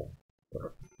 doable.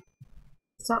 But,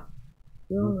 Stop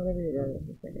doing whatever you're doing with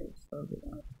your fingers. Don't do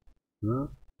that. huh?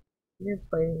 You're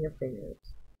playing your fingers.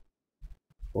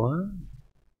 What?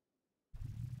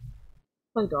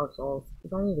 Play Dark Souls.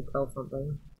 If I need to kill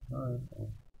something. Alright,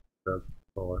 well, grab the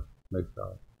controller. Make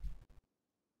that.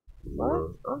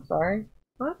 What? I'm sorry.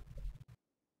 What?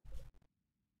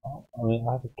 Oh, I mean,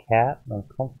 I have a cat and I'm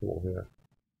comfortable here.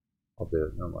 I'll do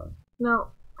it, never mind. No.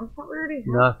 I thought we already had.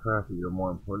 No, I forgot that you're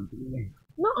more important to me.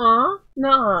 Nuh-uh.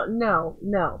 Nuh-uh. No.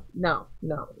 No. No.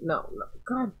 No. No. No.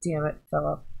 God damn it,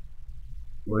 Philip.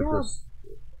 We're Yeah. just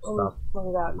Always stop.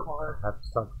 play that card. I have to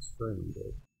stop the stream,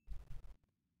 dude.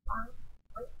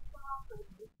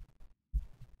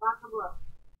 Black or blue?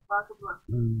 Black or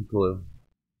blue? Blue.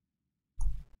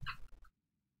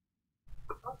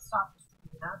 Let's stop the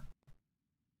stream, yeah?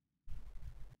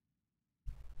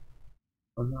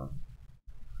 Oh no.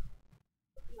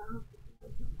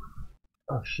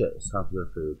 Oh shit, it's time for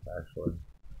the food, actually.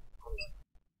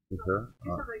 You sure?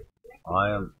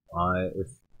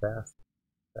 It's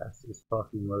fastest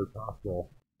fucking mode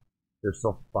possible. There's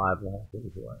still 5.5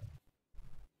 days away.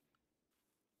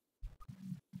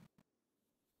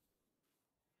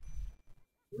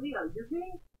 Leo, you're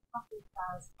being fucking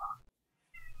fat as fuck.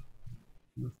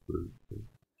 That's rude.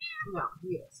 No,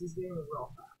 he is. He's getting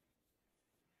real fat.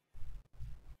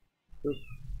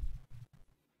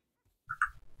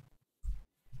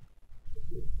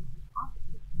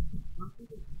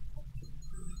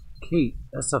 Kate,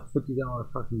 that's a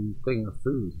 $50 fucking thing of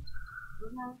food.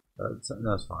 Okay.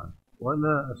 That's fine. Well,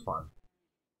 no, that's fine.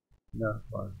 No, that's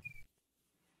fine.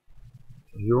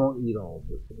 He won't eat all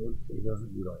of it. He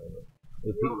doesn't eat all of it.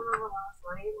 You don't remember last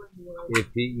night when you were If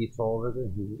he eats all of it,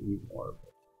 then he will eat more of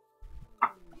it.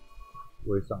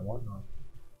 Waste on one, huh?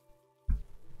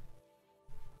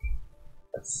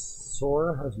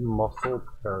 Sora has muscle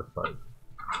parasite.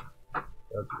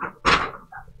 That's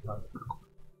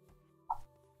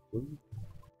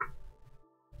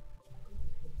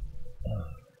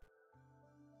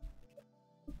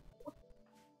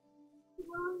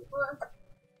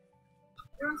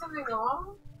doing something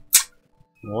wrong?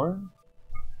 what?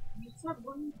 You said,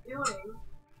 what are you doing?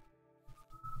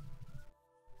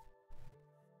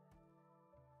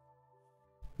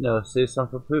 No, say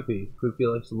something for Poopy. Poopy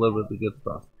likes a little bit of the good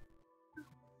stuff.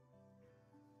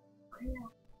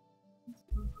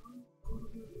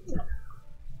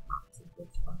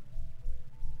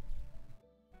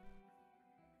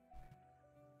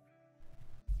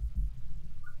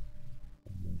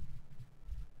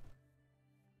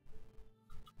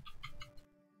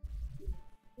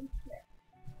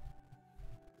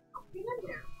 Get in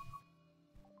there.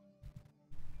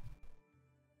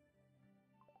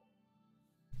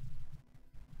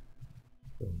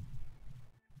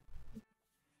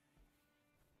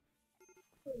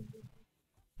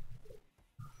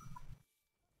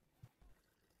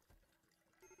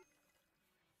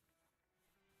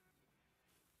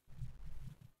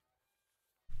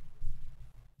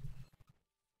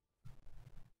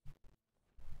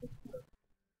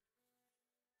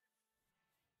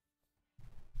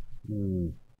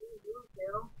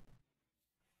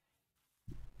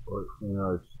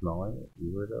 Or, smelling it,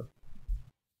 you would have.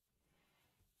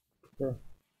 Okay.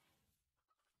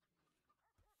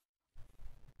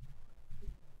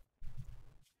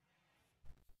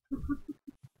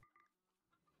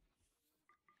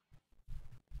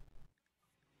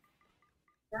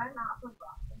 Did I not put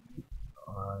broccoli?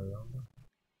 I don't know.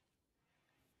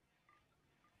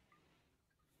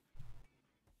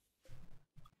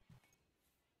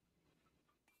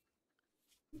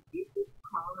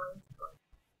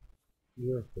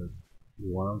 You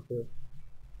want them to?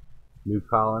 New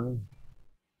colony?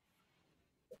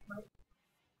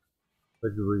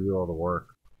 But you redo all the work.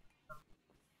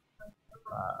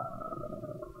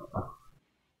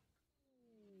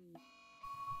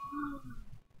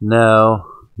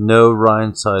 No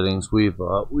Rhine sightings. We've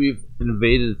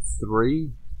invaded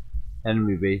 3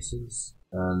 enemy bases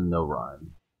and no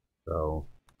Rhine. So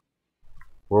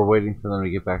we're waiting for them to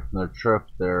get back from their trip.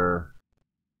 They're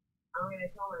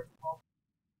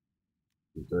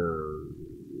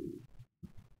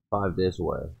 5 days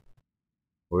away.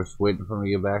 We're just waiting for them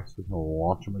to get back so we can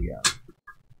launch them again.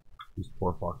 These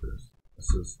poor fuckers. This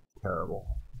is terrible.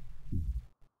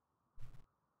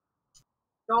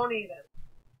 Don't even.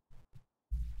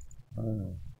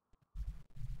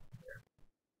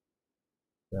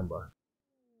 Stand by.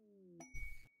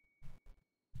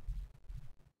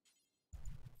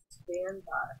 Stand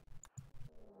by.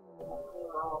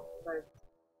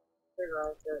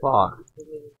 Fuck.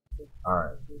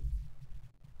 Alright.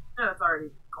 No, it's already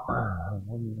gone.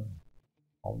 What do you know?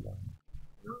 Hold on.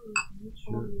 No,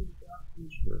 Sure.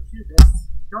 Sure. Do this.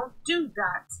 Don't do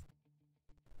that.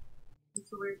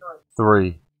 That's what we're doing.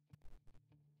 3.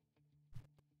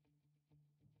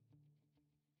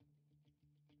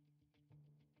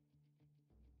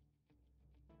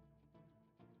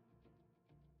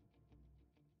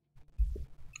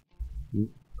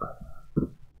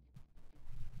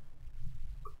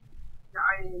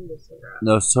 I didn't just say that.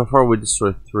 No, so far we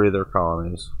destroyed 3 of their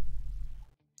colonies.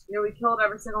 Yeah, we killed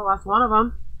every single last one of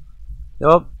them.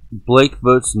 Yep. Blake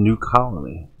votes new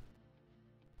colony.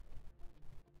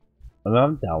 I mean,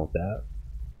 I'm down with that.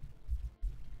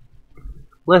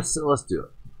 Let's do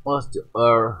it. Let's do it.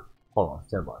 Hold on,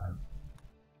 stand by.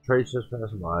 Trade just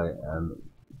passed by and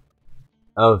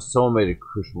someone made a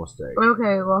crucial mistake.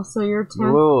 Okay, well, so you're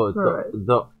 10th. Whoa,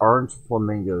 the orange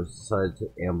flamingos decided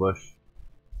to ambush.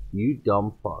 You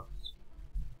dumb fucks.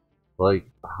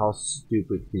 Like, how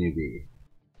stupid can you be?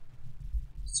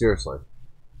 Seriously.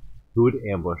 Who would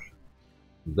ambush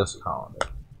this colony?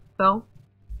 Phil?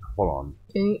 Hold on.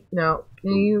 Can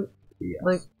you, Yes.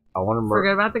 like, I want to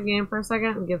forget about the game for a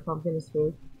second and give Pumpkin his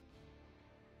food?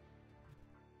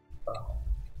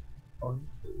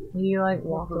 You, like,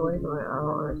 walked away from it. I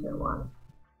don't understand why.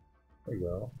 There you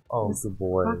go. Oh, this good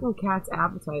boy. Fucking cat's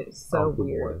appetite is so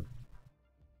weird. Boy.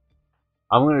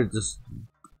 I'm just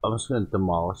gonna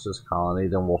demolish this colony,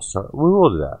 then we'll start. We will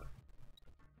do that.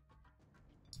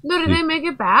 No, did they make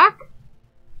it back?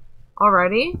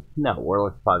 Already? No, we're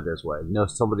like 5 days away. No,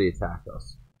 somebody attacked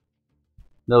us.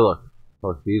 No,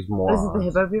 look, these morons. Is it the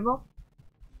hippo people?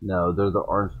 No, they're the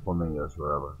orange flamingos or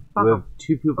whatever. Fuck we have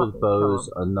 2 people with bows,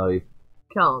 a knife.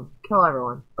 Kill them. Kill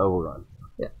everyone. Oh, we're gone.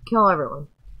 Yeah, kill everyone.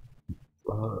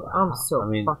 I'm so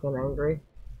fucking angry.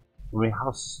 I mean,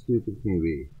 how stupid can you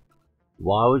be?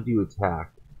 Why would you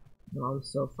attack? No, I'm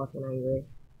so fucking angry.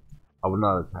 I would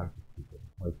not attack these people.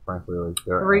 Like, frankly, like,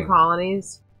 they're 3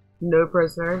 colonies, no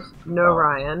prisoners, no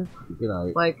Ryan. Good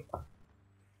night. Like,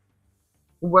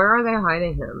 where are they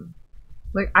hiding him?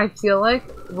 Like, I feel like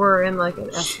we're in, like, an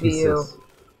SVU,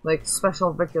 like,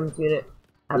 Special Victims Unit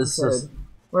episode,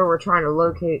 where we're trying to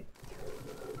locate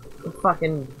the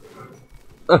fucking,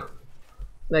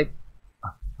 like,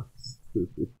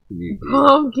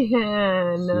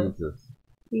 Pumpkin! Jesus.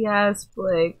 Yes,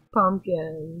 Blake,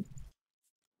 Pumpkin.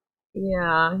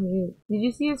 Yeah, did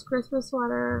you see his Christmas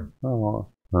sweater?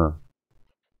 Oh, huh.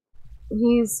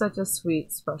 He's such a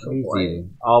sweet, special boy.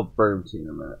 Eating. I'll bring him to you in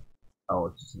a minute. I'll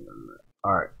let you see him in a minute.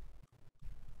 Alright.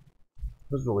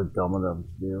 That was really dumb of them to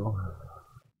do.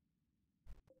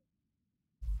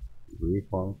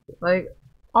 Like,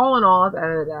 all in all, at the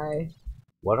end of the day,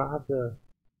 what I have to...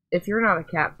 if you're not a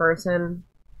cat person...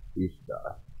 You should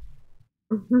die.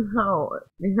 No,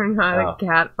 you're not a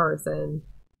cat person.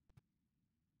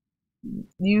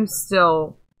 You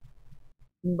still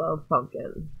love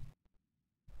Pumpkin.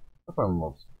 Everyone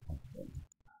loves Pumpkin.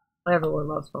 Everyone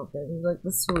loves Pumpkin. He's like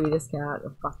the sweetest cat in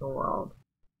the fucking world.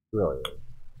 Really is.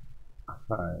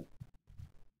 Alright.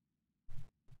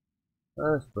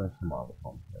 Let's bring some marble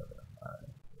Pumpkin over.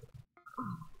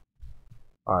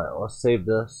 Alright, let's save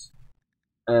this.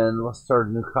 And let's start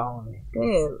a new colony.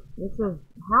 Babe, this is...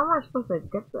 How am I supposed to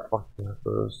get this? Fuck the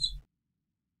hippos.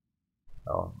 I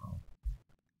don't know.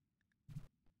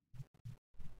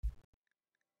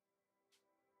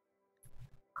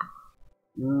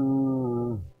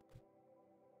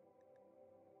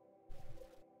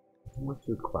 What's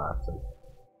your classic?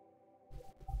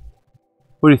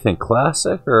 What do you think?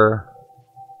 Classic or?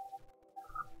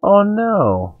 Oh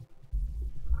no!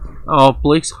 Oh,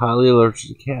 Blake's highly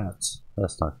allergic to cats.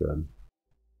 That's not good.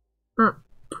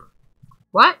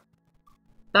 What?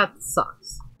 That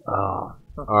sucks. Oh,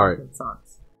 That all right. fucking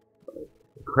sucks.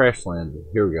 Crash Landing.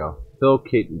 Here we go. Phil,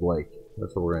 Kate, and Blake.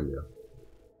 That's what we're gonna do.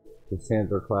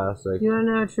 Cassandra Classic. Do you want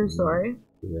to know a true story?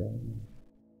 Yeah.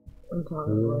 I'm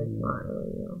talking like not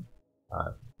really, you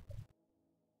Alright.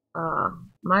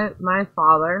 know. My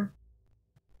father,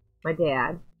 my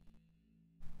dad,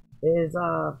 is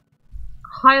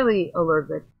highly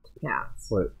allergic to cats.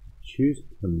 Wait. Choose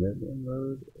commitment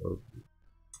mode or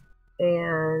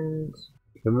And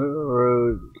commitment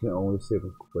mode can only save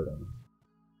with quitting.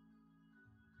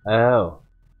 Oh.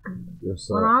 Just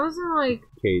when I was in like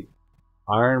Kate,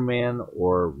 Iron Man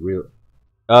or real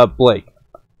Blake.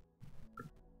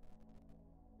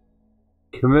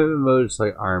 Commitment mode is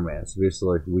like Iron Man, so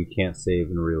basically like we can't save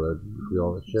and reload and do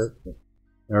all that shit.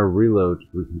 Or reload,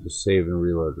 we can just save and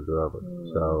reload or whatever.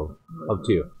 So up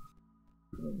to you.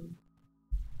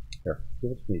 Here,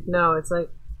 give it to me. no, it's like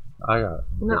I got it.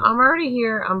 no, I'm already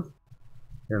here.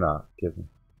 You're not. Give me.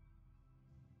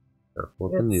 Careful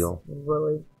with the It's needle.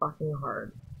 really fucking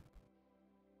hard.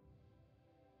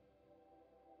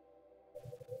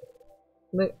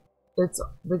 Like it's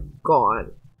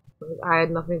gone. Like, I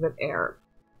had nothing but air.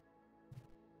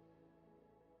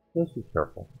 Just be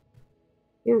careful.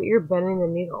 You're bending the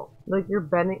needle. Like you're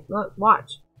bending. Look,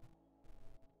 watch.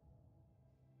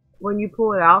 When you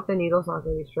pull it out, the needle's not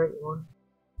going to be straight anymore.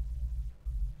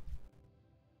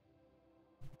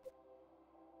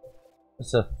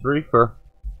 It's a 3 for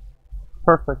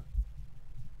perfect.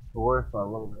 Where's my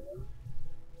little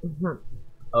man?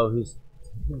 Oh,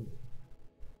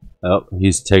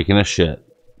 he's taking a shit.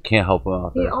 Can't help him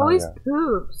out there. He always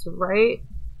poops right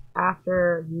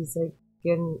after he's like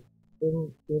been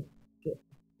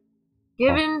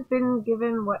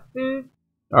given wet food.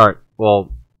 All right.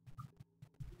 Well,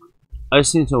 I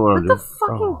just need to know what I'm Put doing. the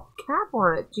fucking cap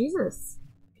on it, Jesus.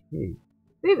 Okay.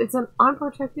 Babe, it's an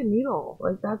unprotected needle.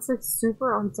 Like that's like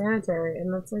super unsanitary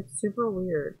and that's like super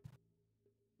weird.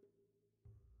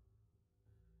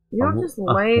 You don't just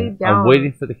lay down. I'm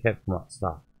waiting for the cat to come out.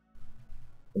 Stop.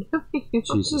 You don't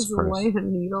Jesus just Christ. lay a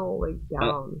needle like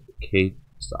down. Kate,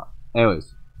 stop.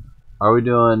 Anyways, are we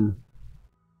doing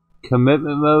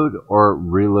commitment mode or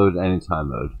reload anytime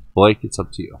mode? Blake, it's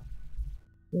up to you.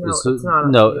 No, it's not.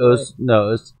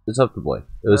 No, it's up to Blake.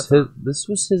 It was his. This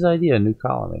was his idea. New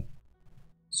colony.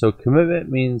 So commitment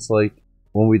means like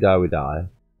when we die, we die.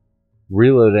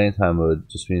 Reload anytime mode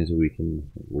just means that we can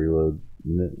reload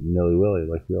nilly willy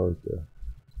like we always do.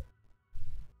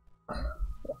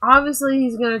 Obviously,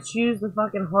 he's gonna choose the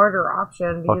fucking harder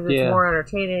option because yeah. it's more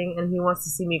entertaining, and he wants to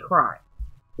see me cry.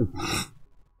 Do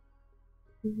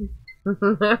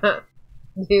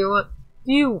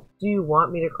you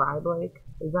want me to cry, Blake?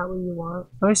 Is that what you want?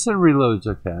 I said reload's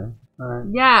okay. Alright.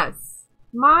 Yes,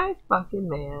 my fucking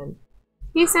man.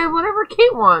 He said whatever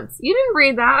Kate wants. You didn't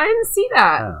read that. I didn't see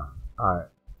that. Oh, alright.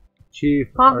 Chief.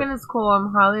 Pumpkin is cool.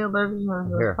 I'm highly allergic to it.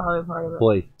 Here. That's probably part of it.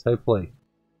 Blake. Type Blake.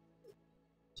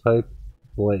 Type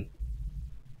Blake.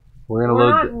 We're We're load.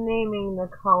 not naming the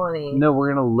colony. No,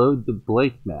 we're gonna load the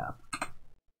Blake map.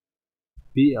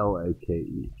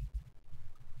 BLAKE.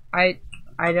 I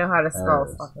know how to spell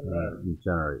his fucking name.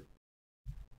 Generate.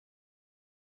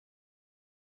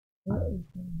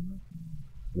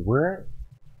 Where?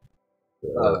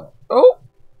 Oh!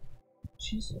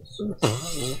 Jesus.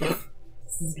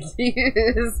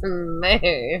 Excuse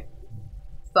me.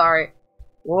 Sorry.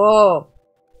 Whoa.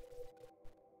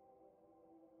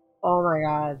 Oh my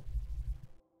god.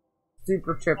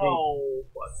 Super trippy. Oh.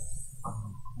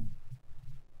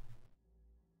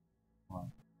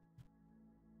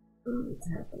 What's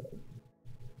happening?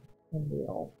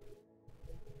 Unreal.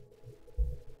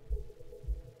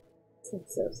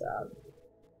 It's so sad.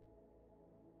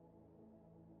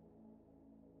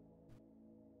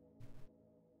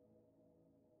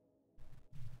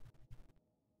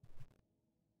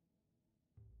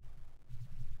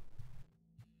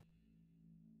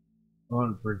 I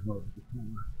want to bring him over to the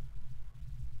camera.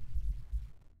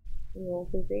 You little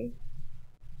poopy?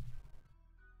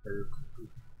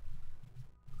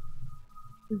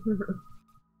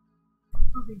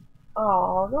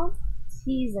 Oh, don't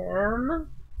tease him.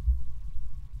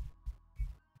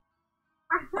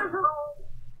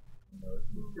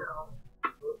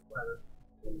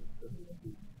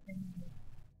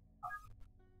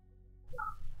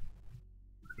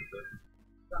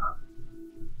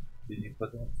 Did you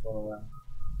put that phone around?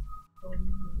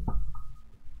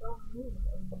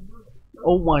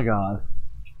 Oh my god.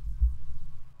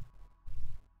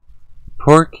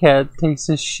 Poor cat takes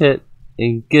a shit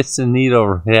and gets a needle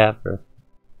right after.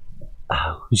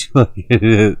 Oh, would you look at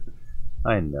it?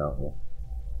 I know.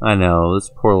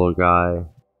 This poor little guy.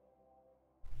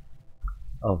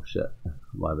 Oh shit.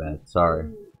 My bad.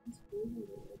 Sorry.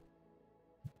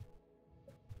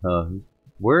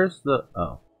 Where's the...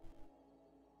 Oh.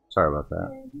 Sorry about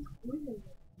that.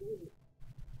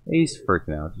 He's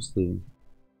freaking out. Just leave him.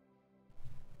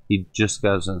 He just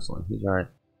got his insulin. He's alright.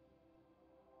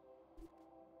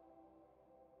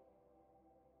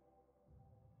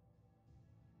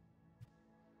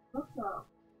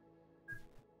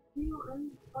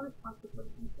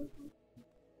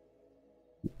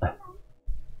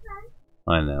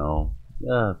 I know.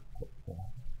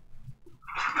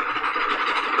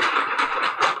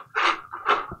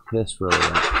 This really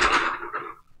went.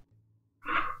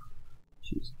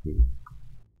 Jeez, Katie.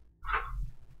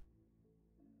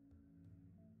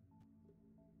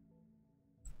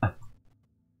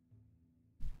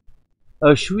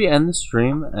 Oh, should we end the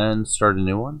stream and start a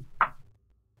new one?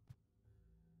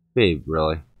 Babe,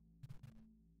 really?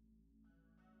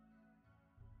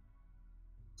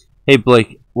 Hey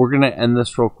Blake, we're gonna end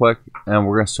this real quick and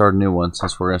we're gonna start a new one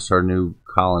since we're gonna start a new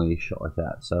colony, shit like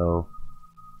that. So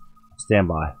stand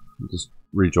by. Just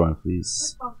rejoin,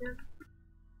 please.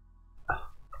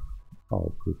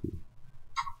 Oh, poopy.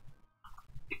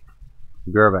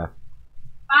 Be right back.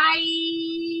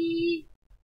 Bye.